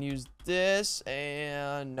if I can use this.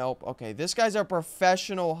 And nope. Okay, this guy's a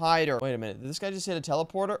professional hider. Wait a minute. Did this guy just hit a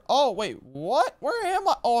teleporter? Oh, wait. What? Where am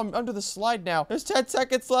I? Oh, I'm under the slide now. There's 10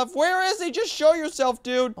 seconds left. Where is he? Just show yourself,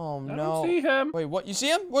 dude. Oh, I no. don't see him. Wait, what? You see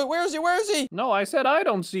him? Wait, where is he? Where is he? No, I said I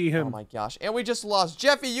don't see Oh him. my gosh. And we just lost.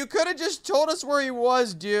 Jeffy, you could have just told us where he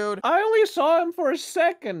was, dude. I only saw him for a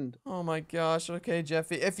second. Oh my gosh. Okay,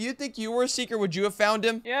 Jeffy. If you think you were a seeker, would you have found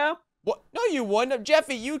him? Yeah. What? No, you wouldn't.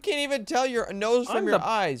 Jeffy, you can't even tell your nose from I'm your the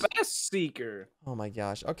eyes. Best seeker. Oh my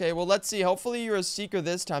gosh. Okay, well, let's see. Hopefully you're a seeker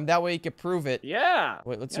this time. That way you can prove it. Yeah.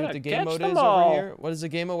 Wait, let's see Yeah, what the game catch mode them is all. over here. What is the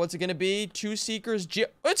game mode? What's it going to be? 2 seekers.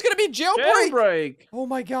 It's going to be jailbreak. Jailbreak. Oh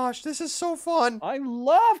my gosh, this is so fun. I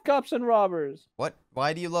love cops and robbers. What?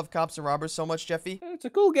 Why do you love cops and robbers so much, Jeffy? It's a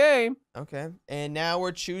cool game. Okay. And now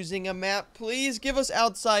we're choosing a map. Please give us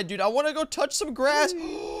outside, dude. I want to go touch some grass.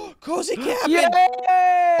 Cozy cabin.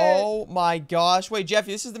 Yay! Oh my gosh. Wait,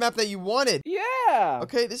 Jeffy, this is the map that you wanted. Yeah.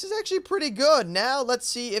 Okay, this is actually pretty good. Now, let's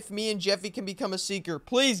see if me and Jeffy can become a seeker.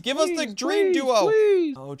 Please, give us the dream duo.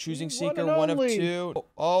 Please. Oh, choosing One seeker, and one of only. 2.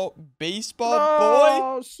 Oh, baseball boy.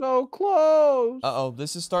 Oh, so close. Uh-oh,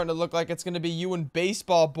 this is starting to look like it's going to be you and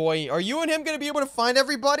baseball boy. Are you and him going to be able to find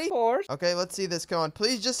everybody? Of course. Okay, let's see this. Come on.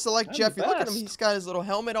 Please just select I'm Jeffy. the Look at him. best. He's got his little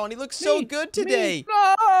helmet on. He looks so Me, good me. today.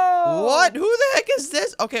 No. What? Who the heck is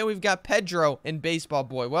this? Okay, we've got Pedro and baseball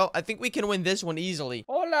boy. Well, I think we can win this one easily.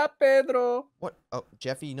 Hola, Pedro. What? Oh,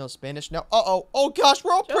 Jeffy, you know Spanish? No. Uh-oh. Oh, gosh,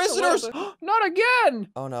 we're all Just a little prisoners. bit. Not again.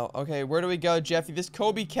 Oh, no. Okay, where do we go, Jeffy? This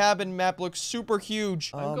Kobe cabin map looks super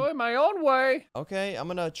huge. I'm going my own way. Okay, I'm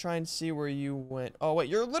gonna try and see where you went. Oh, wait,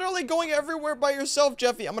 you're literally going everywhere by yourself,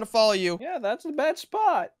 Jeffy. I'm gonna follow you. Yeah, that's the bad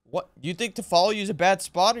spot. What? You think to follow you is a bad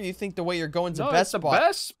spot, or you think the way you're going is the best spot? No, it's the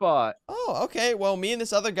best spot. Oh, okay. Well, me and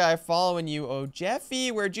this other guy are following you. Oh,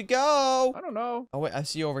 Jeffy, where'd you go? I don't know. Oh, wait, I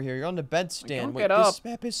see you over here. You're on the bedstand. Don't Wait, get up. this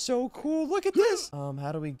map is so cool. Look at this.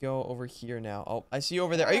 How do we go over here now? Oh, I see you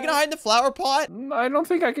over there. Are you gonna hide in the flower pot? I don't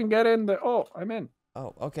think I can get in the... Oh, I'm in.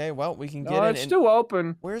 Oh, okay. Well, we can get No, in. it's still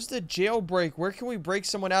open. Where's the jailbreak? Where can we break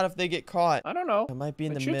someone out if they get caught? I don't know. It might be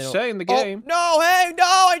in It the should middle. say in the game. Oh, no, hey, no,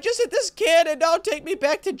 I just hit this kid and don't take me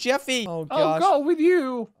back to Jeffy. Oh, gosh. I'll go with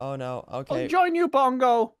you. Oh, no. Okay. I'll join you,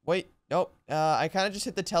 Bongo. Wait. Nope. I kind of just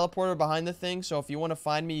hit the teleporter behind the thing, so if you want to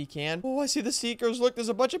find me, you can. Oh, I see the Seekers. Look, there's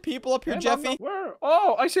a bunch of people up here, Hey, Jeffy. Bongo, where?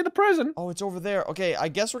 Oh, I see the prison. Oh, it's over there. Okay, I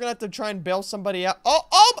guess we're gonna have to try and bail somebody out.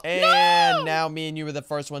 Oh, and now me and you were the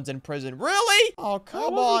first ones in prison. Really? Oh, come I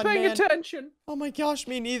wasn't on, paying man. attention. Oh my gosh,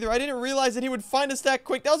 me neither. I didn't realize that he would find us that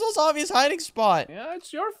quick. That was also obvious hiding spot. Yeah,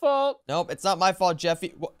 it's your fault. Nope, it's not my fault,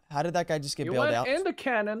 Jeffy. How did that guy just get You bailed went out? in the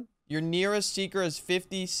cannon. Your nearest Seeker is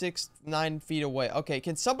 9 feet away. Okay,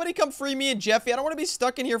 can somebody come free me and Jeffy? I don't want to be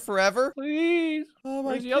stuck in here forever. Please. Oh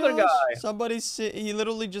my Where's gosh. the other guy? He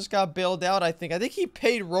literally just got bailed out, I think. I think he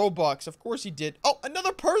paid Robux. Of course he did. Oh,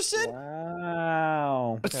 another person?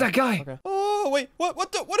 Wow. It's Okay, that guy. Okay. Oh, wait.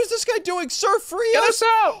 What is this guy doing? Sir, free Get us! us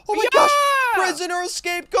out. Oh my Yeah! gosh! Prisoner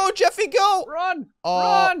escape! Go, Jeffy, go! Run. Oh,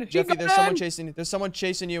 Run. Jeffy, there's someone chasing you. There's someone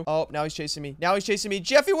chasing you. Oh, now he's chasing me. Now he's chasing me.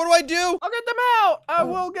 Jeffy, what do I do? I'll get them out. I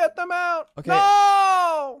will get them out. Okay.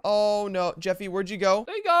 No. Oh, no. Jeffy, where'd you go?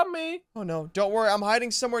 They got me. Oh, no. Don't worry. I'm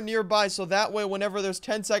hiding somewhere nearby, so that way, whenever there's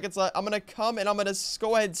 10 seconds left, I'm gonna come and I'm gonna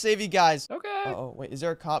go ahead and save you guys. Okay. Uh-oh. Wait, is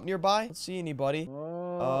there a cop nearby? I don't see anybody.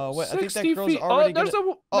 Wait, I think that 60 girl's feet. already there's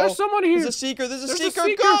gonna... there's someone here. There's a Seeker. There's a There's a Seeker.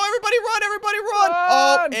 Seeker. Go, everybody run. Everybody run.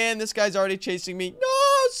 Oh, Run. and this guy's already chasing me. No,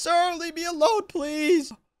 sir. Leave me alone,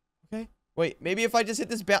 please. Okay. Wait, maybe if I just hit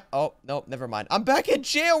this oh, no, never mind. I'm back in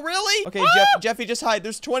jail, really? Okay, Jeffy, just hide.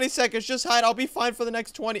 There's 20 seconds. Just hide. I'll be fine for the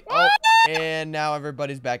next 20. Oh, and now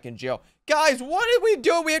everybody's back in jail. Guys, what did we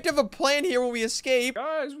do? We have to have a plan here when we escape.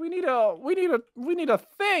 Guys, we need a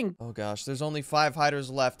thing. Oh gosh, there's only 5 hiders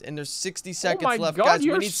left, and there's 60 seconds Oh my left. God, Guys,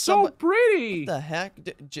 you're we need so pretty. What the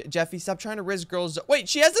heck? Jeffy, stop trying to risk girls. Wait,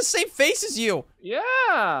 she has the same face as you.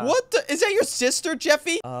 Yeah. What the? Is that your sister,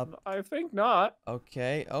 Jeffy? I think not.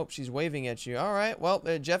 Okay. Oh, she's waving at you. All right. Well,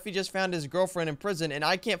 Jeffy just found his girlfriend in prison, and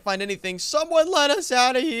I can't find anything. Someone let us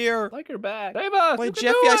out of here. Like her back. Save us. Wait, You can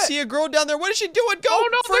Jeffy, do I it. see a girl down there. What is she doing? Go! Oh,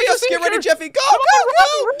 no, Free there's us! a Get ready, Seeker. Jeffy! Go! Come Go! on,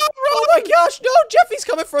 Go! run, Oh my gosh! No, Jeffy's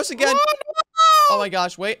coming for us again. Oh my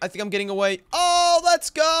gosh! Wait, I think I'm getting away. Oh, let's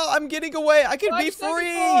go! I'm getting away. I can be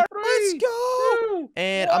free. Let's go!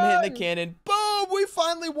 And I'm hitting the cannon. Boom! We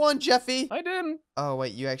finally won, Jeffy. I didn't. Oh,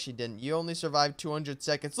 wait, you actually didn't. You only survived 200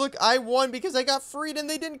 seconds. Look, I won because I got freed and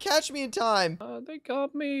they didn't catch me in time. They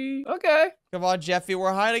got me. Okay. Come on, Jeffy.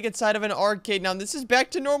 We're hiding inside of an arcade now. This is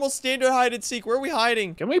back to normal standard hide and seek. Where are we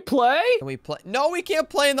hiding? Can we play? Can we play? No, we can't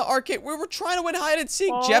play in the arcade. We were trying to win hide and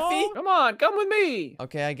seek, Aw, Jeffy. Come on, come with me.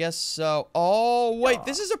 Okay, I guess so. Oh, wait.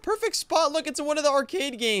 This is a perfect spot. Look, it's in one of the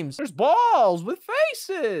arcade games. There's balls with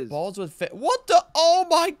faces. Balls with what the? Oh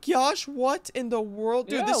my gosh. What in the world?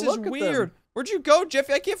 Dude, Yeah, this is look at weird. them. Where'd you go,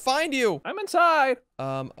 Jeffy? I can't find you. I'm inside.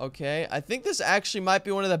 Okay. I think this actually might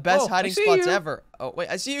be one of the best Oh, hiding I see spots you. ever. Oh, wait.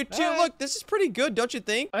 I see you too. Hi. Look, this is pretty good, don't you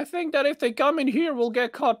think? I think that if they come in here, we'll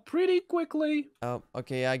get caught pretty quickly. Oh,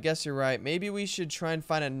 okay. I guess you're right. Maybe we should try and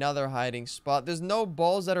find another hiding spot. There's no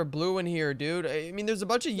balls that are blue in here, dude. I mean, there's a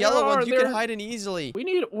bunch of yellow ones you can hide in easily. We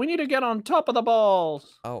need to get on top of the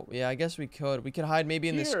balls. Oh, yeah. I guess we could. We could hide maybe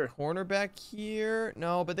in this corner back here.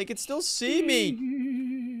 No, but they could still see me.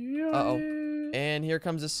 Uh-oh. And here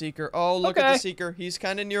comes a Seeker. Oh, look at the Seeker. He's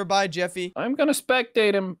kind of nearby, Jeffy. I'm gonna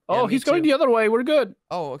spectate him. Yeah, Oh, me he's going too. the other way. We're good.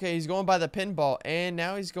 Oh, okay. He's going by the pinball. And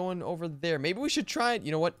now he's going over there. Maybe we should try it.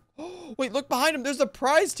 You know what? Oh, wait, look behind him. There's the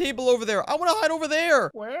prize table over there. I want to hide over there.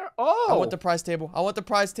 Where? Oh. I want the prize table. I want the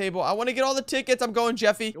prize table. I want to get all the tickets. I'm going,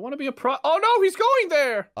 Jeffy. You want to be a pro? Oh, no, he's going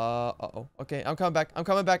there. Uh-oh. Okay, I'm coming back. I'm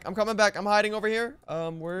coming back. I'm coming back. I'm hiding over here.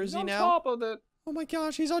 Where is he now? On top of it. Oh my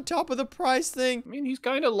gosh, he's on top of the prize thing. I mean, he's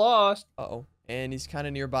kind of lost. Uh-oh. And he's kind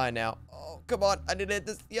of nearby now. Oh, come on. I didn't hit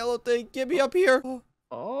this yellow thing. Get me up here.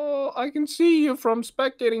 Oh, I can see you from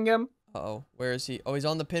spectating him. Uh-oh. Where is he? Oh, he's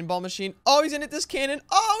on the pinball machine. Oh, he's in at this cannon.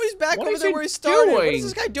 Oh, he's back What over is there he where he started. What is doing?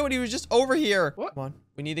 this guy doing? He was just over here. What? Come on.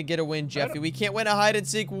 We need to get a win, Jeffy. We can't win a hide and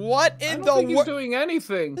seek. What I in don't the think he's world? doing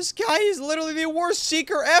anything. This guy is literally the worst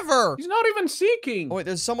seeker ever. He's not even seeking. Oh, wait,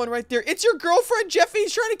 there's someone right there. It's your girlfriend, Jeffy.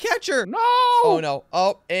 He's trying to catch her. No. Oh, no.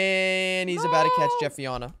 Oh, and he's about to catch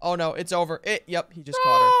Jeffiana. Oh, no. It's over. Yep, he just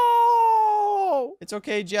caught her. No. It's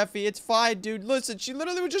okay, Jeffy. It's fine, dude. Listen, she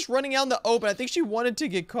literally was just running out in the open. I think she wanted to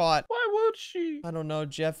get caught. Why could she? I don't know,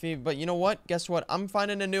 Jeffy. But you know what? Guess what? I'm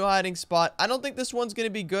finding a new hiding spot. I don't think this one's gonna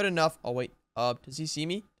be good enough. Oh, wait. Does he see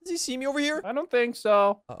me? Does he see me over here? I don't think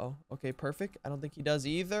so. Uh-oh. Okay, perfect. I don't think he does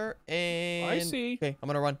either. And I see. Okay, I'm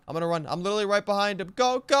gonna run. I'm gonna run. I'm literally right behind him.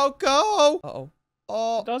 Go, go, go! Uh-oh.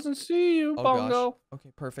 Oh. Doesn't see you, Oh, Bongo. gosh. Okay,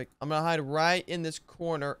 perfect. I'm gonna hide right in this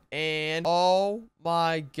corner. And oh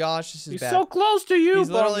my gosh, this is He's bad. so close to you, He's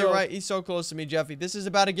literally Bongo. right. He's so close to me, Jeffy. This is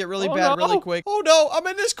about to get really Oh, bad really no. quick. Oh no, I'm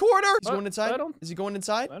in this corner. Is he I- going inside? I don't- Is he going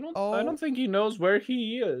inside? I Oh. don't think he knows where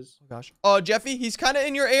he is. Oh gosh. Oh, Jeffy, he's kind of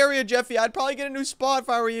in your area, Jeffy. I'd probably get a new spot if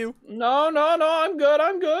I were you. No, I'm good.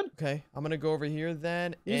 I'm good. Okay, I'm gonna go over here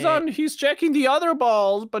then. He's checking the other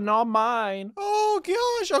balls, but not mine. Oh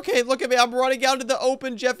gosh. Okay, look at me. I'm running out to the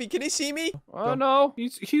open, Jeffy. Can he see me? Oh Go. no,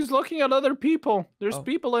 he's looking at other people. There's Oh.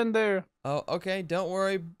 people in there. Oh, okay. Don't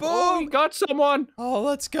worry. Boom. Oh, he got someone. Oh,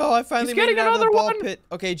 let's go. I finally He's made it getting out of the another ball one. pit.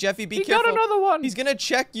 Okay, Jeffy, be He careful. got another one. He's gonna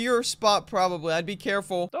check your spot probably. I'd be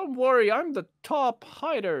careful. Don't worry, I'm the top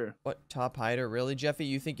hider. What, top hider? Really, Jeffy?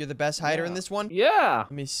 You think you're the best hider in Yeah. this one? Yeah,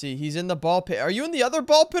 Let me see. He's in the ball pit. Are you in the other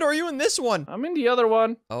ball pit or are you in this one? I'm in the other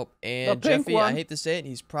one. Oh, and pink Jeffy, I one. hate to say it,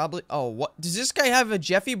 he's probably... Oh, what? Does this guy have a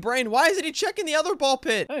Jeffy brain? Why isn't he checking the other ball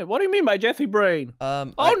pit? Hey, what do you mean by Jeffy Brain? Oh,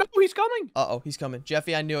 No, he's coming. Uh-oh, he's coming.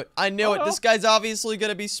 Jeffy, I knew it. I knew it. Uh-oh. This guy's obviously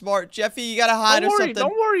gonna be smart. Jeffy, you gotta hide or something.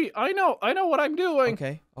 Don't worry. I know what I'm doing.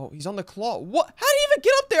 Okay. Oh, he's on the claw. What? How did he even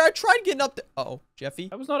get up there? I tried getting up there. Uh-oh, Jeffy.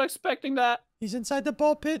 I was not expecting that. He's inside the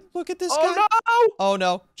ball pit. Look at this Oh guy. no! Oh,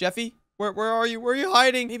 no. Jeffy, where are you? Where are you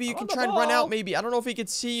hiding? Maybe you I'm can on the try and run ball. out, maybe. I don't know if he can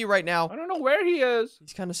see you right now. I don't know where he is.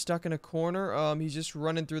 He's kind of stuck in a corner. He's just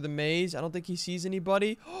running through the maze. I don't think he sees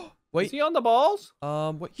anybody. Is Wait. he on the balls?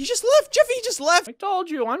 Wait. He just left. Jeffy, he just left. I told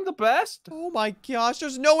you, I'm the best. Oh my gosh.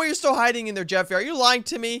 There's no way you're still hiding in there, Jeffy. Are you lying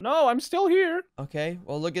to me? No, I'm still here. Okay.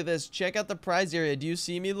 Well, look at this. Check out the prize area. Do you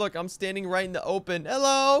see me? Look, I'm standing right in the open.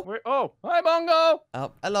 Hello. Where? Oh, hi, Bongo.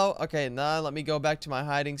 Oh, hello. Okay, now let me go back to my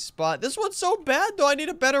hiding spot. This one's so bad, though. I need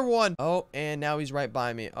a better one. Oh, and now he's right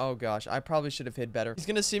by me. Oh, gosh. I probably should have hid better. He's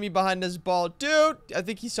gonna see me behind this ball. Dude, I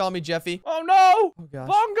think he saw me, Jeffy. Oh no! Oh, gosh.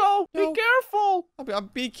 Bongo, No. be careful.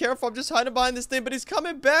 Be careful. I'm just hiding behind this thing, but he's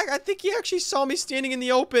coming back. I think he actually saw me standing in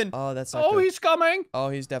the open. Oh, that's not Oh, good. he's coming. Oh,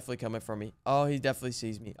 he's definitely coming for me. Oh, he definitely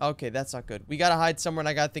sees me. Okay, that's not good. We gotta hide somewhere, and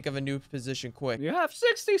I gotta think of a new position quick. You have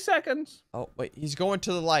 60 seconds. Oh, wait. He's going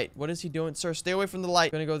to the light. What is he doing? Sir, stay away from the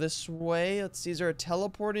light. Gonna go this way. Let's see. Is there a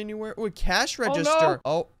teleport anywhere? Ooh, a cash register.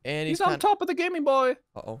 Oh, and He's he's on kind top of the gaming boy.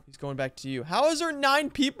 Uh-oh. He's going back to you. How is there 9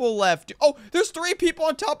 people left? Oh, there's 3 people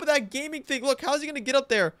on top of that gaming thing. Look, how's he gonna get up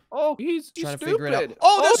there? Oh, he's Trying to stupid. figure it out.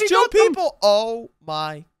 Oh, he there's 2 got them. people. Oh,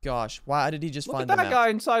 my gosh. Why did he just Look find at them that out? guy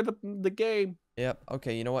inside the game. Yep.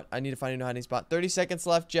 Okay, you know what? I need to find a new hiding spot. 30 seconds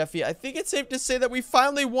left, Jeffy. I think it's safe to say that we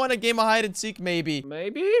finally won a game of hide and seek, maybe.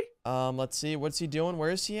 Maybe? Let's see. What's he doing? Where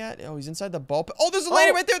is he at? Oh, he's inside the ball pit. Oh, there's a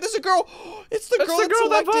lady right there. There's a girl. It's the That's girl the girl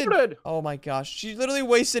that selected. voted. Oh my gosh. She literally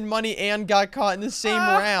wasted money and got caught in the same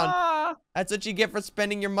round. That's what you get for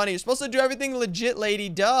spending your money. You're supposed to do everything legit, lady.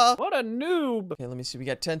 Duh. What a noob. Okay, let me see. We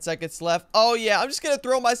got 10 seconds left. Oh, yeah. I'm just going to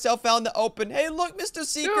throw myself out in the open. Hey, look, Mr.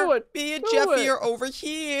 Seeker. Do it. Me and Do Jeffy it. are over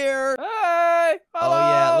here. Hey. Hello. Oh,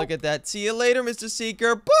 yeah. Look at that. See you later, Mr.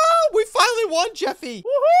 Seeker. Boom! We finally won, Jeffy.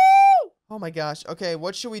 Woohoo! Oh my gosh. Okay,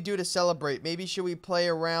 what should we do to celebrate? Maybe should we play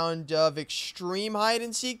a round of extreme hide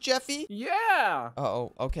and seek, Jeffy? Yeah.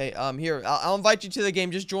 Uh-oh. Okay, here. I'll invite you to the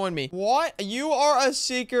game. Just join me. What? You are a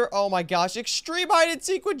seeker? Oh my gosh. Extreme hide and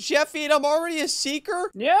seek with Jeffy and I'm already a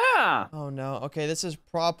seeker? Yeah. Oh no. Okay, this is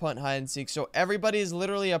prop hunt hide and seek. So everybody is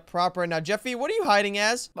literally a prop right now. Jeffy, what are you hiding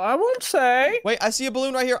as? I won't say. Wait, I see a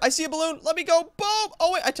balloon right here. I see a balloon. Let me go. Boom.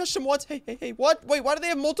 Oh, wait, I touched him once. Hey. What? Wait, why do they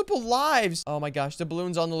have multiple lives? Oh my gosh, the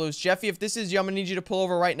balloon's on the loose. Jeffy, if this is you, I'm gonna need you to pull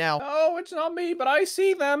over right now. No, it's not me, but I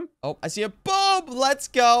see them. Oh, I see a boom. Let's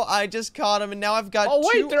go. I just caught him, and now I've got Oh,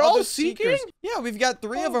 wait, 2 they're all other seekers. seeking? Yeah, we've got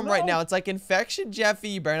 3 of Oh, them right no. now. It's like infection, Jeffy.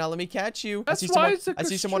 You better not let me catch you. That's I see why someone. it's I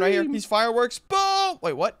see someone right here. extreme. He's fireworks. Boom.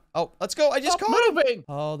 Wait, what? Oh, let's go. I just Stop caught him. moving.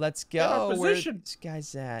 Oh, let's Get our go. Where's position. this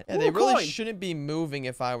guy's at? Yeah, Ooh, they a really coin. shouldn't be moving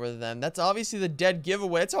if I were them. That's obviously the dead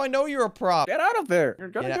giveaway. That's how I know you're a prop. Get out of there. You're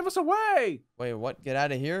gonna Get out. give us away. Wait, what? Get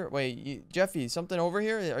out of here. Wait, Jeffy, something over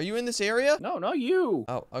here? Are you in this area? No, not you.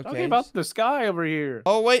 Oh, okay. Talking about the sky over here.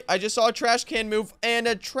 Oh, wait, I just saw a trash can move, and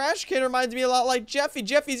a trash can reminds me a lot like Jeffy.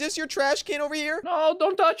 Jeffy, is this your trash can over here? No,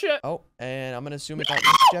 don't touch it. Oh, and I'm gonna assume it's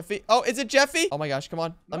Jeffy. Oh, is it Jeffy? Oh my gosh, come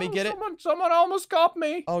on. Let me No, get it. Someone almost got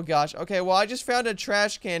me. Oh gosh. Okay, well, I just found a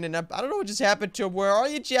trash can, and I don't know what just happened to him. Where are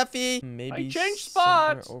you, Jeffy? Maybe I changed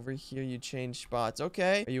somewhere spots. over here. You changed spots.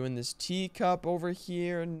 Okay. Are you in this teacup over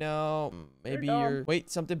here? No. Maybe They're you're... gone. Wait,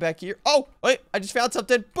 something back here. Oh, wait, I just found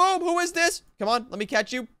something. Boom, who is this? Come on, let me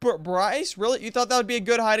catch you. Bryce, really? You thought that would be a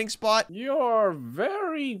good hiding spot? You're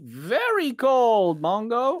very, very cold,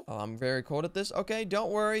 Bongo. Oh, I'm very cold at this. Okay,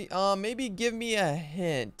 don't worry. Maybe give me a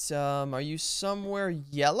hint. Are you somewhere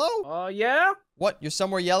yellow? Yeah? What? You're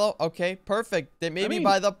somewhere yellow? Okay, perfect. Then maybe mean-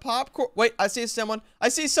 by the popcorn. Wait, I see someone. I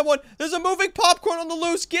see someone. There's a moving popcorn on the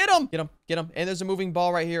loose. Get him. Get him. Get him. And there's a moving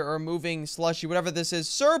ball right here, or a moving slushy, whatever this is.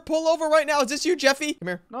 Sir, pull over right now. Is this you, Jeffy? Come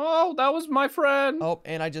here. No, that was my friend. Oh,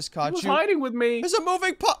 and I just He caught was you. hiding with me. There's a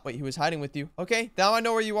moving pop. Wait, he was hiding with you. Okay, now I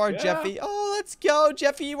know where you are, Yeah. Jeffy. Oh, let's go,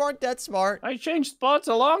 Jeffy. You aren't that smart. I changed spots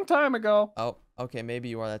a long time ago. Oh, okay, maybe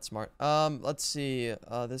you are that smart. Let's see.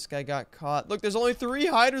 This guy got caught. Look, there's only 3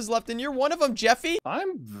 hiders left, and you're one of them, Jeffy.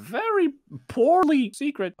 I'm very poorly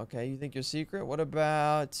secret. Okay, you think you're secret? What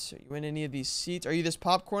about you in any of these seats? Are you this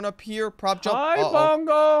popcorn up here? Prop jump. Hi,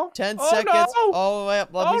 Bongo. 10 Oh, seconds. no. Oh, wait,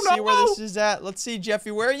 let me Oh, see where no. this is at. Let's see,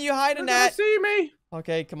 Jeffy. Where are you hiding You're gonna at? see me.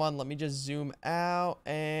 Okay, come on. Let me just zoom out.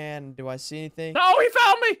 And do I see anything? No, he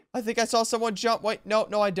found me. I think I saw someone jump. Wait, no,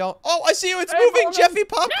 I don't. Oh, I see you. It's Hey, moving, Bongo. Jeffy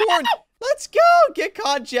Popcorn. Let's go. Get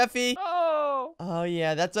caught, Jeffy. Oh. Oh,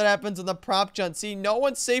 yeah. That's what happens on the prop jump. See, no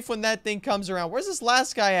one's safe when that thing comes around. Where's this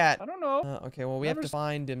last guy at? I don't know. Okay, well, we have to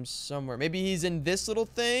find him somewhere. Maybe he's in this little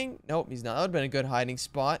thing. Nope, he's not. That would have been a good hiding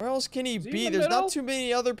spot. Where else can he Is he be? in the There's middle? not too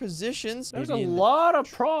many other positions. There's Maybe a in the lot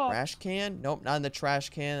of props. trash can? Nope, not in the trash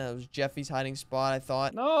can. That was Jeffy's hiding spot, I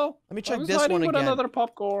thought. No. Let me I check was this hiding one with again. another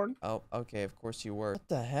popcorn. Oh, okay, of course you were. What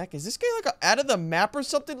the heck? Is this guy like out of the map or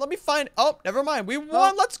something? Let me find. Oh, never mind. We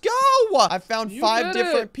won. Let's go. I found You 5 did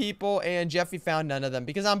different it. people, and Jeffy found none of them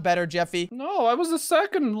because I'm better, Jeffy. No, I was the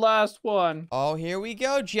second last one. Oh, here we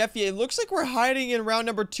go, Jeffy. It looks like we're hiding in round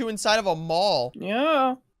number 2 inside of a mall.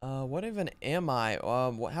 Yeah. What even am I?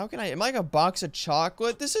 How can I? Am I like a box of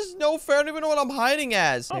chocolate? This is no fair. I don't even know what I'm hiding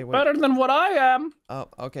as. Not Hey, wait. better than what I am. Oh,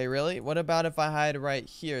 okay, really? What about if I hide right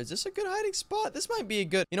here? Is this a good hiding spot? This might be a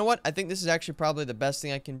good... You know what? I think this is actually probably the best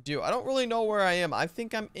thing I can do. I don't really know where I am. I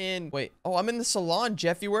think I'm in... Wait. Oh, I'm in the salon,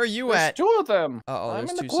 Jeffy. Where are you There's at? 2 of them. Uh-oh, I'm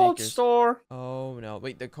there's in the 2 cold seekers. store. Oh, no.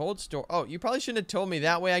 Wait, the cold store. Oh, you probably shouldn't have told me.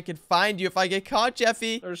 That way I could find you if I get caught,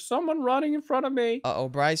 Jeffy. There's someone running in front of me. Uh-oh,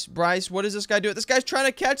 Bryce, what does this guy do? This guy's trying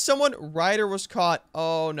to catch someone. Ryder was caught.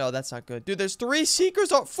 Oh, no, that's not good. Dude, there's 4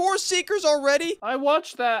 seekers already? I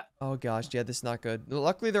watched that. Oh, gosh, yeah, this is not good.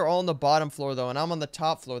 Luckily, they're all on the bottom floor, though, and I'm on the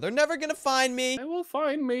top floor. They're never gonna find me. They will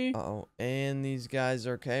find me. Uh-oh, and these guys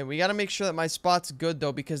are okay. We gotta make sure that my spot's good,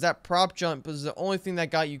 though, because that prop jump was the only thing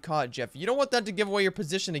that got you caught, Jeff. You don't want that to give away your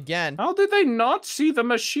position again. How did they not see the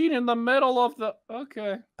machine in the middle of the...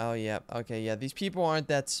 Okay. Oh, yeah. Okay, yeah. These people aren't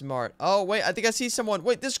that smart. Oh, wait. I think I see someone.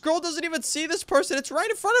 Wait, this girl doesn't even see this person. It's right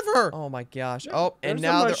in front of her. Oh, my gosh. Oh, and There's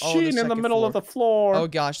now a they're all on machine the in the second middle floor. of the floor. Oh,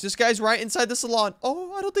 gosh. This guy's right inside the salon.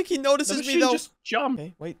 Oh, I don't think he the notices machine me, though. just jumped.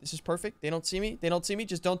 Okay, wait. This is perfect. They don't see me. They don't see me.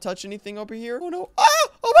 Just don't touch anything over here. Oh, no. Ah!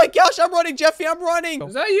 Oh, my gosh. I'm running, Jeffy. I'm running.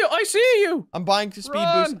 Is that you? I see you. I'm buying a speed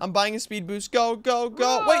Run. boost. I'm buying a speed boost. Go, go,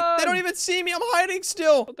 go. Wait, they don't Run. even see me. I'm hiding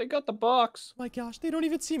still. But they got the box. Oh my gosh, they don't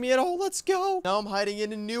even see me at all. Let's go. Now I'm hiding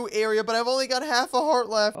in a new area, but I've only got half a heart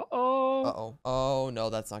left. Uh-oh. Uh-oh. Oh, no,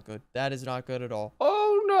 that's not good. That is not good at all.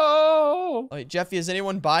 Oh, no. Wait, Jeffy, is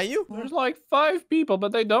anyone by you? There's like 5 people,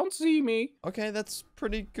 but they don't see me. Okay, that's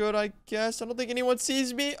pretty good, I guess. I don't think anyone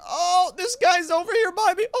sees me. Oh, this guy's over here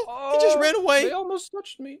by me. Oh, he just ran They away. almost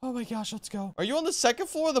touched me. Oh my gosh, let's go. Are you on the second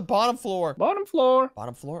floor or the bottom floor? Bottom floor.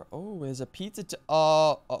 Bottom floor? Oh, there's a pizza.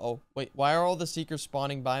 Uh-oh. Wait, why are all the seekers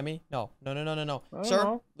spawning by me? No. I don't Sir,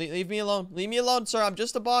 know. leave me alone. Leave me alone, sir. I'm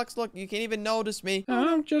just a box. Look, you can't even notice me.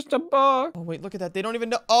 I'm just a bug. Oh, wait, look at that. They don't even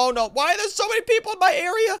know. Oh, no. Why are there so many people in my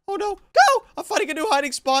area? Oh, no. Go! I'm finding a new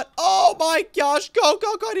hiding spot. Oh, my gosh. Go,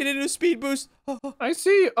 go, go. I need a new speed boost. I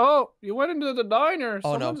see. Oh, you went into the diner.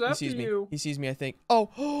 Oh, no. Someone's He after sees me. you. He sees me, I think.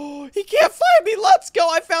 Oh, he can't find me. Let's go.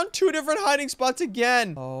 I found 2 different hiding spots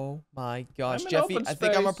again. Oh, my gosh. I'm in Jeffy, open I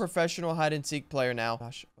think I'm a space. professional hide-and-seek player now.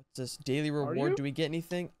 Gosh. What's this? Daily reward. you? Do we get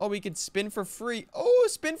anything? Oh, we can spin for free. Oh,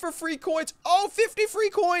 spin for free coins. Oh, 50 free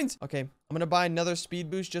coins. Okay. I'm gonna buy another speed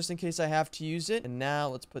boost just in case I have to use it. And now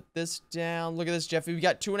let's put this down. Look at this, Jeffy. We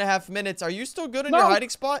got 2.5 minutes. Are you still good in your hiding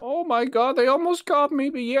spot? Oh my god, they almost got me,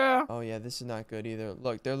 but yeah. Oh yeah, this is not good either.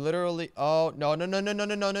 Look, they're literally. Oh no.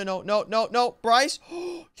 Bryce,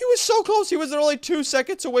 he was so close. He was literally 2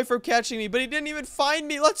 seconds away from catching me, but he didn't even find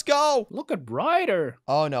me. Let's go. Look at Ryder.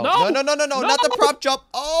 Oh no. No. No, not the prop jump.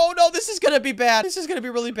 Oh no, this is gonna be bad. This is gonna be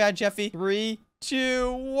really bad, Jeffy. 3,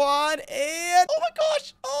 2, 1, and oh my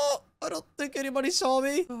gosh. Oh, I don't think anybody saw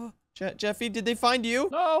me. Jeffy, did they find you?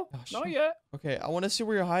 No, Gosh. not yet. Okay, I want to see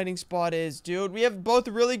where your hiding spot is, dude. We have both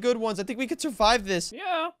really good ones. I think we could survive this.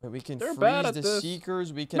 Yeah. Wait, we can They're freeze bad at the this.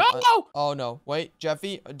 seekers. We can. No! Oh no! Wait,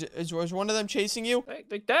 Jeffy, is one of them chasing you?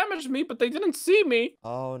 They damaged me, but they didn't see me.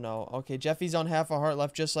 Oh no. Okay, Jeffy's on half a heart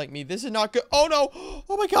left, just like me. This is not good. Oh no!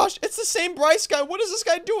 Oh my gosh! It's the same Bryce guy. What is this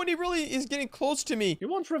guy doing? He really is getting close to me. He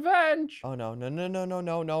wants revenge. Oh no! No! No! No! No!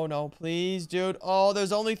 No! No! No! Please, dude. Oh,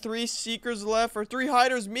 there's only 3 seekers left, or 3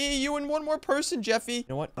 hiders. Me, you, and one more person, Jeffy. You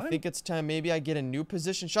know what? I think it's time. Maybe I get a new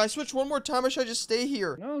position. Should I switch one more time, or should I just stay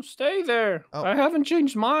here? No, stay there. Oh. I haven't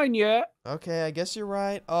changed mine yet. Okay, I guess you're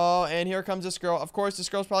right. Oh, and here comes this girl. Of course, this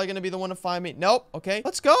girl's probably gonna be the one to find me. Nope. Okay,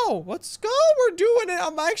 let's go. Let's go. We're doing it.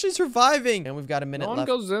 I'm actually surviving. And we've got a minute No one left.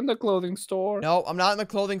 goes in the clothing store. No, I'm not in the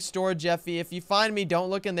clothing store, Jeffy. If you find me,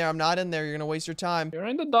 don't look in there. I'm not in there. You're gonna waste your time. You're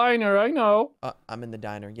in the diner, I know. I'm in the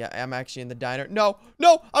diner. Yeah, I'm actually in the diner. No,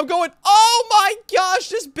 I'm going. Oh my gosh,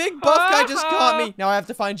 this big buff guy just caught me. Now I have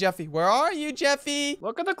to find Jeffy. Where are you, Jeffy?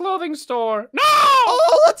 Look at the clothing store. No!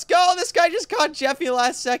 Oh, let's go. This guy just caught Jeffy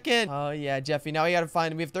last second. Oh, yeah, Jeffy. Now we gotta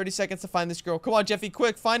find him. We have 30 seconds to find this girl. Come on, Jeffy,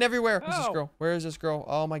 quick. Find everywhere. Where's this Ow. girl? Where is this girl?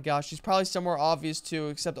 Oh my gosh, she's probably somewhere obvious too,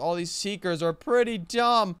 except all these seekers are pretty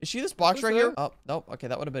dumb. Is she this box Is right it? here? Oh, nope. Okay,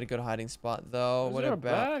 that would have been a good hiding spot, though. Is What there a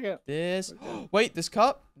about bag at- this? Wait, this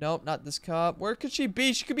cup? Nope, not this cup. Where could she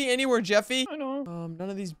be? She could be anywhere, Jeffy. I know. None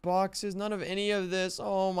of these boxes, none of any of this.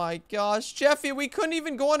 Oh my gosh, Jeffy, we couldn't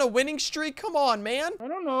even go on a winning streak. Come on, man. I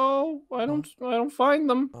don't know. I don't find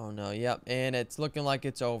them. Oh no, yep, and it's looking like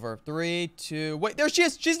it's over. 3, 2, wait, there she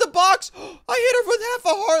is. She's the box. I hit her with half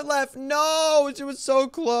a heart left. No, she was so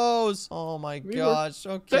close. Oh my We were gosh. This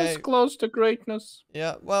Okay. close to greatness.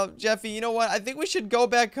 Yeah, well, Jeffy, you know what? I think we should go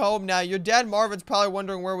back home now. Your dad Marvin's probably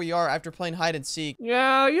wondering where we are after playing hide and seek.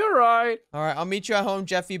 Yeah, you're right. All right, I'll meet you at home,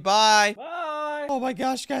 Jeffy. Bye. Bye. Oh my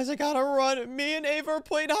gosh, guys, I gotta run. Me and Ava are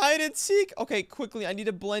playing hide and seek. Okay, quickly, I need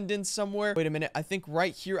to blend in somewhere. Wait a minute, I think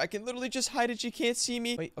right here, I can literally just hide it. She can't see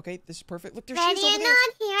me. Wait, okay, this is perfect. Look, there she Ready is or over there. not,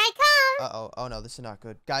 here I come. Uh-oh. Oh, no, this is not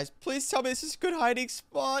good. Guys, please tell me this is a good hiding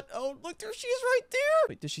spot. Oh, look, there she is right there.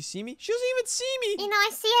 Wait, does she see me? She doesn't even see me. You know, I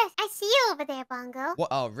see you over there, Bongo. What?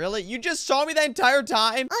 Oh, really? You just saw me that entire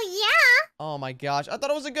time? Oh, yeah? Oh, my gosh. I thought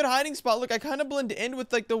it was a good hiding spot. Look, I kind of blend in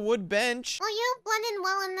with, like, the wood bench. Well, you blend in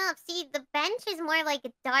well enough. See, the bench is more like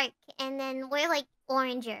dark, and then we're like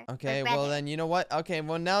oranger. Okay, or well, redder. then, you know what? Okay,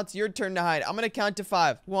 well, now it's your turn to hide. I'm going to count to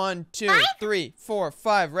 5. 1, 2, 5? 3, 4,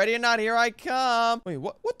 5. Ready or not, here I come. Wait,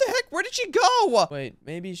 what the heck? Where did she go? Wait,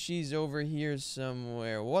 maybe she's over here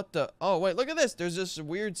somewhere. What the? Oh, wait, look at this. There's this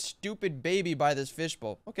weird, stupid baby by this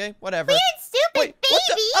fishbowl. Okay, whatever. Weird, stupid Wait, baby? what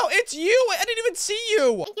the? Oh, it's you. I didn't even see you.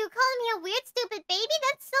 You calling me a weird, stupid baby?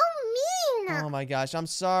 That's so mean. Oh my gosh, I'm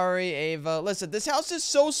sorry, Ava. Listen, this house is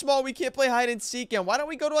so small we can't play hide and seek, and why don't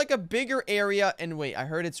we go to like a bigger area? And wait, I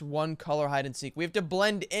heard it's one color hide and seek. We have to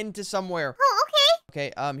blend into somewhere. Oh, okay.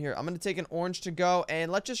 Okay, here, I'm gonna take an orange to go,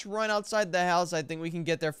 and let's just run outside the house. I think we can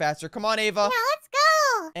get there faster. Come on, Ava. Now let's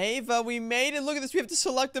go. Ava, we made it. Look at this. We have to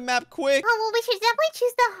select the map quick. Oh, well, we should definitely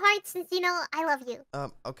choose the heart since, you know, I love you.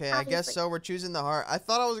 Okay, I guess Obviously. so. We're choosing the heart. I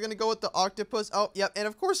thought I was gonna go with the octopus. Oh, yep, and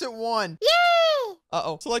of course it won. Yay!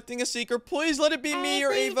 Uh-oh. Selecting a seeker. Please let it be me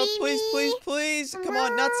or please Ava. be Please, me. please, please. Come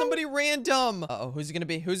on, not somebody random. Uh-oh. Who's it gonna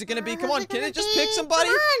be? Who's it gonna be? Come Who's on. it Can gonna it just be? pick somebody?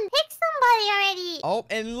 Come on, pick somebody already. Oh,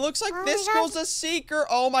 and it looks like Oh my this gosh. girl's a seeker.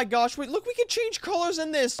 Oh my gosh. Wait, look, we can change colors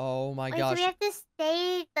in this. Oh my Wait, gosh. so we have to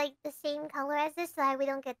stay, like, the same color as this so that we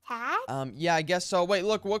don't get tagged? Yeah, I guess so. Wait,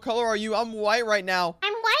 look, what color are you? I'm white right now.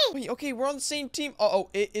 I'm white. Wait, okay, we're on the same team. Uh-oh,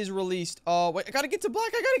 it is released. Oh, wait, I gotta get to black.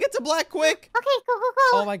 I gotta get to black quick. Okay, go, go,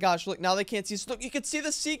 go. Oh my gosh, look, now they can't see us. Look, you can see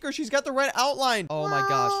the seeker. She's got the red outline. Oh my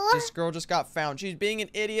gosh, Whoa. this girl just got found. She's being an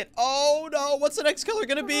idiot. Oh no, what's the next color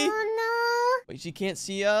gonna be? Oh, Wait, she can't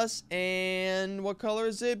see us. And what color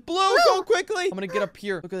is it? Blue, go quickly. I'm gonna get up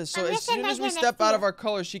here. Look at this. So I'm as soon right as we here next step to out you. of our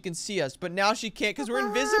color, she can see us. But now she can't because we're no.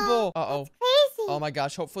 invisible. Uh-oh. Crazy. Oh my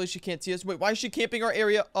gosh, hopefully she can't see us. Wait, why is she camping our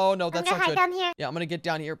area? Oh no, I'm that's gonna not hide good. down here. Yeah, I'm gonna get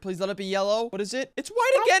down here. Please let it be yellow. What is it? It's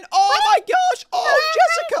white again. Oh my gosh. Oh,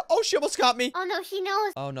 Jessica. Oh, she almost got me. Oh, no, she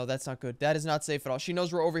knows. Oh no, that's not good. That is not safe at all. She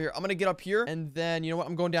knows we're over here. I'm gonna get up here, and then, you know what?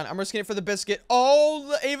 I'm going down. I'm risking it for the biscuit.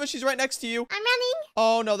 Oh, Ava, she's right next to you. I'm running.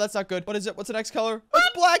 Oh no, that's not good. What is it? What's the next color? It's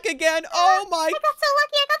black again. Oh my. I got so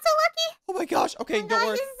lucky. I got so lucky. Oh my gosh. Okay, Oh my don't gosh,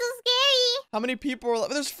 worry. this is so scary. How many people are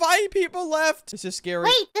left? There's 5 people left. This is scary.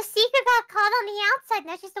 Wait, the seeker got caught on the outside.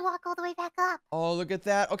 Now she has to walk all the way back up. Oh, look at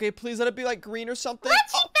that. Okay, please let it be like green or something. What?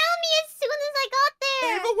 She Oh, found me as soon as I got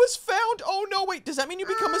there. Ava was found. Oh no, wait. Does that mean you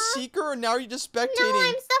become a seeker, or now you're just spectating? No,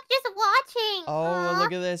 I'm stuck just watching. Oh,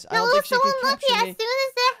 look at this. I No, don't think she so can unlucky. capture As me. soon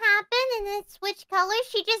as it happened, and then didn't switch colors.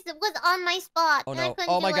 She just was on my spot. Oh, and I no. couldn't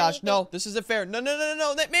Oh, my do gosh. anything. No, this isn't fair. No, no, no,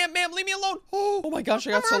 no, no. Ma'am, leave me alone. Oh, my gosh.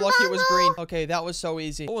 I got so Come on, lucky it was Bongo. green. Okay, that was so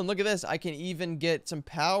easy. Oh, and look at this. I can even get some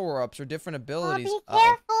power-ups or different abilities. Be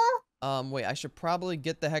careful. Wait, I should probably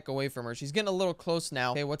get the heck away from her. She's getting a little close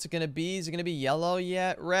now. Okay, what's it gonna be? Is it gonna be yellow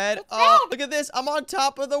yet? Red? It's Oh, red. look at this. I'm on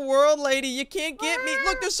top of the world, lady. You can't get me.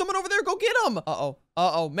 Look, there's someone over there. Go get him.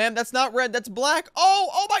 Uh-oh, ma'am, that's not red. That's black.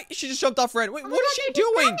 Oh my. She just jumped off red. Wait, what is she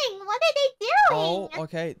doing? What are they doing? Oh,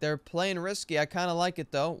 okay. They're playing risky. I kind of like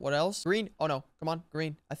it, though. What else? Green? Oh, no. Come on,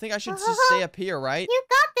 green. I think I should just stay up here, right? You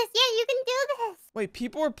got this. Yeah, you can do this. Wait,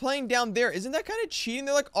 people are playing down there. Isn't that kind of cheating?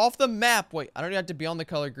 They're like off the map. Wait, I don't even have to be on the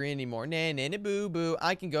color green anymore. Nah, boo, boo.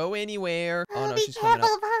 I can go anywhere. Oh, no, be she's coming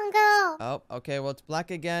careful, up. Bongo. Oh, okay. Well, it's black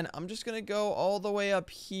again. I'm just going to go all the way up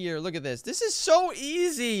here. Look at this. This is so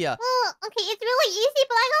easy. Well, okay, it's really easy,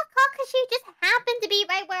 but I got caught because she just happened to be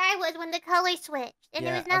right where I was when the color switched. And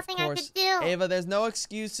there was nothing I could do. Ava, there's no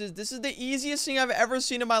excuses. This is the easiest thing I've ever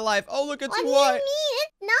seen in my life. Oh, look, it's What do you white. mean?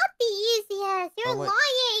 It's not the easiest. You're wait.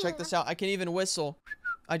 lying. Check this out. I can even whistle.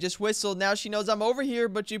 I just whistled. Now she knows I'm over here,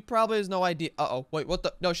 but she probably has no idea. Uh-oh. Wait, what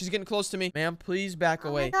the? No, she's getting close to me. Ma'am, please back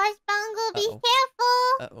away. Oh my gosh, Bongo, be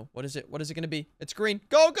careful. Uh-oh. What is it? What is it going to be? It's green.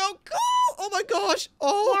 Go, go, go! Oh my gosh.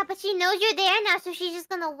 Oh. Yeah, but she knows you're there now, so she's just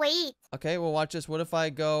gonna wait. Okay, well, watch this. What if I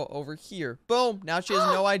go over here? Boom. Now she has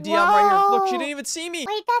no idea I'm right here. Look, she didn't even see me.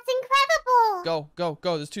 Wait, that's incredible. Go, go,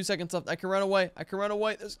 go. There's 2 seconds left. I can run away. I can run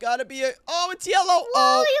away. There's got to be a... Oh, it's yellow. Whoa,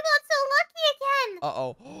 Oh. you got so lucky again.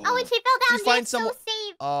 Uh-oh. Oh, and she fell down. She finds so someone-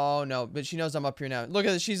 safe. Oh, no. But she knows I'm up here now. Look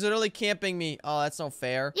at this. She's literally camping me. Oh, that's not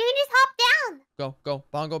fair. You can just hop down. Go, go.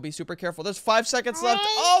 Bongo, be super careful. There's 5 seconds left. 3,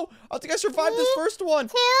 Oh, I think I survived this first one.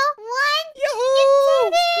 2, 1. Yahoo!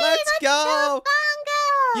 You did it. Let's go.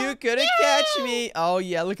 Bongo. You couldn't catch me. Oh,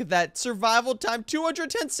 yeah. Look at that. Survival time,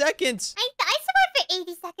 210 seconds. I survived for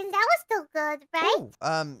 80 seconds. That was still good, right?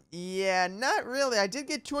 Oh, yeah, not really. I did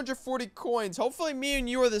get 240 coins. Hopefully me and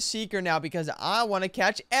you are the seeker now because I want to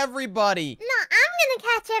catch everybody. No, I'm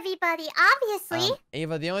gonna catch everybody, obviously.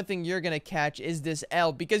 Ava, the only thing you're going to catch is this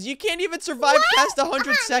L because you can't even survive past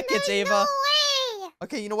 100 seconds, Ava. No way.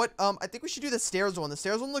 Okay, you know what? I think we should do the stairs one. The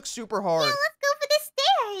stairs one looks super hard. Yeah, let's go for the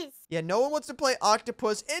stairs. Yeah, no one wants to play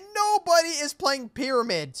octopus, and nobody is playing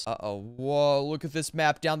pyramids. Uh-oh. Whoa, look at this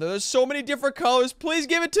map down there. There's so many different colors. Please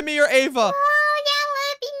give it to me or Ava. Oh, yeah,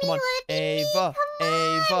 let it be me. Come on, Let it be me. Ava,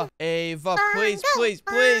 Come on. Ava, please, Bongo, please,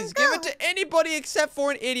 please. Give it Bongo. to anybody except for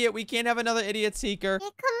an idiot. We can't have another idiot seeker. Yeah,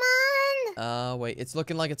 come on. Wait, it's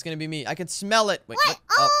looking like it's gonna be me. I can smell it. Wait, What?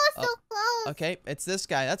 Oh, so close. Okay, it's this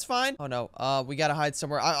guy. That's fine. Oh, no. We gotta hide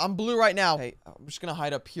somewhere. I'm blue right now. Okay, I'm just gonna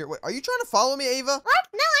hide up here. Wait, are you trying to follow me, Ava? What?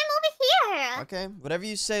 No, I'm over here. Okay, whatever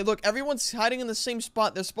you say. Look, everyone's hiding in the same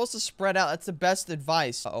spot. They're supposed to spread out. That's the best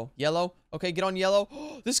advice. Uh-oh. Yellow. Okay, get on yellow.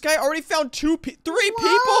 This guy already found 3 people?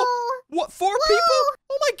 What, 4 people?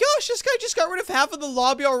 Oh my gosh, this guy just got rid of half of the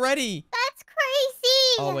lobby already. That's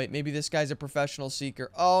crazy. Oh, wait, maybe this guy's a professional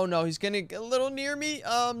seeker. Oh, no, he's gonna get a little near me.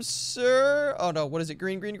 Sir. Oh, no, what is it?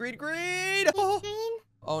 Green, green, green, green.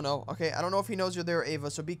 Oh, no. Okay, I don't know if he knows you're there,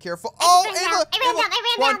 Ava, so be careful. Oh, Ava!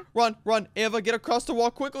 I ran down. Run. Ava, get across the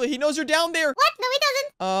wall quickly. He knows you're down there. What? No, he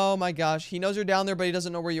doesn't. Oh, my gosh. He knows you're down there, but he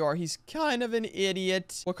doesn't know where you are. He's kind of an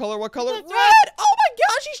idiot. What color? Red! It's red. Oh, my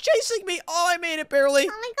gosh, he's chasing me. Oh, I made it barely.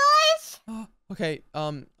 Oh, my gosh. Okay,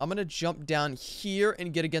 I'm gonna jump down here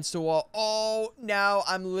and get against the wall. Oh, now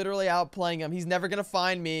I'm literally outplaying him. He's never gonna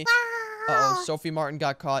find me. Wow. Uh-oh, Sophie Martin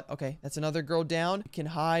got caught. Okay, that's another girl down. Can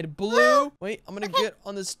hide. Blue. Wait, I'm gonna get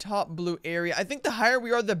on this top blue area. I think the higher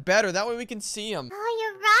we are, the better. That way we can see him. Oh,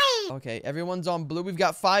 you're right. Okay, everyone's on blue. We've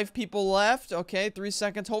got 5 people left. Okay, 3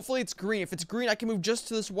 seconds. Hopefully it's green. If it's green, I can move just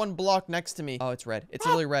to this one block next to me. Oh, it's red. It's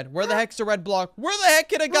really red. Where the heck's the red block? Where the heck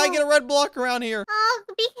can a guy get a red block around here? Oh,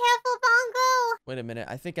 be careful, Bongo. Wait a minute.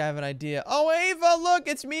 I think I have an idea. Oh, Ava, look.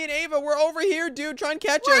 It's me and Ava. We're over here, dude. Try and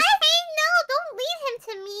catch What? us. Hey, no, don't lead him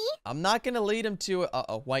to me. I'm not going to lead him to it.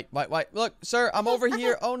 Uh-oh. White. Look, sir, I'm over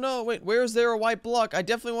here. Oh, no. Wait, where is there a white block? I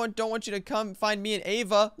definitely don't want you to come find me and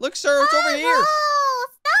Ava. Look, sir, it's over here. No,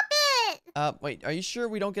 stop it. Wait, are you sure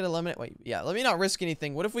we don't get eliminated? Wait, yeah, let me not risk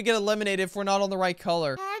anything. What if we get eliminated if we're not on the right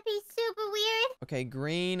color? That'd be super weird. Okay,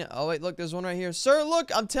 green. Oh, wait, look, there's one right here. Sir, look,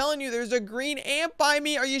 I'm telling you, there's a green ant by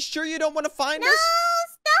me. Are you sure you don't want to find No, us?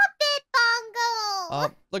 stop it,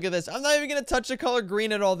 Bongo. Look at this. I'm not even going to touch the color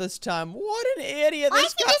green at all this time. What an idiot. Why This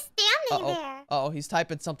is he guy... just standing there? Uh-oh, he's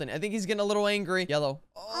typing something. I think he's getting a little angry. Yellow.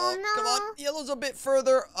 Oh, no. Come on. Yellow's a bit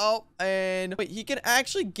further. Oh, and... Wait, he can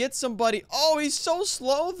actually get somebody. Oh, he's so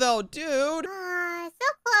slow, though, dude. So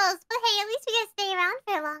close. But hey, at least we can stay around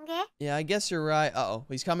for longer. Yeah, I guess you're right. Uh-oh,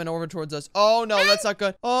 he's coming over towards us. Oh, no, that's not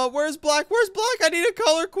good. Oh, where's black? Where's black? I need a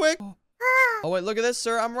color quick. Oh, wait, look at this,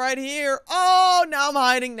 sir. I'm right here. Oh, now I'm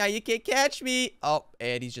hiding. Now you can't catch me. Oh,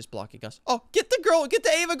 and he's just blocking us. Oh, get the girl. Get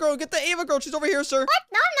the Ava girl. Get the Ava girl. She's over here, sir. What?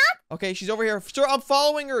 No, I'm not. Okay, she's over here. Sir, I'm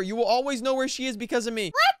following her. You will always know where she is because of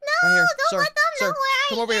me. What? No, Right here. don't Sir, let them sir, know where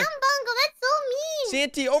come I over am, here. Bongo. That's so mean.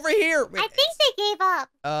 Santee, over here. Wait, I think they gave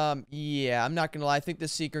up. yeah, I'm not gonna lie. I think the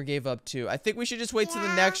Seeker gave up too. I think we should just wait till the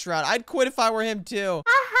Yeah. next round. I'd quit if I were him too.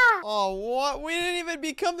 Haha. Oh, what? We didn't even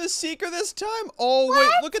become the Seeker this time? Oh, wait,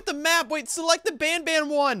 look at the map. Wait, select the Ban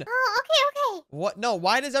one. Oh, okay. What? No,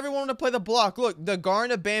 why does everyone want to play the block? Look, the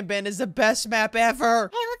Garden of Ban is the best map ever.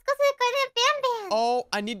 Hey, let's go to the Garden of Ban. Oh,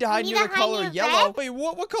 I need to hide need near to the hide color near yellow. red? Wait,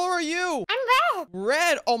 what color are you? I'm red.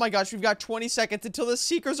 Red. Oh my gosh, we've got 20 seconds until the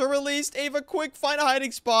Seekers are released. Ava, quick, find a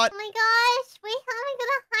hiding spot. Oh my gosh. Wait, how am I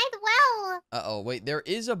gonna hide well? Uh-oh, wait, there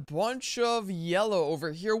is a bunch of yellow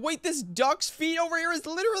over here. Wait, this duck's feet over here is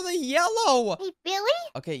literally yellow. Hey, Billy?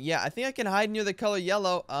 Okay, yeah, I think I can hide near the color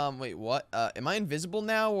yellow. Wait, what? Am I invisible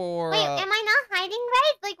now, or... Wait, am I not hiding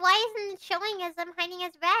red? Like, why isn't it showing as I'm hiding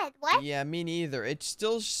as red? What? Yeah, me neither. It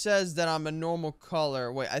still says that I'm a normal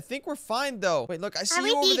color. Wait, I think we're fine, though. Wait, look, I see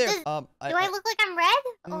you over there. Do I look like I'm red?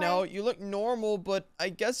 Or... No, you look normal, but I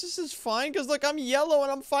guess this is fine, because, look, I'm yellow,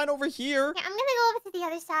 and I'm fine over here. Yeah, I'm gonna go over to the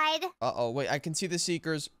other side. Uh-oh, wait, I can see the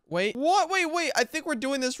Seekers. Wait, what? Wait, I think we're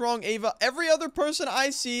doing this wrong, Ava. Every other person I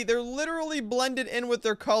see, they're literally blended in with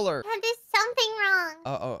their color. Yeah, there's something wrong.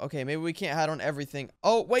 Uh-oh, okay, maybe we can't hide on everything.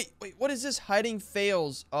 Oh, wait, what is this? Hiding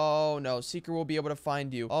fails. Oh, no, Seeker will be able to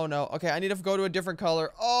find you. Oh, no, okay, I need to go to a different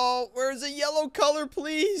color. Oh, where's the yellow color,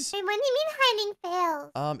 please? Hey, what do you mean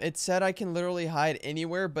hiding fails? It said I can literally hide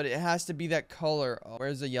anywhere, but it has to be that color. Oh,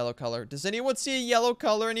 where's the yellow color? Does anyone see a yellow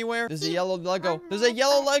color anywhere? There's a yellow Lego. There's a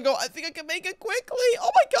yellow Lego. I think I can make it quickly.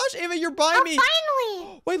 Oh my gosh, Ava, you're by me.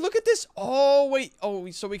 Finally! Wait, look at this. Oh, wait. Oh,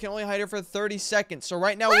 so we can only hide here for 30 seconds. So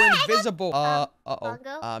right now we're invisible. Uh-oh.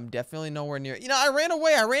 Bongo? I'm definitely nowhere near. You know, I ran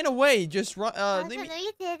away. Just run. No, Leave me.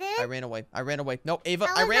 you didn't. I ran away. No, Ava,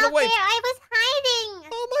 That I was ran not away. fair. I was hiding.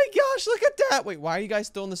 Oh my gosh, look at that. Wait, why are you guys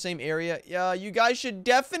still in the same area? Yeah, you guys should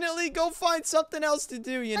definitely go find something else to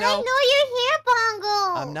do, you But know? I know you're here,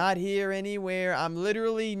 Bongo. I'm not here anywhere. I'm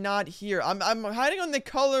literally not here. I'm hiding on the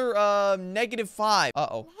color -5.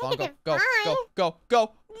 Uh-oh. Bongo,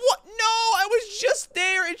 go. What? No, I was just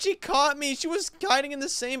there and she caught me. She was hiding in the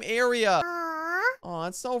same area. Aww. Oh,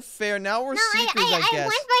 that's no fair. Now we're No, Seekers, I I guess.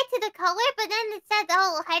 went right to the color, but then it said,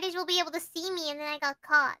 oh, hiders will be able to see me, and then I got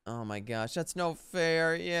caught. Oh my gosh, that's no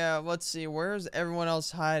fair. Yeah, let's see. Where's everyone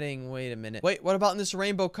else hiding? Wait a minute. Wait, what about in this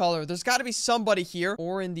rainbow color? There's got to be somebody here.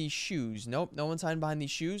 Or in these shoes. Nope, no one's hiding behind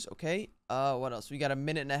these shoes. Okay. What else? We got a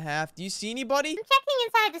minute and a half. Do you see anybody? I'm checking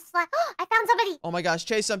inside the slide. I found somebody. Oh my gosh,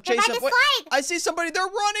 chase them, They're chase by them. the slide. I see somebody. They're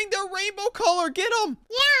running. They're rainbow color. Get them.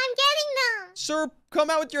 Yeah, I'm getting them. Sir, come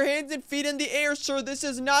out with your hands and feet in the air, sir. This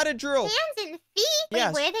is not a drill. Hands and feet?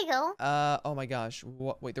 Yes. Wait, where'd they go? Oh my gosh.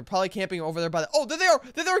 What? Wait, they're probably camping over there by the... Oh, they're there.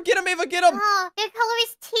 They're there. Get them, Ava. Get them. Oh, their color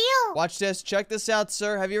is teal. Watch this. Check this out,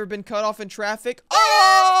 sir. Have you ever been cut off in traffic?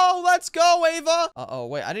 Oh, let's go, Ava. Uh-oh,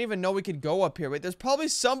 wait. I didn't even know we could go up here. Wait, there's probably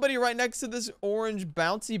somebody right next to this orange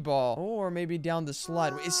bouncy ball. Or maybe down the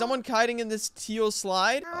slide. Wait, is someone hiding in this teal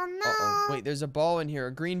slide? Oh, no. Uh-oh. Wait, there's a ball in here.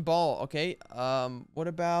 A green ball. Okay. What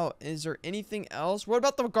about... Is there anything else? What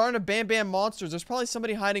about the Garden of Ban monsters? There's probably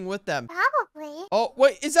somebody hiding with them. Probably. Oh,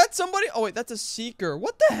 wait. Is that somebody? Oh, wait. That's a Seeker.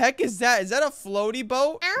 What the heck is that? Is that a floaty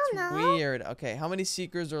boat? I don't know. Weird. Okay, how many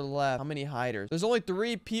Seekers are left? How many hiders? There's only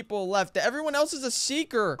 3 people left. Everyone else is a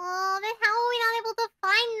Seeker. Oh, then how are we not able to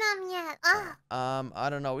find them yet? Ugh. I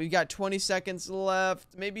don't know. We've got 20 seconds left.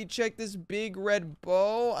 Maybe check this big red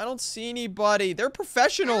bow. I don't see anybody. They're I don't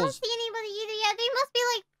professionals. see anybody either yet. They must be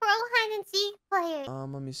like pro hide and seek players.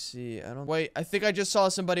 Let me see. Wait, I think I just saw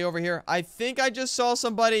somebody over here. I think I just saw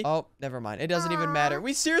somebody. Oh, never mind. It doesn't even matter.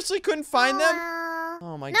 We seriously couldn't find them?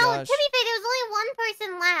 Oh my no, gosh. to be fair, there was only one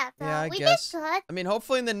person left. So Yeah, I we guess. did good. I mean,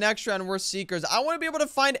 hopefully in the next round we're Seekers. I want to be able to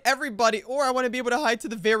find everybody, or I want to be able to hide to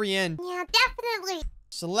the very end. Yeah, definitely.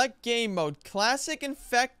 Select game mode. Classic,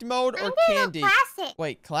 infect mode, or I'm gonna candy. go classic.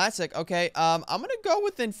 Wait, classic. Okay. I'm gonna go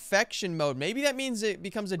with infection mode. Maybe that means it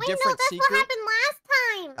becomes a Wait, no, different that's Seeker. what happened last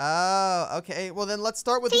time. Oh, okay. Well, then let's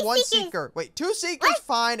start with 2 one Seekers. Seeker. Wait, 2 Seekers, What?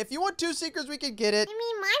 fine. If you want 2 Seekers, we could get it. I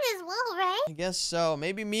mean, might as well, right? I guess so.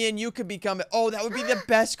 Maybe me and you could become it. Oh, that would be the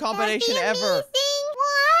best combination That'd be ever. amazing.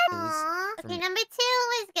 What? Is Aw. for Okay, me. number 2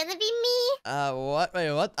 is gonna be me. What?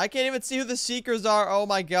 Wait, what? I can't even see who the seekers are. Oh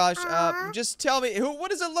my gosh. Aw. Just tell me,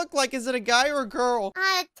 what does it look like? Is it a guy or a girl?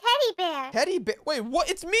 Teddy bear. Teddy bear. Wait, what?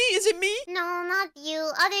 It's me. Is it me? No, not you.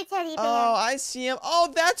 Other teddy bear. Oh, I see him.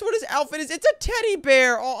 Oh, that's what his outfit is. It's a teddy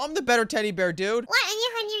bear. Oh, I'm the better teddy bear, dude. What?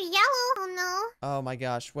 And you're yellow? Oh no. Oh my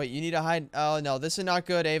gosh. Wait, you need to hide. Oh no, this is not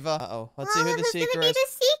good, Ava. Uh-oh. Let's see who the who's seeker gonna be is. the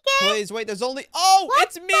seeker? Please, wait, there's only. Oh, What?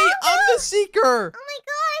 it's me. I'm the seeker. Oh my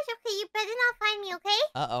gosh. Okay, you better not find me, okay?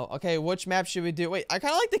 Uh-oh. Okay, which map should we do? Wait, I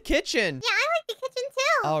kind of like the kitchen. Yeah, I like the kitchen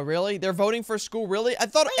too. Oh, really? They're voting for school? Really? I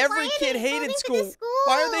thought Wait, every why are kid they hated voting for school. the school?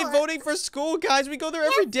 Why are they voting for school, guys? We go there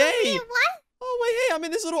every That's so day. weird. What? Oh, wait, hey, I'm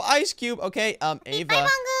in this little ice cube. Okay, Bye, Ava, Bongo.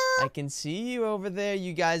 I can see you over there.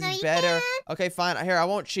 You guys No, you better. can't. Okay, fine. Here, I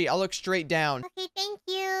won't cheat. I'll look straight down. Okay, thank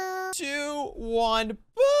you. 2, 1,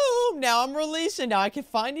 boom! Now I'm releasing. Now I can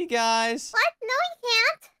find you guys. What? No, you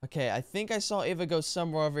can't. Okay, I think I saw Ava go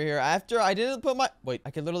somewhere over here. After I didn't put my... Wait,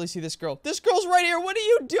 I can literally see this girl. This girl's right here. What are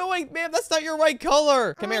you doing? Man, that's not your right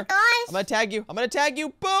color. Come oh here. my gosh. I'm gonna tag you. I'm gonna tag you.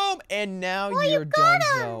 Boom! And now you're done.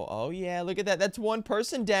 So, oh yeah, look at that. That's one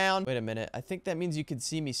person down. Wait a minute. I think that means you can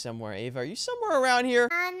see me somewhere, Ava. Are you somewhere around here?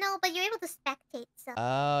 No, but you're able to spectate, so.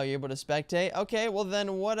 Oh, you're able to spectate? Okay, well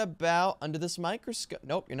then what about under this microscope?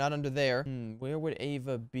 Nope, you're not under there. Where would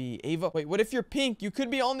Ava be? Ava, wait, what if you're pink? You could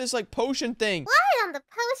be on this like potion thing. What? On the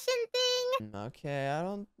potion thing? Okay, I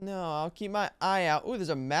don't know. I'll keep my eye out. Ooh, there's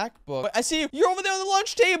a MacBook. Wait, I see you. You're over there on the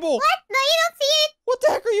lunch table. What? No, you don't see it. What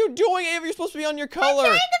the heck are you doing, Ava? You're supposed to be on your I'm color.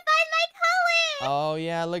 trying to find my color. Oh,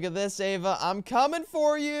 yeah, look at this, Ava. I'm coming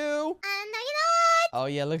for you. No, you're not. Oh,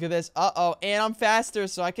 yeah, look at this. Uh-oh, and I'm faster,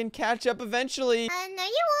 so I can catch up eventually. No, you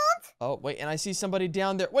won't. Oh, wait, and I see somebody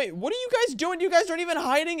down there. Wait, what are you guys doing? You guys aren't even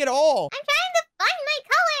hiding at all. I'm trying to find my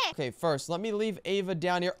color. Okay, first, let me leave Ava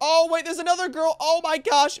down here. Oh, wait, there's another girl. Oh, my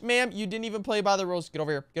gosh. Ma'am, you didn't even play by the rules. Get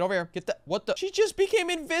over here. Get over here. Get that. What the? She just became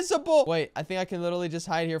invisible. Wait, I think I can literally just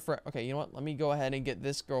hide here for... Okay, you know what? Let me go ahead and get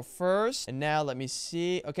this girl first. And now let me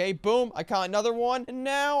see. Okay, boom. I caught another one. And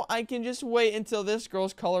now I can just wait until this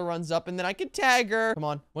girl's color runs up. And then I can tag her. Come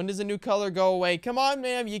on. When does a new color go away? Come on,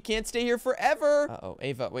 ma'am. You can't stay here forever. Uh-oh,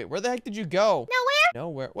 Ava. Wait, where the heck did you go? Nowhere.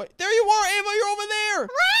 Nowhere. Wait, there you are, Ava. You're over there. What?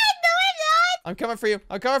 No, I'm not. I'm coming for you.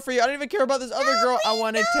 I'm coming for you. I don't even care about this other girl. I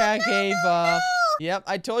want to tag Ava. No. Yep,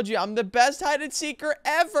 I told you. I'm the best hide-and seeker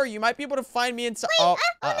ever. You might be able to find me inside. Wait, Oh,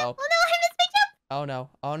 no. uh-oh. Oh, no, I missed my jump. Oh, no.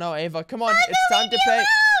 Oh, no, Ava. Come on. Oh, It's no, time leave to me pay. alone.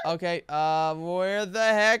 Okay, where the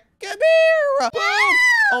heck? Come here. Boom.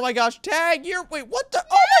 Oh, my gosh. Tag. Wait, what the?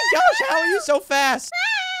 Oh, my gosh. How are you so fast?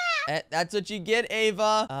 That's what you get,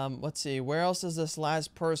 Ava. Let's see. Where else is this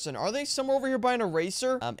last person? Are they somewhere over here by an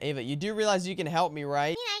eraser? Ava, you do realize you can help me,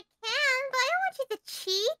 right? I mean, I can, but I don't want you to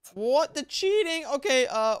cheat. What? The cheating? Okay,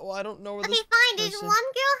 well, I don't know where Okay, this fine. There's person- one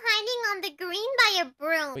girl hiding on the green by a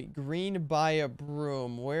broom. Wait, green by a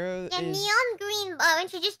broom. Where Yeah, is... neon green, and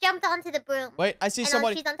she just jumped onto the broom. Wait, I see I know,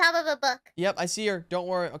 somebody. she's on top of a book. Yep, I see her. Don't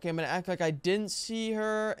worry. Okay, I'm gonna act like I didn't see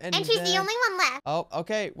her. And And she's the then- only one left. Oh,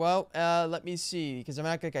 okay. Well, let me see. Because I'm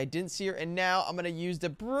acting like I didn't see her. And now I'm gonna use the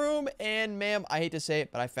broom. And, ma'am, I hate to say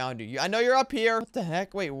it, but I found you. I know you're up here. What the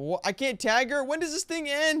heck? Wait, what? I can't tag her? When does this thing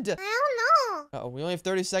end? I don't know. Uh-oh, we only have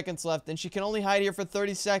 30 seconds left, and she can only hide here for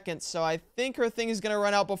 30 seconds, so I think her thing is gonna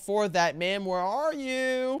run out before that. Ma'am, where are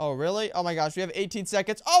you? Oh, really? Oh my gosh, we have 18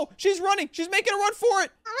 seconds. Oh, she's running! She's making a run for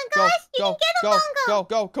it! Oh my gosh, you can get a Bongo.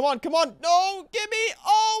 Go! Come on, come on! No, give me!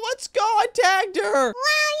 Oh, let's go! I tagged her! Wow,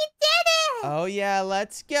 you did it! Oh yeah,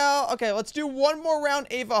 let's go. Okay, let's do one more round,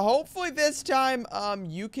 Ava. Hopefully this time,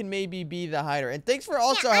 you can maybe be the hider. And thanks for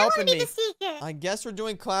also yeah, helping I want to me. be the seeker. I guess we're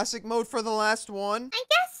doing classic mode for the last one. I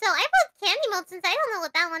guess so. I put candy mode since I don't know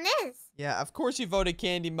what that one is. Yeah, of course you voted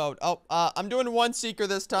candy mode. Oh, I'm doing one seeker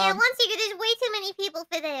this Yeah, time. one seeker. There's way too many people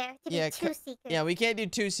for there to Yeah, be two seekers. Yeah, we can't do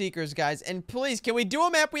two seekers, guys. And please, can we do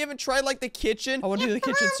a map we haven't tried, like the kitchen? I want to do the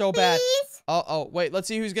come kitchen on, so bad. please. Oh, wait, let's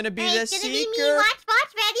see who's gonna be Hey, the it's gonna seeker. be me.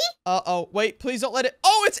 Watch, ready? Uh-oh, wait, please don't let it.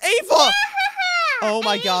 Oh, it's Ava! Oh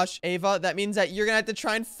my Hey. gosh, Ava, that means that you're gonna have to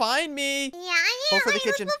try and find me. Yeah, I Go am. for the Hey,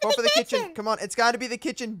 let's kitchen. go Go for the kitchen. kitchen. Come on, it's gotta be the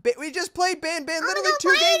kitchen. We just played Ban Ban Oh, literally no, 2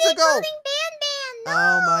 why are games they ago. voting Ban Ban?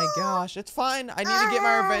 Oh my No. gosh, it's fine. I need to get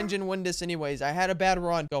my Ah. revenge and win this anyways. I had a bad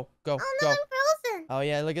run. Go. Oh no, I'm frozen. Oh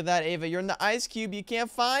yeah, look at that, Ava. You're in the ice cube. You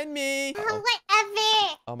can't find me. Uh-oh. Whatever.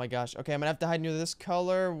 ever. Oh my gosh. Okay, I'm gonna have to hide near this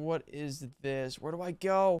color. What is this? Where do I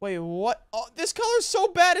go? Wait, what? Oh, this color is so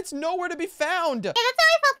bad. It's nowhere to be found. Yeah, that's how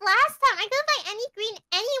I felt last time. I couldn't find any green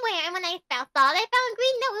anywhere. And when I thought I found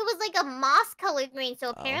green, no, it was like a moss-colored green. So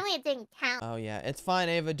apparently it didn't count. Oh, yeah. It's fine,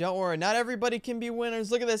 Ava. Don't worry. Not everybody can be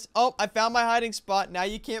winners. Look at this. Oh, I found my hiding spot. Now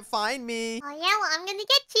you can't find me. Oh, yeah, well, I'm gonna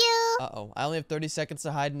get you. Uh-oh. I only have 30 seconds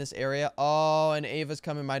to hide in this area. Oh, and Ava's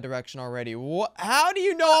coming my direction already. What? How do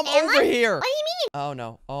you know I'm over here? What do you mean? Oh,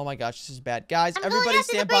 no. Oh, my gosh. This is bad. Guys, I'm everybody going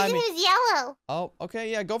after stand the by person me. who's yellow. Oh,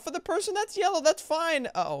 okay. Yeah, go for the person that's yellow. That's fine.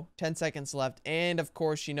 Uh-oh. 10 seconds left. And, of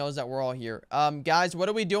course, she knows that we're all here. Guys, what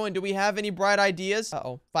are we doing? Do we have any bright ideas?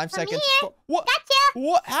 Uh-oh. 5 seconds. Here. What? Gotcha.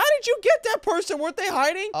 What? How did you get that person? Weren't they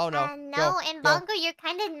hiding? Oh, no. No, Go, and go. Bongo, you're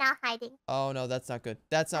kind of not hiding. Oh, no, that's not good.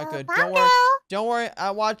 That's not good. Bongo. Don't worry. Don't worry.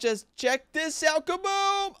 I watch us. Check this out.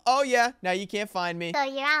 Kaboom! Oh, yeah. Now you can't find me. So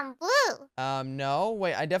you're on blue. No.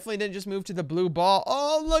 Wait, I definitely didn't just move to the blue ball.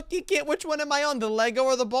 Oh, look, you can't. Which one am I on? The Lego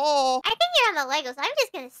or the ball? I think you're on the Legos. I'm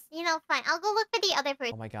just gonna, fine. I'll go look for the other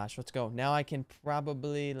person. Oh, my gosh. Let's go. Now I can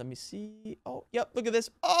probably, let me see. Oh, yep. Look at this.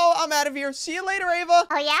 Oh, I'm out of here. See you later, Ava.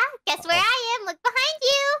 Oh, yeah? Guess where I am. Look behind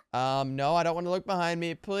you. No, I don't want to look behind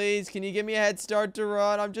me. Please, can you give me a head start to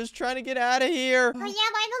run? I'm just trying to get out of here. Oh, yeah, but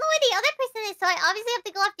I don't know where the other person is, so I obviously have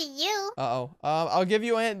to go after you. Uh-oh. I'll give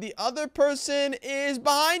you a hint. The other person is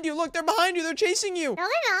behind you. Look, they're behind you. They're chasing you. No, they're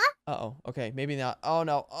not. Uh-oh. Okay, maybe not. Oh,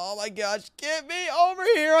 no. Oh, my gosh. Get me over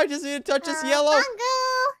here. I just need to touch this yellow. Bongo.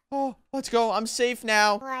 Oh, let's go. I'm safe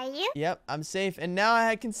now. Who are you? Yep, I'm safe. And now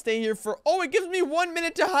I can stay here for... Oh, it gives me 1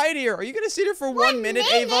 minute to hide here. Are you going to sit here for 1 minute,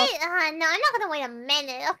 Ava? No, I'm not going to wait a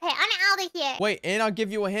minute. Okay, I'm out of here. Wait, and I'll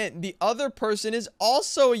give you a hint. The other person is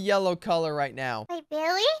also a yellow color right now. Wait,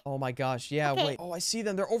 really? Oh my gosh, yeah, Okay. wait. Oh, I see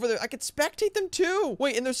them. They're over there. I could spectate them too.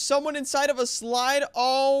 Wait, and there's someone inside of a slide.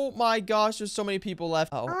 Oh my gosh, there's so many people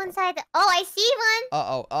left. Uh-oh. Oh, inside the... Oh, I see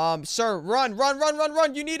one. Uh-oh. Sir, run.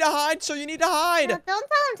 You need to hide, sir. You need to hide. No, don't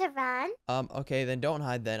tell him to run. Okay, then don't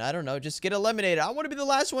hide then. I don't know. Just get eliminated. I want to be the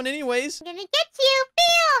last one anyways. I'm gonna get you.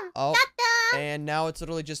 Bam! Oh. Got them. And now it's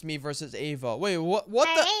literally just me versus Ava. Wait, what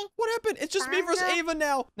Hey. what happened? It's just me versus Bongo. Ava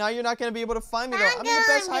now. Now you're not going to be able to find me though. I'm in the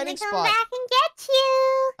best hiding come spot. back and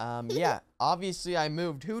get you. Yeah. Obviously I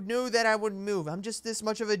moved. Who knew that I would move? I'm just this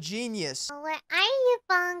much of a genius. Oh, where are you,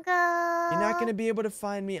 Bongo? You're not going to be able to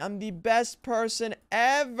find me. I'm the best person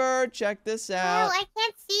ever. Check this Oh, out. I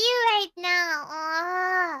can't see you right now.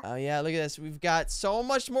 Oh. Oh, yeah. Look at this. We've got so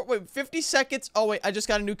much more. Wait, 50 seconds. Oh, wait. I just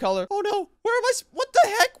got a new color. Oh, no. Where am I? What the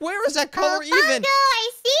heck? Where is that color even? Bongo,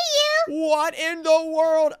 I see you. What in the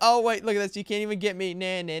world? Oh, wait. Look at this. You can't even get me.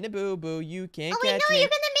 Nah, boo, boo. You can't Oh, wait, catch no, me. you're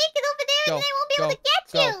gonna make it over there, and then I won't be able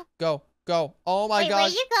to get you. Go. Oh, my Wait, gosh. where are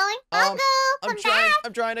you going? Bongo, come back.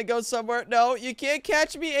 I'm trying to go somewhere. No, you can't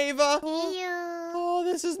catch me, Ava. See you. Oh,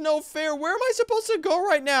 this is no fair. Where am I supposed to go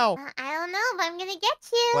right now? I don't know, but I'm gonna get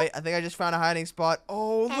you. Wait, I think I just found a hiding spot.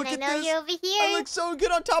 Oh, and look I at know this. you're over I here. look so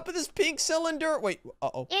good on top of this pink cylinder. Wait,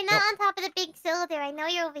 uh-oh. You're not on top of the big cylinder. I know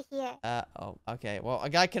you're over here. Oh, okay. Well, a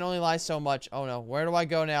guy can only lie so much. Oh, no. Where do I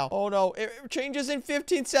go now? Oh, no. It changes in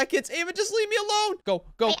 15 seconds. Ava, just leave me alone. Go.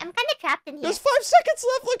 Wait, I'm kind of trapped in here. There's 5 seconds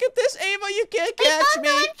left. Look at this, Ava. You can't catch Bongo,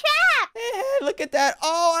 me. I'm trapped. Hey, look at that.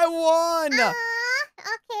 Oh, I won.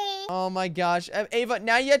 Okay. Oh, my gosh. Ava,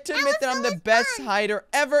 now you have to admit that I'm the was best fun. hider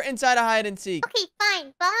ever inside a hide and seek. Okay,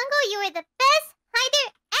 fine. Bongo, you are the best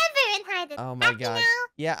hider ever in hide and Oh my Happy gosh. now?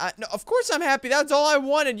 Yeah, no, of course I'm happy. That's all I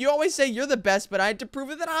wanted. You always say you're the best, but I had to prove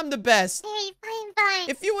it that I'm the best. Hey, fine.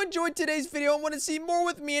 If you enjoyed today's video and want to see more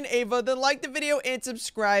with me and Ava, then like the video and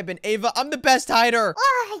subscribe. And Ava, I'm the best hider.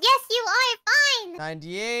 Oh, yes, you are. Fine.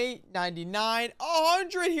 98, 99,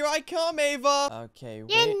 100. Here I come, Ava. Okay, You're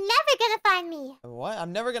wait. never gonna find me. What?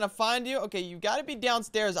 I'm never gonna find you? Okay, you gotta be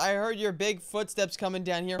downstairs. I heard your big footsteps coming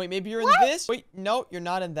down here. Wait, maybe you're What? in this? Wait, no, you're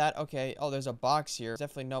not in that. Okay. Oh, there's a box here.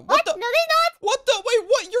 Definitely no. What? the? No, there's not. What the? Wait,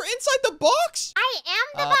 what? You're inside the box? I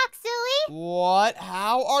am the box, silly. What?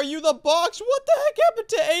 How are you the box? What the heck happened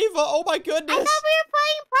to Ava? Oh my I goodness. thought we were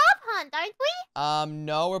playing prop hunt, aren't we?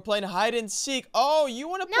 No, we're playing hide and seek. Oh, you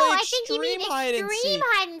want to No, play I think you mean extreme hide and seek? extreme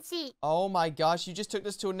hide and seek. Oh my gosh, you just took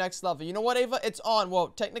this to a next level. You know what, Ava? It's on. Well,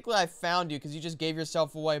 technically I found you because you just gave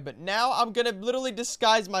yourself away, but now I'm gonna literally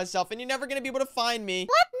disguise myself and you're never gonna be able to find me.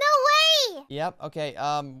 What? No way. Yep, okay,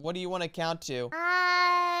 what do you want to count to?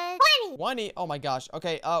 20. 20? Oh my gosh.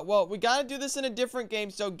 Okay, well, we gotta do this in a different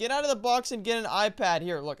game, so get out of the box and get an iPad.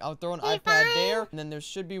 Here, look, I'll throw an Okay, iPad fine. there, and then there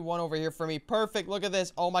should be one over here for me. Perfect, look at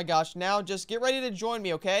this. Oh my gosh, now just get ready to join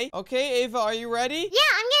me, okay? Okay, Ava, are you ready?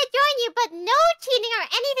 Yeah, I'm gonna join you, but no cheating or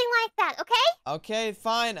anything like that, okay? Okay,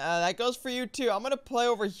 fine, that goes for you too. I'm gonna play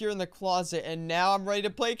over here in the closet, and now I'm ready to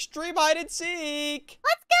play extreme hide and seek.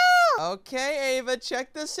 Let's go. Okay, Ava,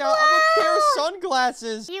 check this out. I'm a pair of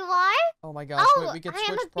sunglasses. You are? Oh my gosh, Oh, wait, we can I am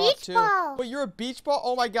switch a prop beach too. ball. Wait, you're a beach ball?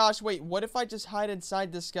 Oh my gosh, wait, what if I just hide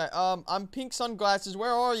inside this guy? I'm pink sunglasses.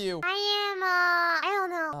 Where are you? I don't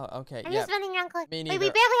know. Oh, okay, I'm yeah. just running around. Me Wait, neither. we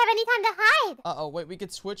barely have any time to hide. Uh-oh, wait, we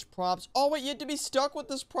could switch props. Oh, wait, you have to be stuck with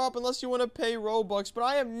this prop unless you want to pay Robux, but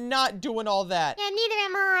I am not doing all that. Yeah, neither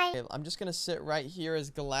am I. Okay, I'm just gonna sit right here as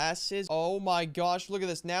glasses. Oh my gosh, look at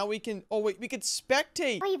this. Now we can, oh wait, we could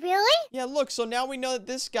spectate. Wait, really? Yeah, look, so now we know that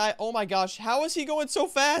this guy, oh my gosh, how is he going so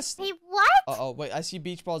fast? Wait, what? Uh-oh, wait, I see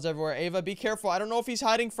beach balls everywhere. Ava, be careful. I don't know if he's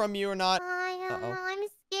hiding from you or not. I don't know. Uh-oh. I'm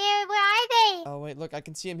scared. Where are they? Oh, wait, look, I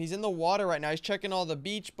can see him. He's in the water right now. He's checking all the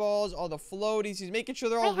beach balls, all the floaties. He's making sure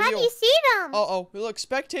they're all Wait, how do real. you see them? Uh-oh, look,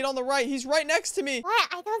 spectate on the right. He's right next to me. What?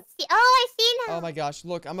 I don't see. Oh, I see now. Oh my gosh,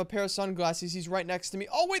 look, I'm a pair of sunglasses. He's right next to me.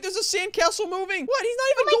 Oh, wait, there's a sandcastle moving. What? He's not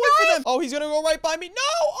even my going for gosh. them. Oh, he's gonna go right by me. No!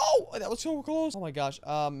 Oh, that was so close. Oh my gosh,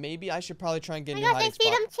 maybe I should probably try and get Oh a my new gosh, I hiding see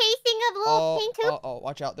spot. them chasing a little pink hoop. Oh,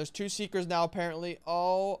 watch out. There's 2 seekers now, apparently.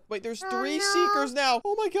 Oh, wait, there's 3 no. seekers now.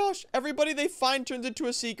 Oh my gosh, everybody they find turns into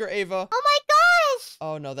a seeker, Ava. Oh my gosh.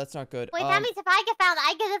 Oh no, that's not good. Wait, that means if I get found,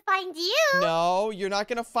 I gotta find you. No, you're not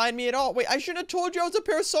gonna find me at all. Wait, I should have told you I was a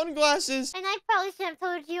pair of sunglasses. And I probably should have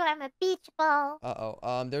told you I'm a beach ball.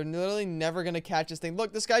 Uh-oh, they're literally never gonna catch this thing.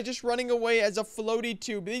 Look, this guy's just running away as a floaty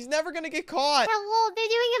tube. He's never gonna get caught. Hello, they're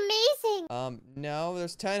doing amazing. No,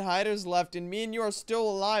 there's 10 hiders left, and me and you are still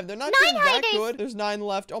alive. They're not 9 doing that hiders. good. There's 9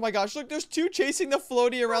 left. Oh my gosh, look, there's 2 chasing the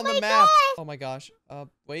floaty around the my map. gosh. Oh my gosh.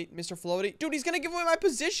 Wait, Mr. Floaty. Dude, he's gonna give away my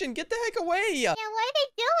position. Get the heck away. Yeah, what are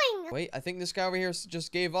they doing? Wait, I think this guy over here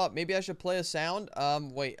just gave up. Maybe I should play a sound.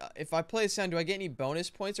 Wait, if I play a sound, do I get any bonus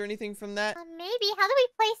points or anything from that? Maybe. How do we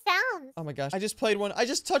play sounds? Oh my gosh, I just played one. I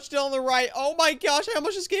just touched it on the right. Oh my gosh, I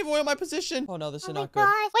almost just gave away my position. Oh no, this is Oh my not good.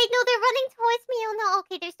 gosh. Wait, no, they're running towards me. Oh no.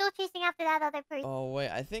 Okay, they're still chasing after that other person. Oh wait,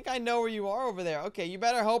 I think I know where you are over there. Okay, you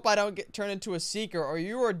better hope I don't get turned into a seeker or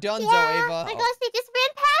you are donezo, Yeah. Ava. Oh my gosh, they just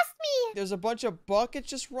ran past me. There's a bunch of buckets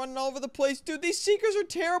just running all over the place. Dude, these seekers are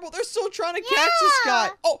terrible. They're still trying to catch this guy.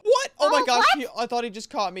 Oh, what? Oh my Oh, gosh, what? I thought he just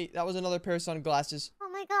caught me. That was another pair of sunglasses. Oh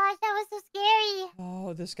my gosh, that was so scary.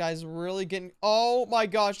 Oh, this guy's really getting... Oh my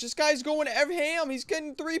gosh, this guy's going ham. He's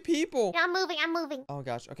getting 3 people. Yeah, I'm moving. Oh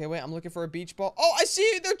gosh. Okay, wait, I'm looking for a beach ball. Oh, I see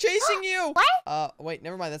you. They're chasing you. What? Wait,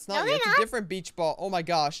 never mind. That's No, not you. they're It's a not. different beach ball. Oh my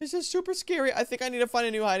gosh. This is super scary. I think I need to find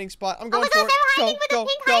a new hiding spot. I'm Oh going my for gosh, it. I'm hiding with a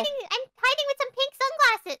pink hiding. I'm hiding with some pink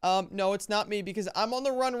sunglasses. No, it's not me because I'm on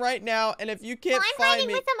the run right now, and if you can't I'm find hiding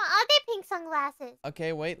me... with some other pink sunglasses.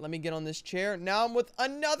 Okay, wait, let me get on this chair. Now I'm with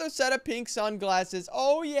another set of pink sunglasses.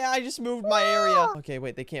 Oh, yeah, I just moved my area. Okay,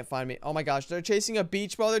 wait, they can't find me. Oh, my gosh, they're chasing a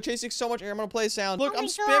beach ball. They're chasing so much. Here, I'm going to play a sound. Look, Oh I'm my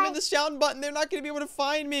spamming gosh. the sound button. They're not going to be able to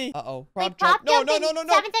find me. Uh-oh. Wait, Prop jump. No, no, in no, no,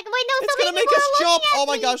 no. 7 seconds. Wait, no, It's so going to many make people us are jump. looking at Oh,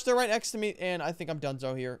 my me. gosh, they're right next to me, and I think I'm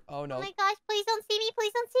donezo here. Oh, no. Oh my gosh, please don't see me.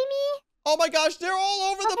 Please don't see me. Oh my gosh, they're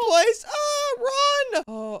all over the place. Ah, run.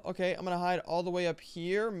 Oh, okay. I'm going to hide all the way up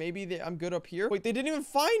here. Maybe I'm good up here. Wait, they didn't even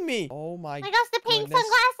find me. Oh my Oh my gosh, the pink goodness.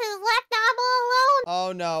 sunglasses left. Now I'm all alone.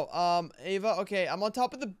 Oh no. Ava, okay, I'm on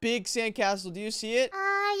top of the big sandcastle. Do you see it? Yeah,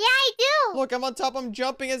 I do. Look, I'm on top. I'm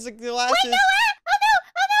jumping as the glasses. Wait, no, oh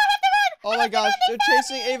no, I have to run. Oh my gosh, they're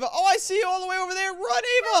chasing Ava. Oh, I see you all the way over there. Run,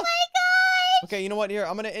 Ava. Oh my gosh. Okay, you know what? Here,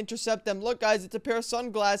 I'm gonna intercept them. Look, guys, it's a pair of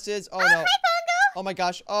sunglasses. Oh no. Hi, Bongo. Oh my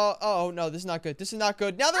gosh. Oh no, this is not good. This is not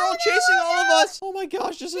good. Now they're all chasing all of us. Oh my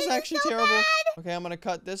gosh, this is actually so terrible. bad. Okay, I'm gonna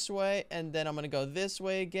cut this way, and then I'm gonna go this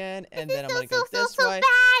way again, and This then is I'm gonna go this so way.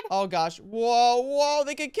 bad. Oh gosh. Whoa,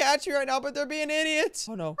 they can catch me right now, but they're being idiots.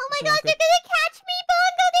 Oh no. Oh this my is not gosh, good. they're gonna catch me,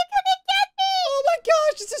 Bongo. They're gonna get me. Oh my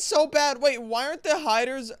gosh, this is so bad. Wait, why aren't the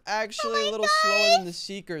hiders actually a little slower than the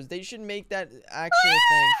seekers? They should make that actually a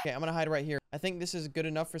thing. Okay, I'm gonna hide right here. I think this is good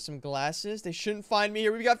enough for some glasses. They shouldn't find me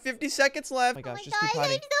here. We got 50 seconds left. Oh my gosh, just keep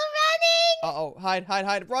hiding. I'm still running. Uh-oh,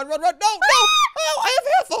 hide. Run. No. Oh, I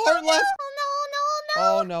have half the heart left. Oh no.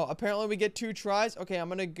 Oh no, apparently we get 2 tries. Okay, I'm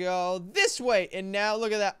gonna go this way. And now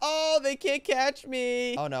look at that. Oh, they can't catch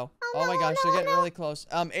me. Oh no. Oh my gosh, they're getting really close.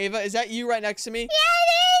 Ava, is that you right next to me? Yeah, it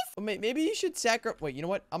is. Oh, maybe you should sacrifice. Wait, you know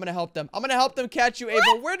what? I'm gonna help them. I'm gonna help them catch you,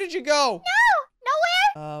 Ava. Where did you go?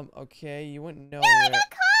 Nowhere. Okay, you went No, I nowhere. got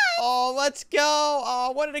caught. Oh, let's go. Oh,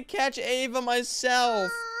 I wanted to catch Ava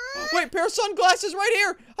myself. Wait, pair of sunglasses right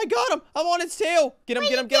here. I got him. I'm on its tail. Get him.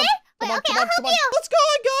 Wait, you Come did? on. Wait, okay, I'll help you. Let's go.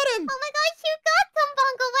 I got him. Oh my gosh, you got some,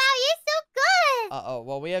 Bongo. Wow, you're so good. Uh-oh.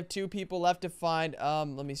 Well, we have 2 people left to find.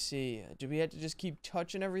 Let me see. Do we have to just keep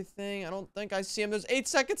touching everything? I don't think I see him. There's 8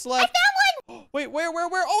 seconds left. I found one. Wait, where?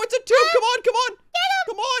 Oh, it's a tube. Come on. Get him.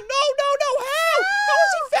 Come on. No. How? How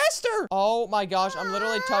is he faster? Oh my gosh, I'm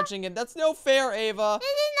literally touching it. That's no fair, Ava. This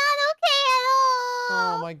is not okay at all.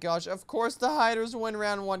 Oh my gosh, of course the hiders win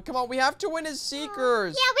round 1. Come on, we have to win as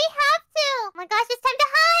seekers. Yeah, we have to. Oh my gosh, it's time to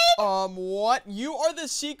hide. What? You are the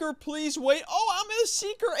seeker? Please wait. Oh, I'm the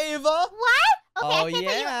seeker, Ava. What? Okay, Oh, I can't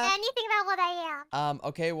tell yeah. you anything about what I am.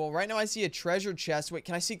 Okay, well, right now I see a treasure chest. Wait,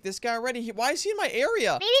 can I seek this guy already? Why is he in my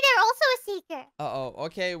area? Maybe they're also a seeker. Uh-oh.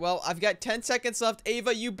 Okay, well, I've got 10 seconds left.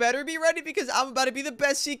 Ava, you better be ready because I'm about to be the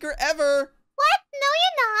best seeker ever. What? No,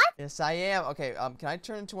 you're not. Yes, I am. Okay, can I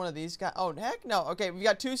turn into one of these guys? Oh, heck no. Okay, we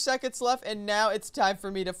got 2 seconds left, and now it's time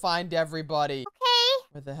for me to find everybody. Okay.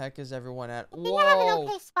 Where the heck is everyone at? I think I have an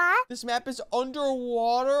okay spot. This map is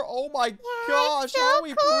underwater. Oh my Yeah, gosh, it's so how are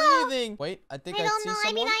we cool. breathing? Wait, I think I I don't see know.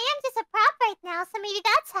 someone. I mean, I am just a prop right now, so maybe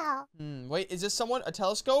that's how. Wait, is this someone? A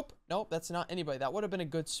telescope? Nope, that's not anybody. That would have been a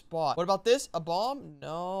good spot. What about this? A bomb?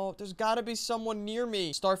 No, there's got to be someone near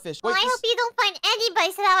me. Starfish. Well, Wait, I hope you don't find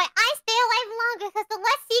anybody so that way I stay alive longer, because the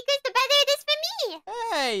less seekers, the better it is for me.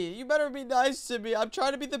 Hey, you better be nice to me. I'm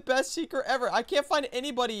trying to be the best seeker ever. I can't find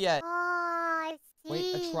anybody yet. Oh, I see.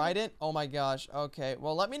 Wait, a trident? Oh my gosh. Okay,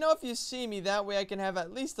 well, let me know if you see me. That way I can have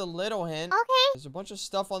at least a little hint. Okay. There's a bunch of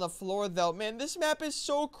stuff on the floor, though. Man, this map is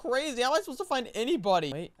so crazy. How am I supposed to find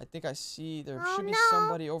anybody? Wait, I think I see. There should be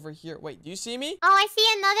somebody over here. Wait, do you see me? Oh, I see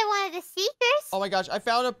another one of the seekers. Oh my gosh, I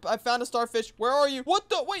found a starfish. Where are you? What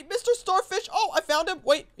the? Wait, Mr. Starfish. Oh, I found him.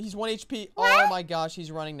 Wait, he's 1 HP. What? Oh my gosh,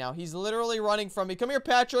 he's running now. He's literally running from me. Come here,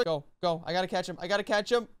 Patrick. Go, go. I gotta catch him. I gotta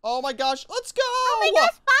catch him. Oh my gosh, let's go. Oh my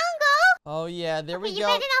gosh, Bongo. Oh yeah, there we You go.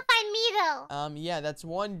 better not find me, though. Yeah, that's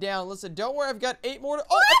 1 down. Listen, don't worry, I've got 8 more.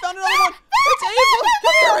 Oh, I found another one. It's Ava.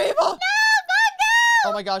 Come here, Ava. No, Bongo.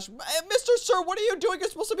 Oh my gosh, Mr. Sir, what are you doing? You're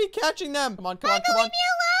supposed to be catching them. Come on, come on, come on. Leave me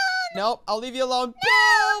alone. Nope, I'll leave you alone.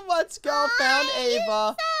 Boom, let's go. Found You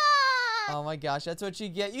Ava. suck. Oh my gosh, that's what you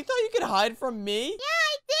get. You thought you could hide from me? Yeah,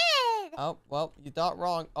 I did. Oh, well, you thought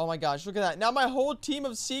wrong. Oh my gosh, look at that. Now my whole team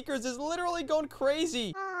of seekers is literally going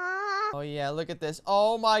crazy. Aw. Oh yeah, look at this.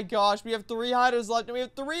 Oh my gosh, we have 3 hiders left and we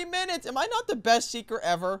have 3 minutes. Am I not the best seeker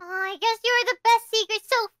ever? I guess you're the best seeker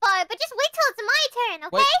so far, but just wait till it's my turn,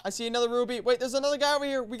 okay? Wait, I see another ruby. Wait, there's another guy over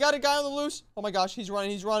here. We got a guy on the loose. Oh my gosh, he's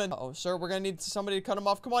running, he's running. Uh-oh, sir, we're gonna need somebody to cut him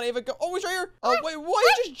off. Come on, Ava, go. Oh, he's right here. Oh, wait, what?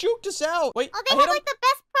 He just juked us out. Wait, Oh, I they hit have him. like the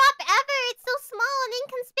best prop ever. It's so small and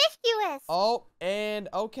inconspicuous. Oh, and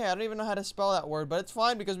okay, I don't even know how to spell that word, but it's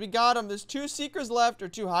fine because we got him. There's 2 seekers left, or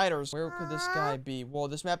 2 hiders. Where could this guy be? Whoa,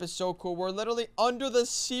 this map is so cool. We're literally under the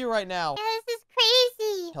sea right now. Yeah, this is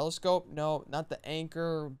crazy. Telescope? No, not the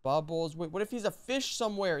anchor. Bubbles. Wait, what if he's a fish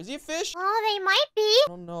somewhere? Is he a fish? Oh, they might be. I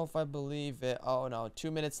don't know if I believe it. Oh, no. 2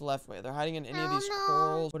 minutes left. Wait, they're hiding in any of Oh, these no.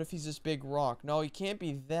 corals. What if he's this big rock? No, he can't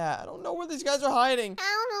be that. I don't know where these guys are hiding.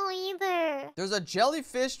 I don't know either. There's a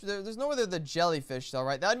jellyfish. There's no way they're the jellyfish, though,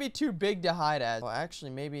 right? That'd be too big to hide as. Oh,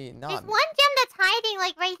 actually, maybe not. There's one gem that's hiding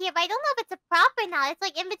like right here, but I don't know if it's a prop or not. It's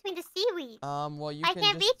like in between the seaweed. Well, you I can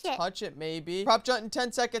can't just reach it. touch it, maybe. Prop jump in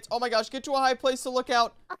 10 seconds. Oh my gosh, get to a high place to look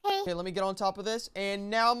out. Okay. Okay, let me get on top of this. And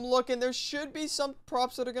now I'm looking. There should be some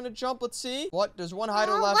props that are gonna jump. Let's see. What? There's 1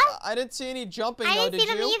 hider left. what? I didn't see any jumping, I though, didn't see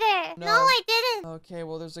did them you? either. No. No, I didn't. Okay,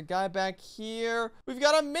 well, there's a guy back here. We've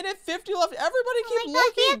got 1:50 left. Everybody Oh keep my gosh, we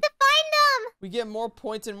looking. have to find them. We get more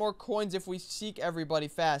points and more coins if we seek everybody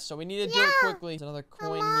fast. So we need to do it Yeah. quickly. There's another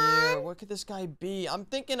coin Come here. on. What could this guy be? I'm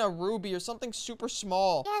thinking a ruby or something super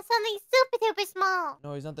small. Yeah, something super duper small.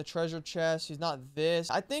 No, he's not the treasure chest. He's not this.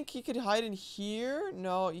 I think he could hide in here.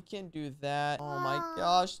 No, you can't do that. Oh my Aw.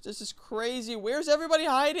 gosh, this is crazy. Where's everybody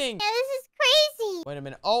hiding? Yeah, this is crazy. Wait a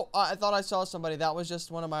minute. Oh, I thought I saw somebody. That was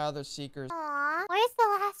just one of my other seekers. Aw, where's the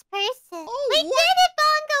last person? Oh, We what? did it,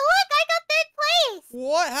 Bongo. Look, I got 3rd place.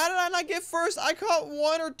 What? How did I not get first? I caught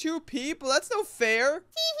 1 or 2 people. That's no fair.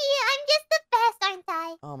 Teehee, I'm just the best, aren't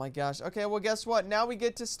I? Oh my gosh. Okay, well, guess what? Now we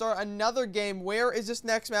get to start another game. Where is this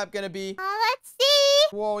next map gonna be? Let's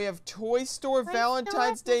see. Whoa, we have Toy Store, Toy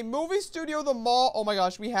Valentine's Store. Day, Movie Studio, the mall. Oh my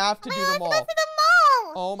gosh, we have to do Let's them go all. to the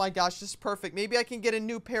mall. Oh my gosh, this is perfect. Maybe I can get a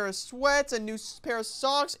new pair of sweats, a new pair of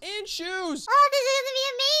socks, and shoes. Oh, this is gonna be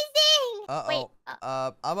amazing. Uh-oh. Wait,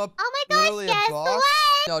 I'm a oh my literally gosh, a guess the boss. way.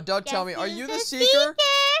 No, don't tell me. Guess Are who's you the the seeker?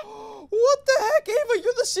 What the heck, Ava?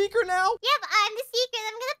 You're the seeker now? Yep, I'm the seeker.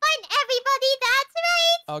 I'm gonna find everybody. That's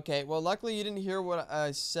right. Okay, well, luckily you didn't hear what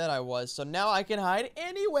I said I was, so now I can hide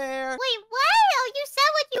anywhere. Wait, what? Oh, you said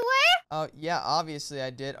what you were? Oh, yeah, obviously I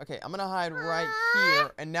did. Okay, I'm gonna hide right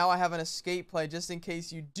here, and now I have an escape plan just in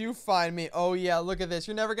case you do find me. Oh, yeah, look at this.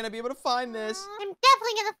 You're never gonna be able to find this. I'm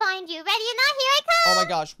definitely gonna find you. Ready or not, here I come. Oh my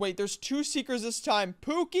gosh, wait, there's 2 seekers this time.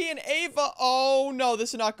 Pookie and Ava. Oh no,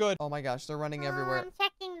 this is not good. Oh my gosh, they're running everywhere. I'm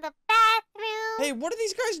checking the bathroom. Hey, what are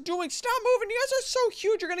these guys doing? Stop moving. You guys are so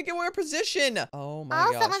huge. You're gonna get away our position. Oh Oh my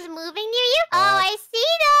Oh, gosh. someone's moving near you? Oh, I see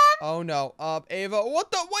them. Oh no. Ava,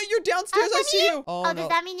 what the? Wait, you're downstairs. I see you. Oh, Oh does no.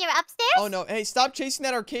 that mean you're upstairs? Oh no. Hey, stop chasing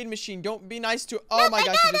that arcade machine. Don't be nice to. Oh my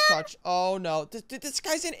gosh, you just touched. Oh no. This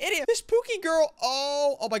guy's an idiot. This Pookie girl.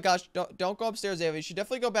 Oh my gosh. Don't go upstairs, Ava. You should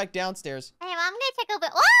definitely go back downstairs. Hey, I'm gonna check over.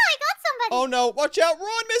 Oh, I got somebody. Oh no. Watch out.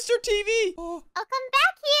 Run, Mr. TV. Oh. I'll come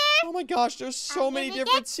back here. Oh my gosh, there's so I'm many gonna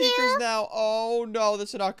different get you. seekers now. Oh no, this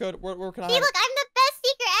is not good. Where can I See, hide? look, I'm the best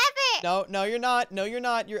seeker ever. No, you're not. No, you're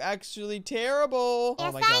not. You're actually terrible. Yes,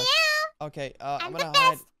 Oh my gosh. I am. Okay, I'm I'm the gonna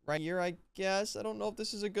hide best. right here, I guess. I don't know if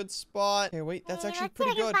this is a good spot. Okay, wait, that's Hey, actually let's see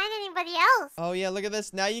pretty if I good. can find anybody else. Oh yeah, look at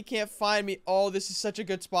this. Now you can't find me. Oh, this is such a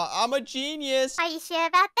good spot. I'm a genius. Are you sure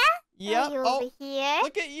about that? Yep. Are you Oh, over here?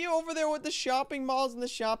 look at you over there with the shopping malls and the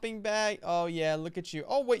shopping bag. Oh yeah, look at you.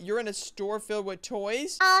 Oh wait, you're in a store filled with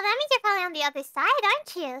toys? Oh, that means you're probably on the other side,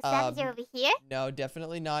 aren't you? So that means you're over here? No,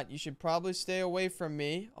 definitely not. You should probably stay away from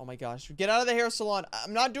me. Oh my gosh, get out of the hair salon.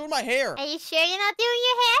 I'm not doing my hair. Are you sure you're not doing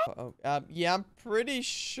your hair? Yeah, I'm pretty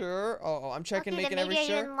sure. Oh, I'm checking, Okay, making then maybe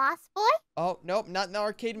every you're sure. in Lost Boy? Oh, nope, not in the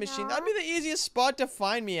arcade machine. That'd No? be the easiest spot to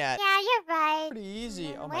find me at. Yeah, you're right. Pretty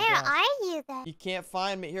easy. Oh my Where gosh. are you then? You can't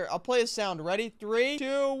find me. Here, I'll play a sound. Ready? 3,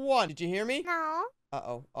 2, 1. Did you hear me? No.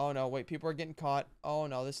 Uh-oh. Oh, no. Wait, people are getting caught. Oh,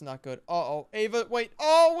 no. This is not good. Uh-oh. Ava, wait.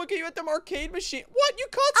 Oh, look at you at the arcade machine. What? You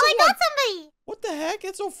caught Oh, someone? I got somebody. What the heck?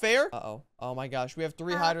 It's so fair. Uh-oh. Oh, my gosh. We have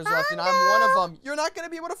 3 hiders left, and I'm one of them. You're not going to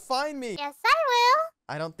be able to find me. Yes, I will.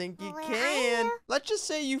 I don't think you Where are can. you? Let's just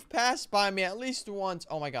say you've passed by me at least once.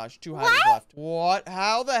 Oh, my gosh. 2 hiders left. What?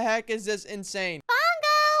 How the heck is this insane?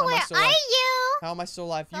 How Bongo, am I where so are alive? you? How am I still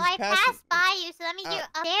alive? So You've I passed by you, so that means Uh, you're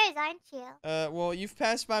upstairs, aren't you? Well, you've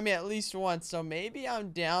passed by me at least once, so maybe I'm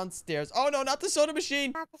downstairs. Oh, no, not the soda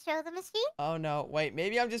machine. Not to show the machine? Oh, no, wait,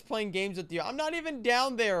 maybe I'm just playing games with you. I'm not even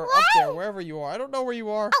down there or up What? there, wherever you are. I don't know where you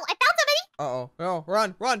are. Oh, I found somebody. Uh-oh. No,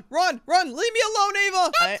 run. Leave me alone,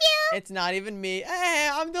 Ava. Got you. It's not even me. Hey,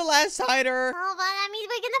 I'm the last hider. Oh, but that means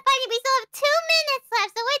we're gonna find you. We still have 2 minutes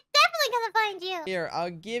left, so we're definitely gonna find you. Here, I'll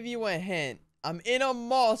give you a hint. I'm in a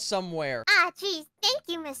mall somewhere. Ah, jeez. Thank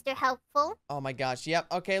you, Mr. Helpful. Oh my gosh. Yep.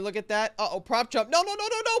 Okay, look at that. Uh-oh, prop jump. No.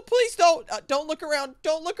 Please don't. Don't look around.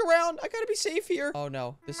 Don't look around. I gotta be safe here. Oh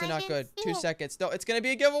no, this is I not didn't good. see 2 it. seconds. No, it's gonna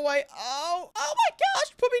be a giveaway. Oh my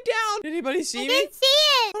gosh. Put me down. Did anybody see I me? didn't see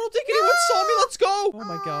I it. don't think anyone saw me. Let's go. Oh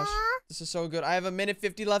my gosh. Aw. This is so good. I have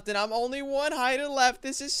 1:50 left and I'm only 1 hider left.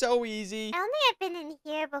 This is so easy. I don't think I've been in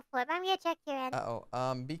here before, but I'm gonna check your end.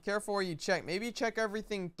 Uh-oh. Be careful where you check. Maybe check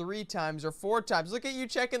everything 3 times or 4 times. Look at you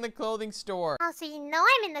checking the clothing store. Oh, so you know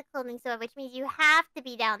I'm in the clothing store, which means you have to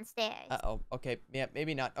be downstairs. Uh-oh. Okay. Yeah,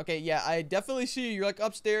 maybe not. Okay, yeah, I definitely see you. You're like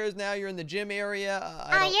upstairs now. You're in the gym area.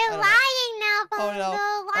 You're lying now, Bongo. Oh, no.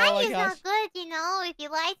 Oh, Lying my is gosh. not good, you know. If you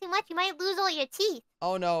lie too much, you might lose all your teeth.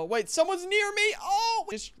 Oh no, wait, someone's near me. Oh,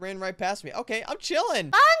 just ran right past me. Okay, I'm chilling.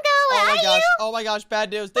 Bongo, where Oh my are gosh. you? Oh my gosh, bad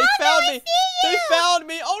news. They Bongo, found I me. see They you. found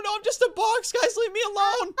me. Oh no, I'm just a box, guys. Leave me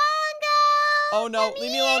alone. Bongo! Oh no, come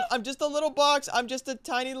leave me here. alone. I'm just a little box. I'm just a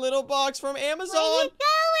tiny little box from Amazon. Where you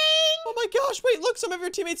going? Oh my gosh, wait, look, some of your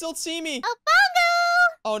teammates don't see me. Oh,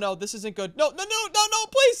 Bongo! Oh no, this isn't good. No,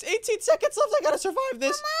 please. 18 seconds left. I gotta survive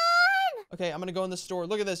this. Come on! Okay, I'm gonna go in the store.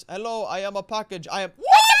 Look at this. Hello, I am a package. I am. I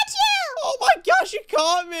got you! Oh my gosh, you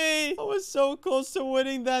caught me. I was so close to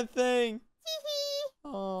winning that thing. Hee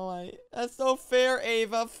Oh, that's so fair,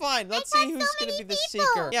 Ava. Fine, let's caught see who's so gonna many be the people.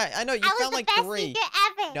 seeker. Yeah, I know, you I was found the like best 3. seeker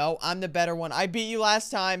ever. No, I'm the better one. I beat you last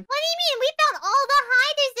time. What do you mean? We found all the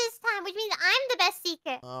hiders this time, which means I'm the best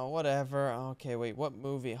seeker. Oh, whatever. Okay, wait, what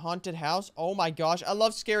movie? Haunted House? Oh my gosh, I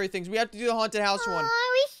love scary things. We have to do the Haunted House one. Are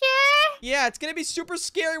we sure? Yeah, it's gonna be super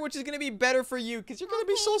scary, which is gonna be better for you, because you're gonna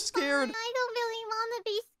be so Okay, scared. fine. I don't really want to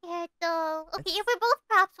be scared, though. Okay, if we're both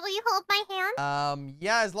props, will you hold my hand?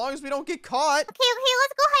 Yeah, as long as we don't get caught. Okay,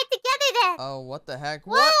 let's go hide together then. Oh, what the heck?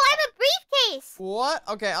 Whoa, What? I'm a briefcase. What?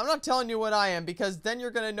 Okay, I'm not telling you what I am because then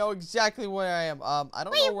you're gonna know exactly where I am. I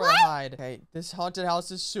don't Wait, know where what? to hide. Okay, this haunted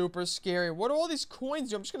house is super scary. What do all these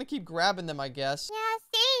coins do? I'm just gonna keep grabbing them, I guess.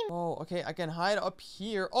 Yeah, same. Oh, okay, I can hide up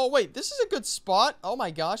here. Oh, wait, this is a good spot. Oh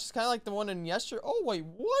my gosh, it's kind of like the one in yesterday. Oh, wait,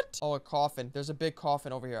 what? Oh, a coffin. There's a big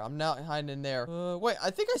coffin over here. I'm not hiding in there. Wait, I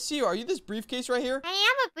think I see you. Are you this briefcase right here? I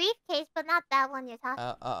am a briefcase, but not that one you're talking.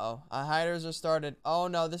 Uh-oh. Hiders are started. Oh,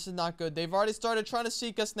 no, this is not good. They've already started trying to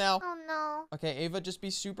seek us now. Oh no. Okay, Ava, just be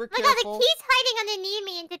super Oh my god, careful. the key's hiding underneath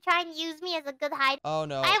me and to try and use me as a good hide. Oh,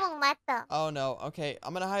 no. I won't let them. Oh, no. Okay,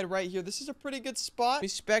 I'm gonna hide right here. This is a pretty good spot. We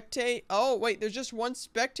spectate. Oh, wait, there's just one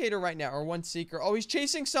spectator right now, or one seeker. Oh, he's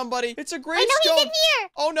chasing somebody. It's a I know gravestone. he's in here.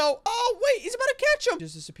 Oh, no. Oh, wait, he's about to catch him.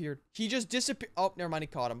 Just disappeared. He just disappeared. Oh, never mind, he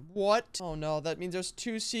caught him. What? Oh, no, that means there's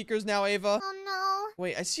 2 seekers now, Ava. Oh no.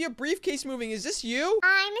 Wait, I see a briefcase moving. Is this you?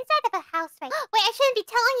 I'm inside of a house right. Wait, I I shouldn't be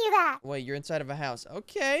telling you that. Wait, you're inside of a house.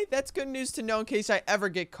 Okay, that's good news to know in case I ever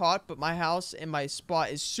get caught. But my house and my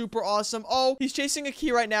spot is super awesome. Oh, he's chasing a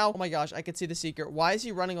key right now. Oh my gosh, I can see the secret. Why is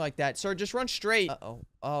he running like that? Sir, just run straight. Uh-oh.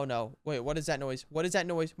 Oh no. Wait, what is that noise? What is that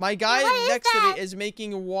noise? My guy next to me is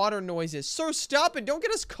making water noises. Sir, stop it. Don't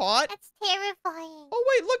get us caught. That's terrifying. Oh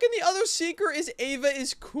wait, look, and the other seeker is Ava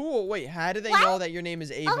is cool. Wait, how do they know that your name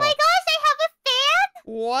is Ava? Oh my gosh, I have a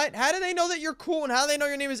fan? What? How do they know that you're cool, and how do they know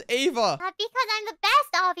your name is Ava? Because I'm the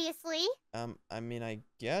best, obviously. I mean, I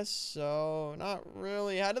guess so. Not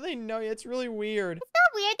really. How do they know you? It's really weird. It's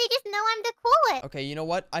not weird. They just know I'm the coolest. Okay, you know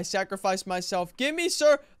what? I sacrificed myself. Give me,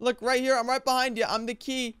 sir. Look, right here. I'm right behind you. I'm the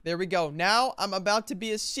key. There we go. Now, I'm about to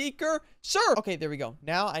be a seeker. Sir! Okay, there we go.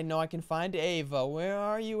 Now, I know I can find Ava. Where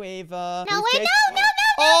are you, Ava? No, wait, no.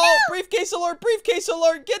 Oh, briefcase alert. Briefcase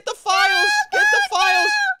alert. Get the files. Get the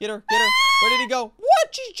files. Get her. Get her. Where did he go?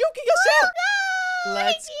 What? She's joking us out.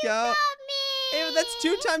 Let's go. Ava, that's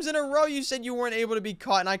 2 times in a row you said you weren't able to be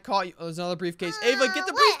caught, and I caught you. Oh, there's another briefcase. Ava, get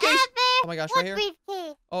the briefcase. Oh my gosh, right here.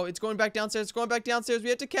 Briefcase? Oh, it's going back downstairs. It's going back downstairs. We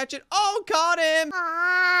have to catch it. Oh, caught him.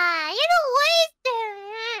 You're the worst.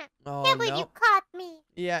 Oh, Can't believe you caught me.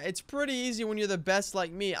 Yeah, it's pretty easy when you're the best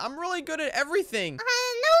like me. I'm really good at everything. No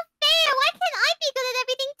fair. Why can't I be good at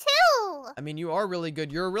everything too? I mean, you are really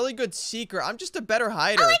good. You're a really good seeker. I'm just a better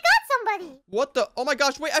hider. Oh, I got somebody. What the? Oh my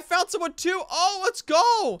gosh, wait, I found someone too. Oh, let's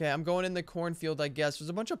go. Okay, I'm going in the cornfield, I guess. There's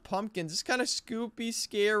a bunch of pumpkins. It's kind of scoopy,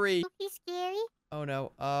 scary. Scoopy, scary? Oh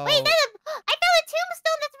no. Oh. Wait, I found a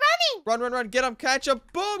tombstone that's running. Run, get him, catch him.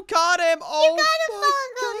 Boom, caught him. Oh, you got him,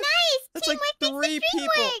 Bongo. Nice. That's Teamwork like 3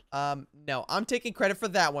 people. No, I'm taking credit for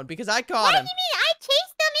that one because I caught him. What do you mean? I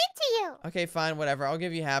chased them into you. Okay, fine, whatever. I'll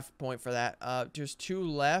give you half a point for that. There's 2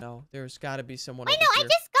 left. No, there's got to be someone over Wait, no, here. I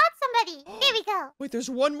just got somebody. There we go. Wait, there's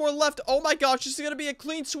 1 more left. Oh my gosh, this is gonna be a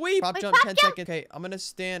clean sweep. Prop jump, 10 seconds. Okay, I'm gonna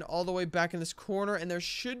stand all the way back in this corner, and there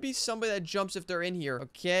should be somebody that jumps if they're in here.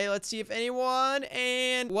 Okay, let's see if anyone.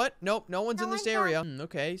 And what? Nope, no one's in this area.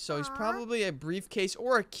 Okay, so he's probably a briefcase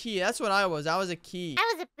or a key. That's what I was. I was a key.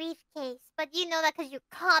 I was a briefcase, but you know that because you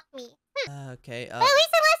caught me. Okay. But at least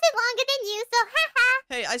I lasted longer than you, so haha.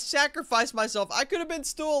 Hey, I sacrificed myself. I could have been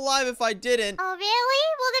still alive if I didn't. Oh, really?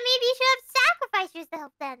 Well, then maybe you should have sacrificed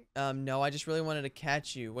yourself then. No, I just really wanted to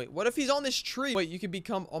catch you. Wait, what if he's on this tree? Wait, you could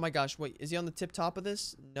become... Oh my gosh, wait, is he on the tip top of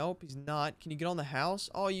this? Nope, he's not. Can you get on the house?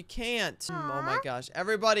 Oh, you can't. Oh my gosh.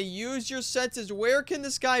 Everybody, use your senses. Where can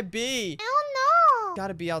this guy be? I don't know.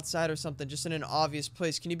 Gotta be outside or something, just in an obvious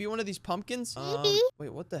place. Can you be one of these pumpkins? Maybe.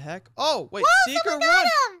 Wait, what the heck? Oh, wait, Whoa, Seeker someone won. got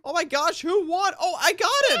him. Oh my gosh, who won? Oh, I got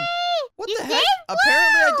him. What You the did? heck?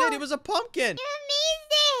 Apparently I Whoa. did. He was a pumpkin. You're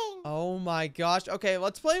amazing. Oh my gosh. Okay,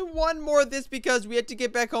 let's play one more of this because we have to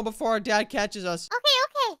get back home before our dad catches us. Okay.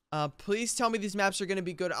 Please tell me these maps are gonna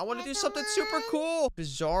be good. I want to do something super cool.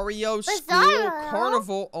 Bizarro School Bizarro?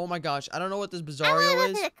 Carnival. Oh my gosh, I don't know what this I Bizarro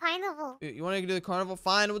want is. to go to the carnival. You want to do the carnival?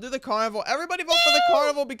 Fine, we'll do the carnival. Everybody vote for the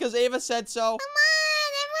carnival because Ava said so. Come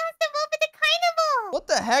on, everyone has to vote for the carnival. What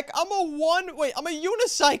the heck? I'm a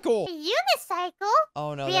unicycle. A unicycle?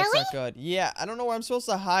 Oh no, that's not good. Yeah, I don't know where I'm supposed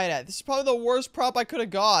to hide at. This is probably the worst prop I could have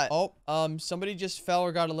got. Oh, somebody just fell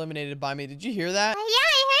or got eliminated by me. Did you hear that? Yeah,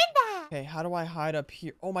 I heard that. Okay, how do I hide up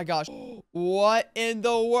here? Oh my gosh. What in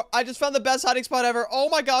the world? I just found the best hiding spot ever. Oh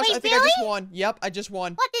my gosh, Wait, I think I just really? won. Yep, I just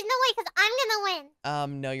won. What? There's no way, because I'm going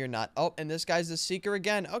to win. No, you're not. Oh, and this guy's the seeker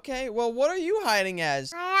again. Okay, well, what are you hiding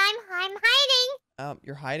as? I'm hiding.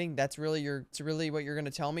 You're hiding? It's really what you're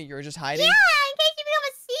gonna tell me? You're just hiding? Yeah, in case you become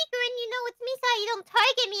a seeker and you know it's me so you don't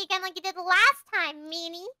target me again like you did the last time,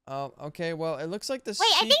 meanie. Oh, okay, well, it looks like the Wait,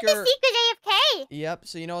 seeker... I think the seeker's AFK. Yep,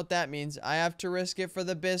 so you know what that means. I have to risk it for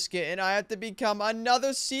the biscuit, and I have to become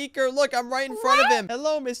another seeker. Look, I'm right in front of him.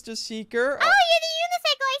 Hello, Mr. Seeker. Oh, you're the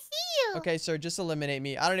unicycle. I see you. Okay, sir, just eliminate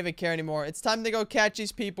me. I don't even care anymore. It's time to go catch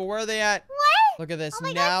these people. Where are they at? What? Look at this. Oh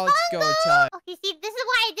my Now gosh, it's go Bongo. time. Okay, see, this is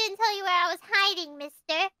why I didn't tell you where I was hiding,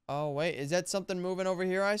 mister. Oh, wait. Is that something moving over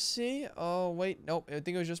here I see? Oh, wait. Nope. I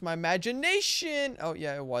think it was just my imagination. Oh,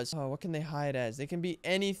 yeah, it was. Oh, what can they hide as? They can be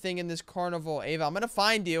anything in this carnival. Ava, I'm gonna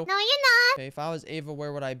find you. No, you're not. Okay, if I was Ava,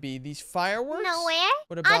 where would I be? These fireworks? Nowhere.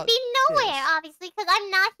 What about I'd be nowhere, this? obviously, because I'm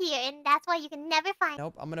not here, and that's why you can never find me.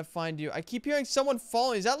 Nope, I'm gonna find you. I keep hearing someone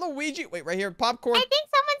falling. Is that Luigi? Wait, right here. Popcorn. I think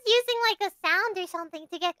someone's using, like, a sound or something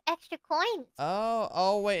to get extra coins.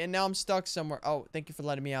 Oh, wait, and now I'm stuck somewhere. Oh, thank you for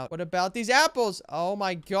letting me out. What about these apples? Oh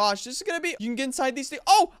my gosh, this is gonna be... You can get inside these things.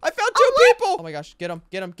 Oh, I found 2 people! Oh my gosh, get them.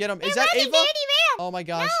 Is that running, Ava? they already ran. Oh my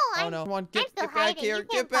gosh. No, Oh no. Come on, I'm get still back hiding. here. You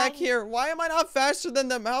Get can't back find me. here. Why am I not faster than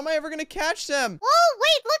them? How am I ever gonna catch them? Whoa,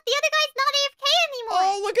 wait, look, the other guy's not AFK anymore.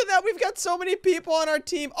 Oh, look at that. We've got so many people on our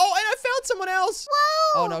team. Oh, and I found someone else.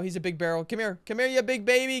 Whoa. Oh, no, he's a big barrel. Come here. Come here, you big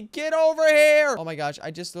baby. Get over here. Oh, my gosh.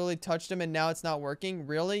 I just literally touched him, and now it's not working.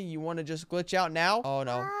 Really? You want to just glitch out now? Oh,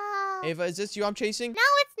 no. Wow. Ava, is this you I'm chasing? No,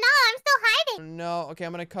 it's not. I'm still hiding. No. Okay,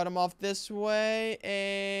 I'm going to cut him off this way.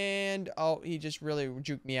 And, oh, he just really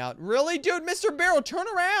juked me out. Really? Dude, Mr. Barrel, turn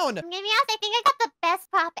around. I'm gonna be honest, I think I got the best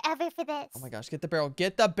prop ever for this. Oh, my gosh. Get the barrel.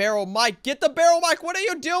 Get the barrel, Mike. Get the barrel, Mike. What are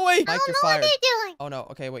you doing? I Mike, don't you're know fired. what they're doing. Oh, no.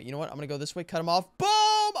 Okay, wait. You know what? I'm going to go this way. Cut him off. Boom.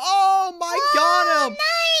 Oh, my got him.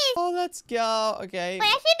 Nice. Oh, let's go. Okay. But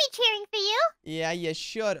I should be cheering for you. Yeah, you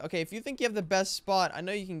should. Okay, if you think you have the best spot, I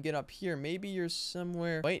know you can get up here. Maybe you're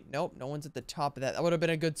somewhere. Wait, nope. No one's at the top of that. That would have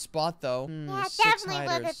been a good spot, though. Yeah, 6 definitely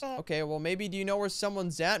would have hiders. been. Okay, well, maybe do you know where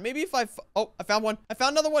someone's at? Maybe if oh, I found one. I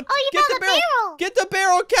found another one. Oh, you Get found the a barrel. Get the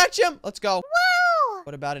barrel. Catch him. Let's go. Whoa.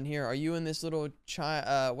 What about in here? Are you in this little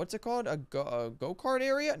what's it called? A go-kart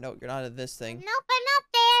area? No, you're not at this thing. Nope, I'm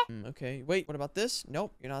not there. Okay. Wait, what about this?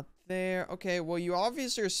 Nope, you're not there. Okay, well, you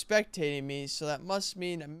obviously are spectating me, so that must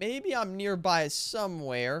mean maybe I'm nearby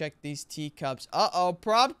somewhere. Check these teacups. Uh-oh,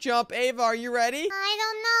 prop jump. Ava, are you ready? I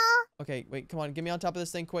don't know. Okay, wait, come on. Get me on top of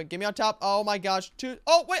this thing quick. Get me on top. Oh, my gosh.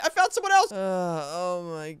 Oh, wait, I found someone else.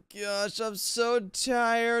 Oh, my gosh. I'm so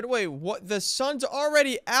tired. Wait, what? The sun's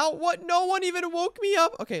already out? What? No one even woke me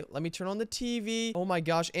up. Okay, let me turn on the TV. Oh, my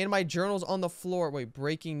gosh. And my journal's on the floor. Wait,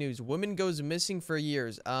 breaking news. Woman goes missing for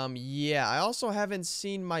years. Yeah. I also haven't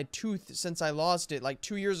seen my tooth since I lost it like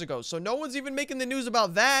 2 years ago. So no one's even making the news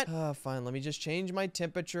about that. Fine. Let me just change my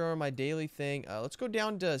temperature on my daily thing. Let's go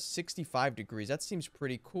down to 65 degrees. That seems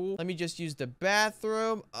pretty cool. Let me just use the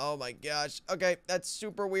bathroom. Oh my gosh. Okay, that's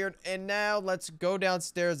super weird. And now let's go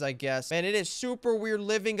downstairs, I guess. Man, it is super weird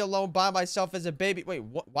living alone by myself as a baby. Wait,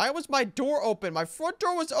 what? Why was my door open? My front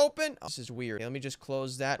door was open. Oh, this is weird. Okay, let me just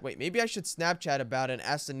close that. Wait, maybe I should Snapchat about it and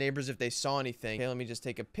ask the neighbors if they saw anything. Okay, let me just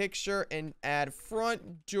take a picture and add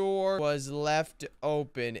front door was left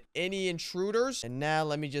open. Any intruders? And now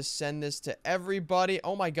let me just send this to everybody.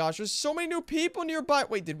 Oh my gosh, there's so many new people nearby.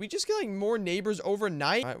 Wait, did we just get like more neighbors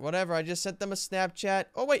overnight? All right, whatever. I just sent them a Snapchat.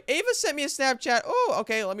 Oh wait, Ava sent me a Snapchat. Oh,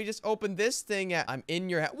 okay. Let me just open this thing. I'm in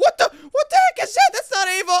your house. What the heck is that? That's not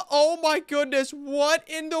Ava. Oh my goodness. What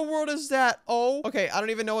in the world is that? Oh, okay. I don't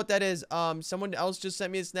even know what that is. Someone else just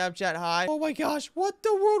sent me a Snapchat. Hi. Oh my gosh. What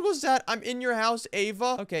the world was that? I'm in your house,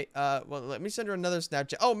 Ava. Okay. Well, let me send her another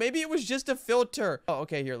Snapchat. Oh, maybe it was just a filter. Oh,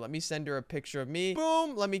 okay. Here, let me send her a picture of me.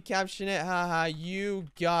 Boom. Let me caption it. Haha, you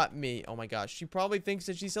got me. Oh my gosh. She probably thinks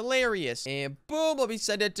that she's hilarious. And boom. Let me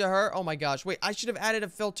send it to her. Oh my gosh. Wait, I should have added a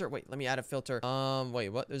filter. Wait, let me add a filter. Wait,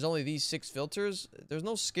 what? There's only these 6 filters? There's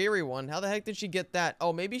no scary one. How the heck did she get that?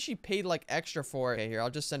 Oh, maybe she paid like extra for it. Okay, here, I'll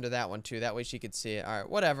just send her that one too. That way she could see it. All right,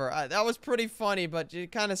 whatever. That was pretty funny, but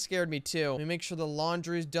it kind of scared me too. Let me make sure the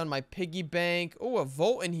laundry's done. My piggy bank. Oh, a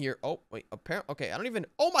vote in here. Oh, wait, apparently. Okay, I don't even.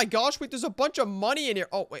 Oh my gosh, wait, there's a bunch of money in here.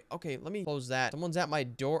 Oh, wait, okay, let me close that. Someone's at my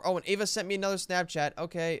door. Oh, and Ava sent me another Snapchat.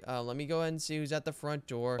 Okay, let me go ahead and see who's at the front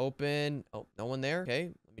door. Open. Oh, no one there.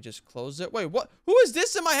 Okay. Let me just close it. Wait, what? Who is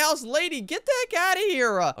this in my house? Lady, get the heck out of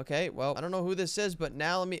here. Okay, well, I don't know who this is, but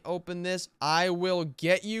now let me open this. I will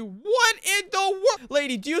get you. What in the world?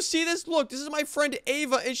 Lady, do you see this? Look, this is my friend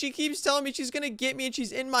Ava, and she keeps telling me she's gonna get me, and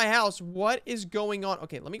she's in my house. What is going on?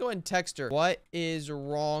 Okay, let me go ahead and text her. What is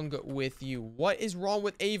wrong with you? What is wrong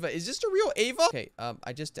with Ava? Is this the real Ava? Okay,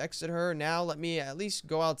 I just texted her. Now let me at least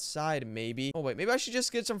go outside, maybe. Oh, wait, maybe I should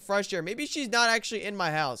just get some fresh air. Maybe she's not actually in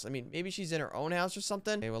my house. I mean, maybe she's in her own house or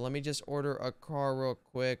something. Okay, well, let me just order a car real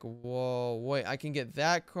quick. Whoa, wait, I can get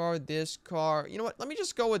that car, this car. You know what? Let me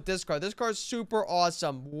just go with this car. This car is super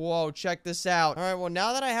awesome. Whoa, check this out. All right, well,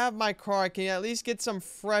 now that I have my car, I can at least get some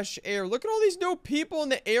fresh air. Look at all these new people in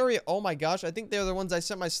the area. Oh my gosh, I think they're the ones I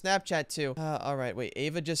sent my Snapchat to. All right, wait,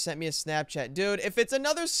 Ava just sent me a Snapchat. Dude, if it's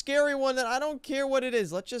another scary one, then I don't care what it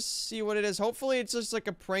is. Let's just see what it is. Hopefully, it's just like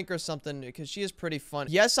a prank or something, because she is pretty fun.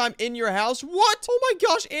 Yes, I'm in your house. What? Oh my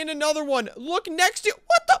gosh, and another one. Look next to.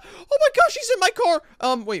 What the? Oh my gosh, she's in my car.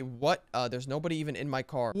 Wait, what? There's nobody even in my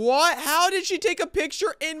car. What? How did she take a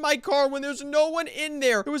picture in my car when there's no one in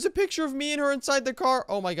there? It was a picture of me and her inside the car.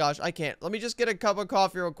 Oh my gosh, I can't. Let me just get a cup of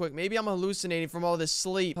coffee real quick. Maybe I'm hallucinating from all this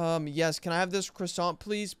sleep. Yes, can I have this croissant,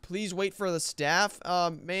 please? Please wait for the staff.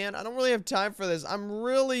 Man, I don't really have time for this. I'm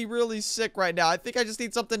really, really sick right now. I think I just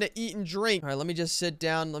need something to eat and drink. All right, let me just sit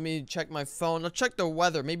down. Let me check my phone. I'll check the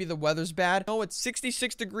weather. Maybe the weather's bad. Oh, it's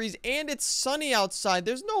 66 degrees and it's sunny outside.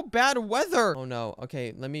 There's no all bad weather. Oh, no.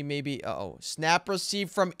 Okay, let me maybe... Uh-oh. Snap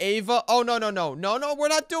received from Ava. Oh, no, no, no. No, no, we're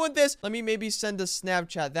not doing this. Let me maybe send a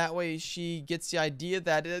Snapchat. That way she gets the idea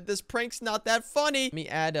that this prank's not that funny. Let me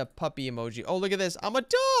add a puppy emoji. Oh, look at this. I'm a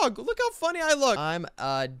dog. Look how funny I look. I'm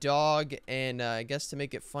a dog, and I guess to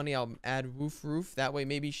make it funny, I'll add woof roof. That way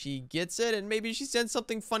maybe she gets it, and maybe she sends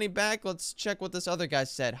something funny back. Let's check what this other guy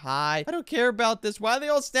said. Hi. I don't care about this. Why are they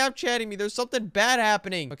all Snapchatting me? There's something bad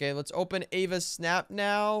happening. Okay, let's open Ava's Snap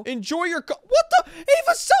now. Enjoy your what the?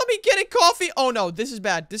 Ava saw me getting coffee. Oh, no. This is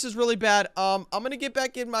bad. This is really bad. I'm gonna get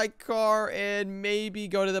back in my car and maybe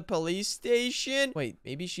go to the police station. Wait,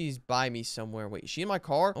 maybe she's by me somewhere. Wait, is she in my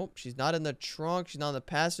car? Oh, she's not in the trunk. She's not in the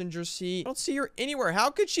passenger seat. I don't see her anywhere. How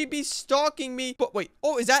could she be stalking me? But wait.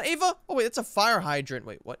 Oh, is that Ava? Oh, wait, it's a fire hydrant.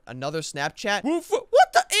 Wait, what? Another Snapchat? Woof.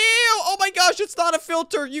 What the? Ew! Oh my gosh, it's not a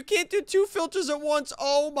filter. You can't do 2 filters at once.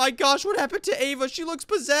 Oh my gosh, what happened to Ava? She looks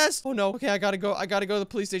possessed. Oh no. Okay, I gotta go. I gotta go to the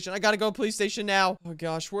police station. I gotta go to the police station now. Oh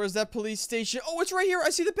gosh, where's that police station? Oh, it's right here. I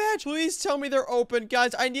see the badge. Please tell me they're open.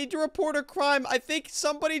 Guys, I need to report a crime. I think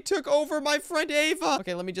somebody took over my friend Ava.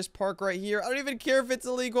 Okay, let me just park right here. I don't even care if it's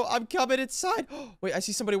illegal. I'm coming inside. Wait, I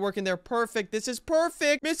see somebody working there. Perfect. This is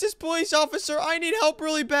perfect. Mrs. Police Officer, I need help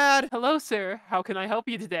really bad. Hello, sir. How can I help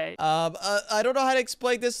you today? I don't know how to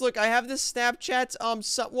explain this. Look, I have this Snapchat.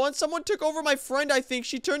 Someone took over my friend, I think.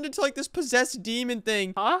 She turned into like this possessed demon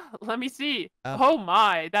thing. Huh? Let me see. Oh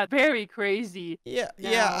my, that's very crazy. Yeah, No.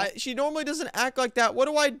 yeah. She normally doesn't act like that. What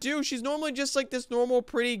do I do? She's normally just like this normal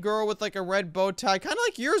pretty girl with like a red bow tie, kind of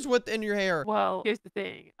like yours with in your hair. Well, here's the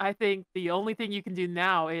thing. I think the only thing you can do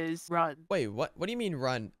now is run. Wait, what? What do you mean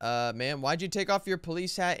run? Ma'am, why'd you take off your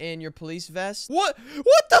police hat and your police vest? What?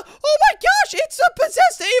 What the? Oh my gosh, it's a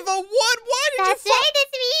possessed Ava. What? Why did That's you? right,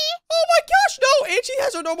 it's me. Oh my gosh, no! And she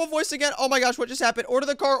has her normal voice again. Oh my gosh, what just happened? Order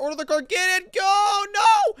the car, get it, go!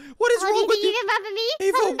 No! What is wrong with You you? can remember me?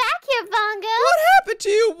 Ava, Come back here, Bongo. what happened to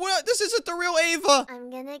you? What? This isn't the real Ava. I'm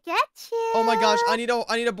gonna get you. Oh my gosh, I need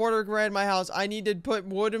a border guard in my house. I need to put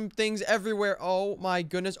wooden things everywhere. Oh my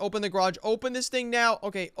goodness, open the garage. Open this thing now.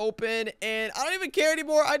 Okay, open, and I don't even care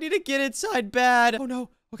anymore. I need to get inside bad. Oh no.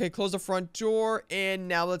 Okay, close the front door, and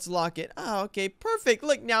now let's lock it. Oh, okay, perfect.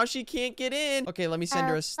 Look, now she can't get in. Okay, let me send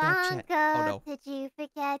her a Snapchat. Bongo, Oh, no. did you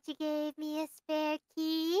forget you gave me a spare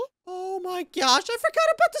key? Oh, my gosh. I forgot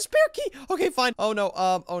about the spare key. Okay, fine. Oh, no.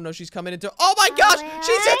 Oh, no, she's coming into... Oh, my gosh. Where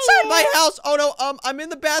She's are inside my you? house. Oh, no. I'm in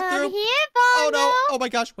the Come bathroom. here, Oh, Bongo. no. Oh, my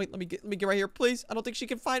gosh. Wait, let me get right here, please. I don't think she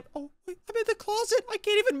can find... Oh, wait. I'm in the closet. I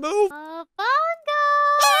can't even move. Oh, Bongo.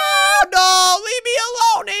 Oh, no. Leave me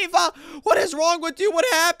alone, Ava. What is wrong with you? What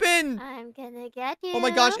happened? I'm gonna get you. Oh,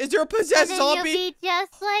 my gosh. Is there a And possessed then zombie? You'll be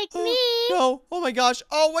just like me. No. Oh my gosh.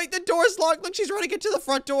 Oh wait, the door's locked. Look, she's running into the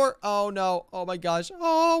front door. Oh no. Oh my gosh.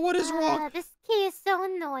 Oh, what is wrong? This key is so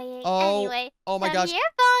annoying. Oh, Anyway, oh my come gosh. here,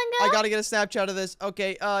 Bongo. I gotta get a Snapchat of this.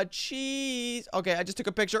 Okay, cheese. Okay, I just took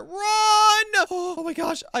a picture. Run! Oh my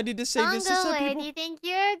gosh, I need to save this to Bongo, some where people. do you think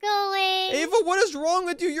you're going? Ava, what is wrong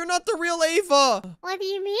with you? You're not the real Ava. What do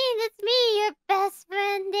you mean? It's me, your best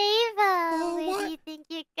friend, Ava. Where what? do you think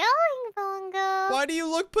you're going, Bongo? Why do you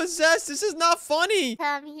look possessed? This is not funny.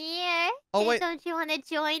 Come here. Oh, Hey, wait. Don't you want to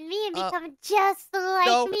join me and Uh, become just like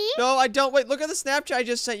No, me? no, I don't. Wait, look at the Snapchat I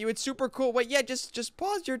just sent you. It's super cool. Wait, yeah, just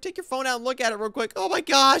pause here. Take your phone out and look at it real quick. Oh my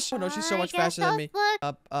gosh. Oh no, she's so I much guess faster than I'll me.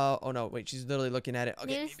 Look. Oh no, wait, she's literally looking at it.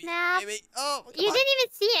 Okay, New maybe, snap. maybe. Oh, come You on. didn't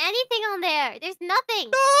even see anything on there. There's nothing.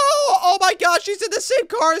 No! Oh my gosh, she's in the same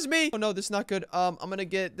car as me. Oh no, this is not good. I'm gonna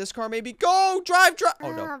get this car maybe. Go! Drive!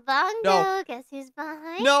 Oh no. Bongo, No. guess who's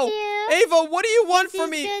behind No. you? Ava, what do you want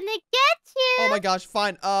from She's me? gonna get you. Oh my gosh,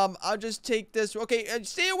 fine. I'll just take this. Okay,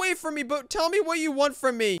 stay away from me, but tell me what you want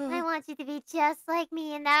from me. I want you to be just like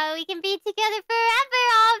me, and that way we can be together forever,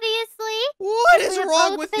 obviously. What is We're wrong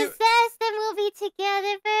both with you? possessed, and we'll be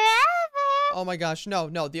together forever. Oh my gosh, no.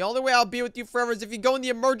 The only way I'll be with you forever is if you go in the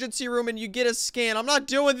emergency room and you get a scan. I'm not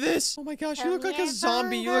doing this. Oh my gosh, you Come look like a here,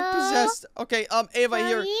 zombie. You look Bongo. possessed. Okay, Ava, Come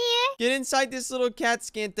here. here. Get inside this little CAT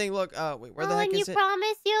scan thing. Look, wait, where the heck and is you it?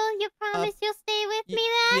 promise you'll stay with me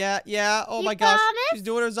then? Yeah. Oh You my gosh. promise? She's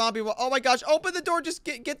doing her zombie. Oh my gosh. Open the door. Just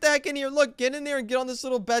get the heck in here. Look, get in there and get on this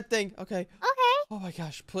little bed thing. Okay. Okay. Oh my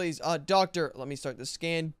gosh. Please. Doctor, let me start the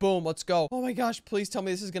scan. Boom. Let's go. Oh my gosh. Please tell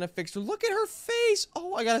me this is going to fix her. Look at her face.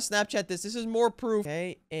 Oh, I got to Snapchat this. This is more proof.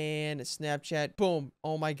 Okay. And Snapchat. Boom.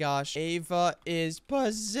 Oh my gosh. Ava is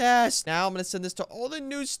possessed. Now I'm going to send this to all the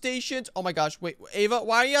news stations. Oh my gosh. Wait, Ava,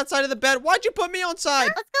 why are you outside of the bed? Why'd you put me outside?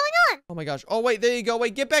 What's going on? Oh my gosh. Oh wait, there you go.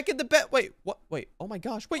 Wait, get back in the bed. Wait, what? Wait. Oh my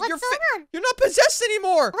gosh. Wait, What's you're going on? you're not possessed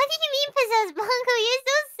anymore. What do you mean possessed, Bongo? You're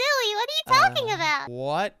so silly. What are you talking about?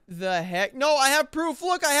 What the heck? No, I have have proof.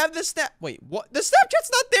 Look, I have the snap. Wait, what? The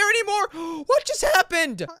Snapchat's not there anymore. What just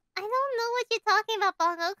happened? I don't know what you're talking about,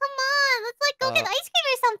 Bongo. Come on, let's like go get ice cream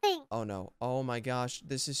or something. Oh no. Oh my gosh,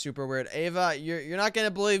 this is super weird. Ava, you're not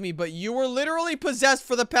gonna believe me, but you were literally possessed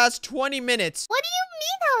for the past 20 minutes. What do you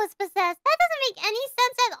mean I was possessed? That doesn't make any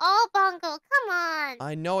sense at all, Bongo. Come on.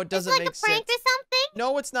 I know it doesn't It's like make a prank sense. or something?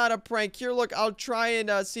 No, it's not a prank. Here, look, I'll try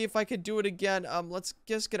and see if I could do it again. Let's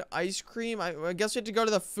just get ice cream. I guess we have to go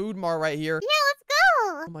to the food mart right here. Yeah, let's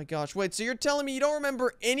go. Oh my gosh. Wait, so you're telling me you don't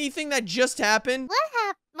remember anything that just happened? What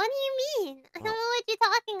happened? What do you mean? I don't know what you're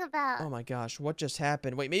talking about. Oh my gosh, what just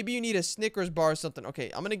happened? Wait, maybe you need a Snickers bar or something. Okay,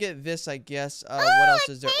 I'm gonna get this, I guess. What else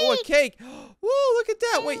is there? Oh, a cake! Whoa, look at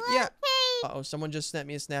that! Wait, yeah. Uh-oh, someone just sent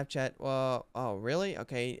me a Snapchat. Oh, really?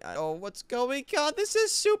 Okay. Oh, what's going on? This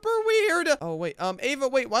is super weird. Oh, wait. Ava,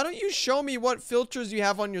 wait, why don't you show me what filters you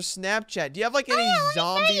have on your Snapchat? Do you have, like, any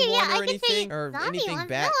zombie one or anything? Or anything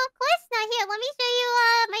bad? No, of course not. Here, let me show you,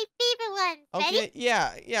 my favorite one. Okay, Ready?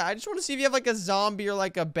 yeah. I just want to see if you have, like, a zombie or,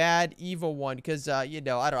 like, a bad evil one. Because, you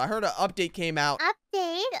know, I don't know. I heard an update came out.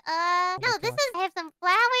 Update? No, my this gosh. is, I have some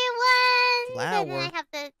flower ones. And then Flower? I have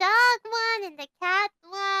the dog one and the cat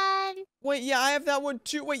one. Wait, yeah, I have that one,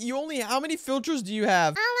 too. Wait, how many filters do you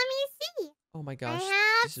have? Let me see. Oh, my gosh.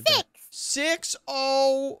 I this have is bad. 6. 6?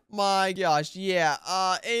 Oh my gosh, yeah.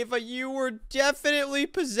 Ava, you were definitely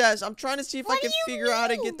possessed. I'm trying to see if I What can do you figure out how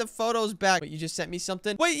to mean? get the photos back. Wait, you just sent me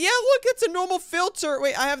something? Wait, yeah, look, it's a normal filter.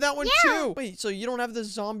 Wait, I have that one too. Wait, so you don't have the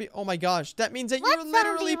zombie? Oh my gosh, that means that What you're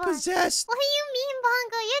literally zombie one? possessed. What do you mean,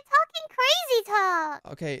 Bongo? You're talking crazy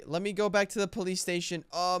talk. Okay, let me go back to the police station.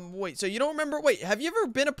 Wait, so you don't remember? Wait, have you ever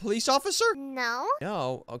been a police officer? No.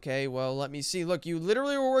 No. Okay, well, let me see. Look, you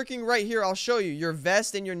literally were working right here. I'll show you. Your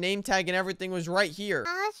vest and your name tag and everything was right here.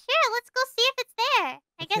 Sure. Let's go see if it's there.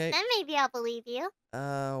 I Okay. guess then maybe I'll believe you.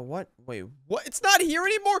 What? Wait, what? It's not here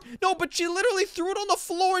anymore? No, but she literally threw it on the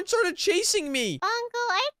floor and started chasing me. Bongo,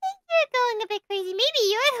 I think you're going a bit crazy. Maybe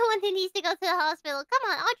you're the one who needs to go to the hospital.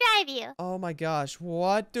 Come on, I'll drive you. Oh my gosh,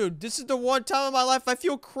 what? Dude, this is the one time in my life I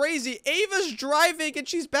feel crazy. Ava's driving and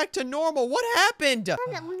she's back to normal. What happened?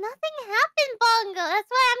 Nothing happened, Bongo. That's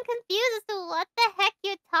why I'm confused as to what the heck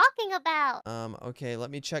you're talking about. Okay,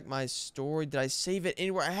 let me check my story. Did I save it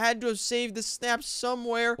anywhere? I had to have saved the snap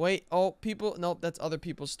somewhere. Wait, oh, people. Nope, that's other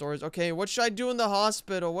people's stories. Okay, what should I do in the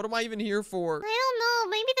hospital? What am I even here for? I don't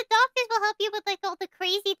know. Maybe the doctors will help you with like all the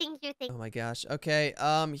crazy things you're thinking. Oh my gosh. Okay,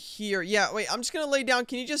 here. Yeah, wait, I'm just gonna lay down.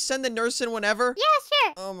 Can you just send the nurse in whenever?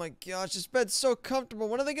 Yeah, sure. Oh my gosh, this bed's so comfortable.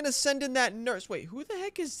 When are they gonna send in that nurse? Wait, who the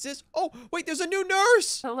heck is this? Oh, wait, there's a new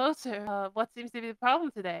nurse! Hello, sir. What seems to be the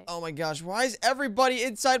problem today? Oh my gosh, why is everybody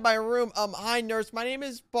inside my room? Hi nurse, my name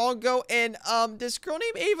is Bongo, and this girl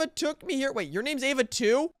named Ava took me here. Wait, your name's Ava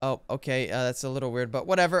too? Oh, okay, that's a little weird, but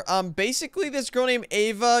whatever. Basically this girl named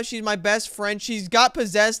Ava, she's my best friend. She's got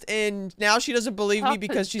possessed, and now she doesn't believe me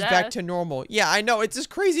because she's back to normal. Yeah, I know, it's this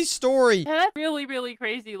crazy story. Yeah, that's really, really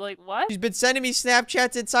crazy. Like, what? She's been sending me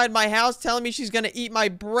Snapchats inside my house telling me she's gonna eat my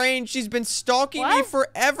brain. She's been stalking me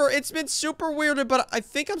forever. It's been super weird, but I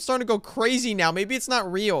think I'm starting to go crazy now. Maybe it's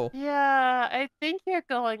not real. Yeah, I think you're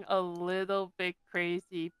going a little bit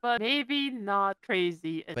crazy, but maybe not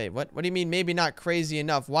crazy. Wait, what do you mean maybe not crazy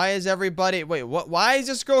enough? Why is everybody... Wait, what? Why is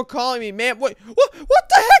this girl calling me, man? Wait, what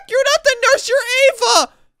the heck? You're not the nurse, you're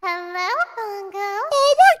Ava! Hello, Bongo.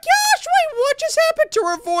 Oh my gosh, wait, what just happened to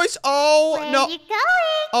her voice? Oh, Where no. are you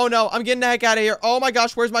going? Oh no, I'm getting the heck out of here. Oh my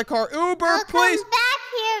gosh, where's my car? Uber, please. Come back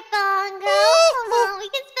here, Bongo. Oh, Come on, we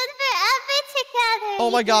can spend forever together. Oh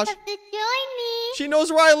my gosh. You just have to join me. She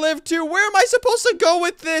knows where I live too. Where am I supposed to go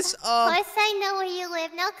with this? Of course I know where you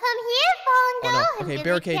live. Now come here, Bongo. Oh, no. Okay, I'm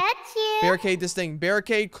barricade. gonna get you. Barricade this thing.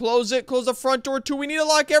 Barricade. Close it. Close the front door too. We need to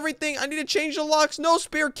lock everything. I need to change the locks. No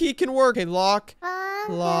spare key can work. Okay, lock.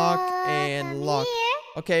 Bongo, Lock and come lock.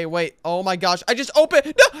 Here. Okay, wait. Oh my gosh. I just opened.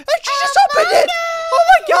 No, she just opened it. Bongo! Oh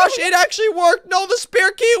my gosh, it actually worked. No, the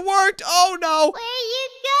spare key worked. Oh no. Where are you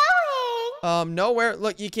going? Nowhere.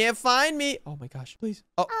 Look, you can't find me. Oh my gosh, please.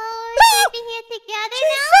 Oh. Oh, No! we're here together She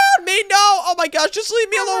now? found me. No. Oh my gosh, just leave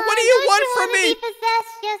me alone. What do you want from me? Be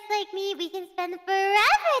possessed just like me. We can spend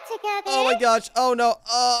forever together. Oh my gosh. Oh no.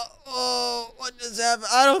 What just happened?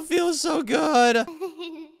 I don't feel so good.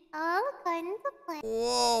 All according to plan.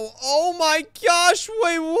 Whoa. Oh my gosh.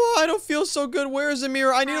 Wait, what? I don't feel so good. Where is the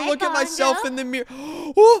mirror? I need to Hi, look at myself Bongo. in the mirror.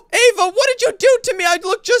 Oh, Ava, what did you do to me? I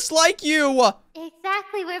look just like you. Exactly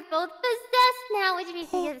Exactly. We're both possessed now, which means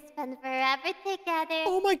we're gonna spend forever together.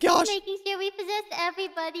 Oh my gosh. Making sure we possess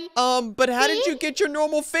everybody. But how did See? you get your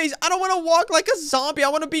normal face? I don't want to walk like a zombie. I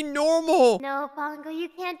want to be normal. No, Bongo, you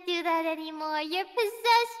can't do that anymore. You're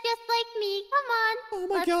possessed just like me. Come on. Oh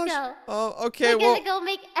my Let's gosh. go. Oh, okay. We're Well, gonna go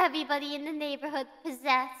make everybody in the neighborhood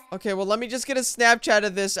possessed. okay. Well, let me just get a Snapchat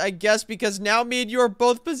of this, I guess, because now me and you are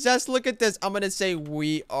both possessed. Look at this. I'm gonna say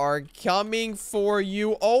we are coming for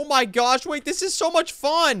you. Oh my gosh. Wait, this is so much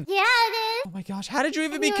fun. Yeah, it is. Oh my gosh. How did you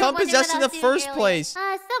even You were become wondering possessed in what I the was doing first earlier. place?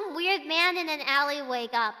 Some weird man in an alleyway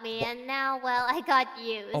got me, and now, well, I got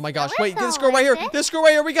used. Oh my So gosh. it's Wait, this all girl right here. worth it. This girl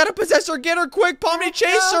right here. We gotta possess her. Get her quick. Pomni,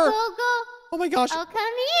 chase her. Go, go. Oh my gosh. Oh,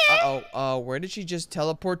 come here. Where did she just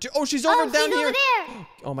teleport to? Oh, she's over down she's here. over there.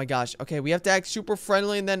 Oh my gosh. Okay, we have to act super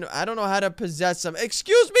friendly, and then I don't know how to possess them.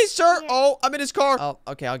 Excuse me, sir. Here. Oh, I'm in his car. Oh,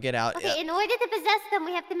 okay, I'll get out. Okay, in order to possess them,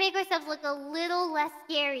 we have to make ourselves look a little less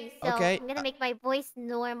scary. So Okay, I'm gonna make my voice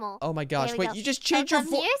normal. Oh my gosh. There we Wait, go. you just changed your come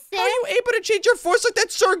voice. here, sir. How are you able to change your voice like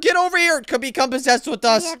that, sir? Get over here. Could become possessed with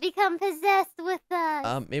us. Yeah, become possessed with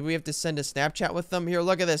us. Maybe we have to send a Snapchat with them. Here,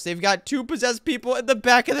 look at this. They've got 2 possessed people in the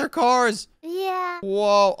back of their cars. Yeah.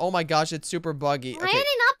 Whoa. Oh my gosh, it's super buggy. Why are Okay.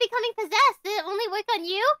 they not becoming possessed? Did it only work on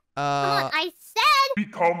you? Come on, I said.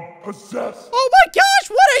 Become possessed. Oh my gosh,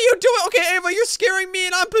 what are you doing? Okay, Ava, you're scaring me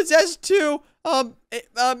and I'm possessed too.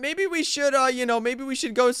 Maybe we should, maybe we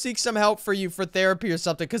should go seek some help for you for therapy or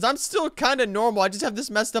something, because I'm still kind of normal. I just have this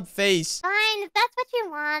messed up face. Fine, if that's what you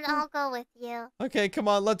want, I'll go with you. Okay, come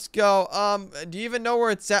on, let's go. Do you even know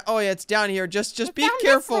where it's at? Oh yeah, it's down here. Just be down this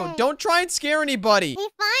careful. way. Don't try and scare anybody. Okay,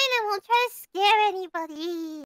 fine, I won't try to scare anybody.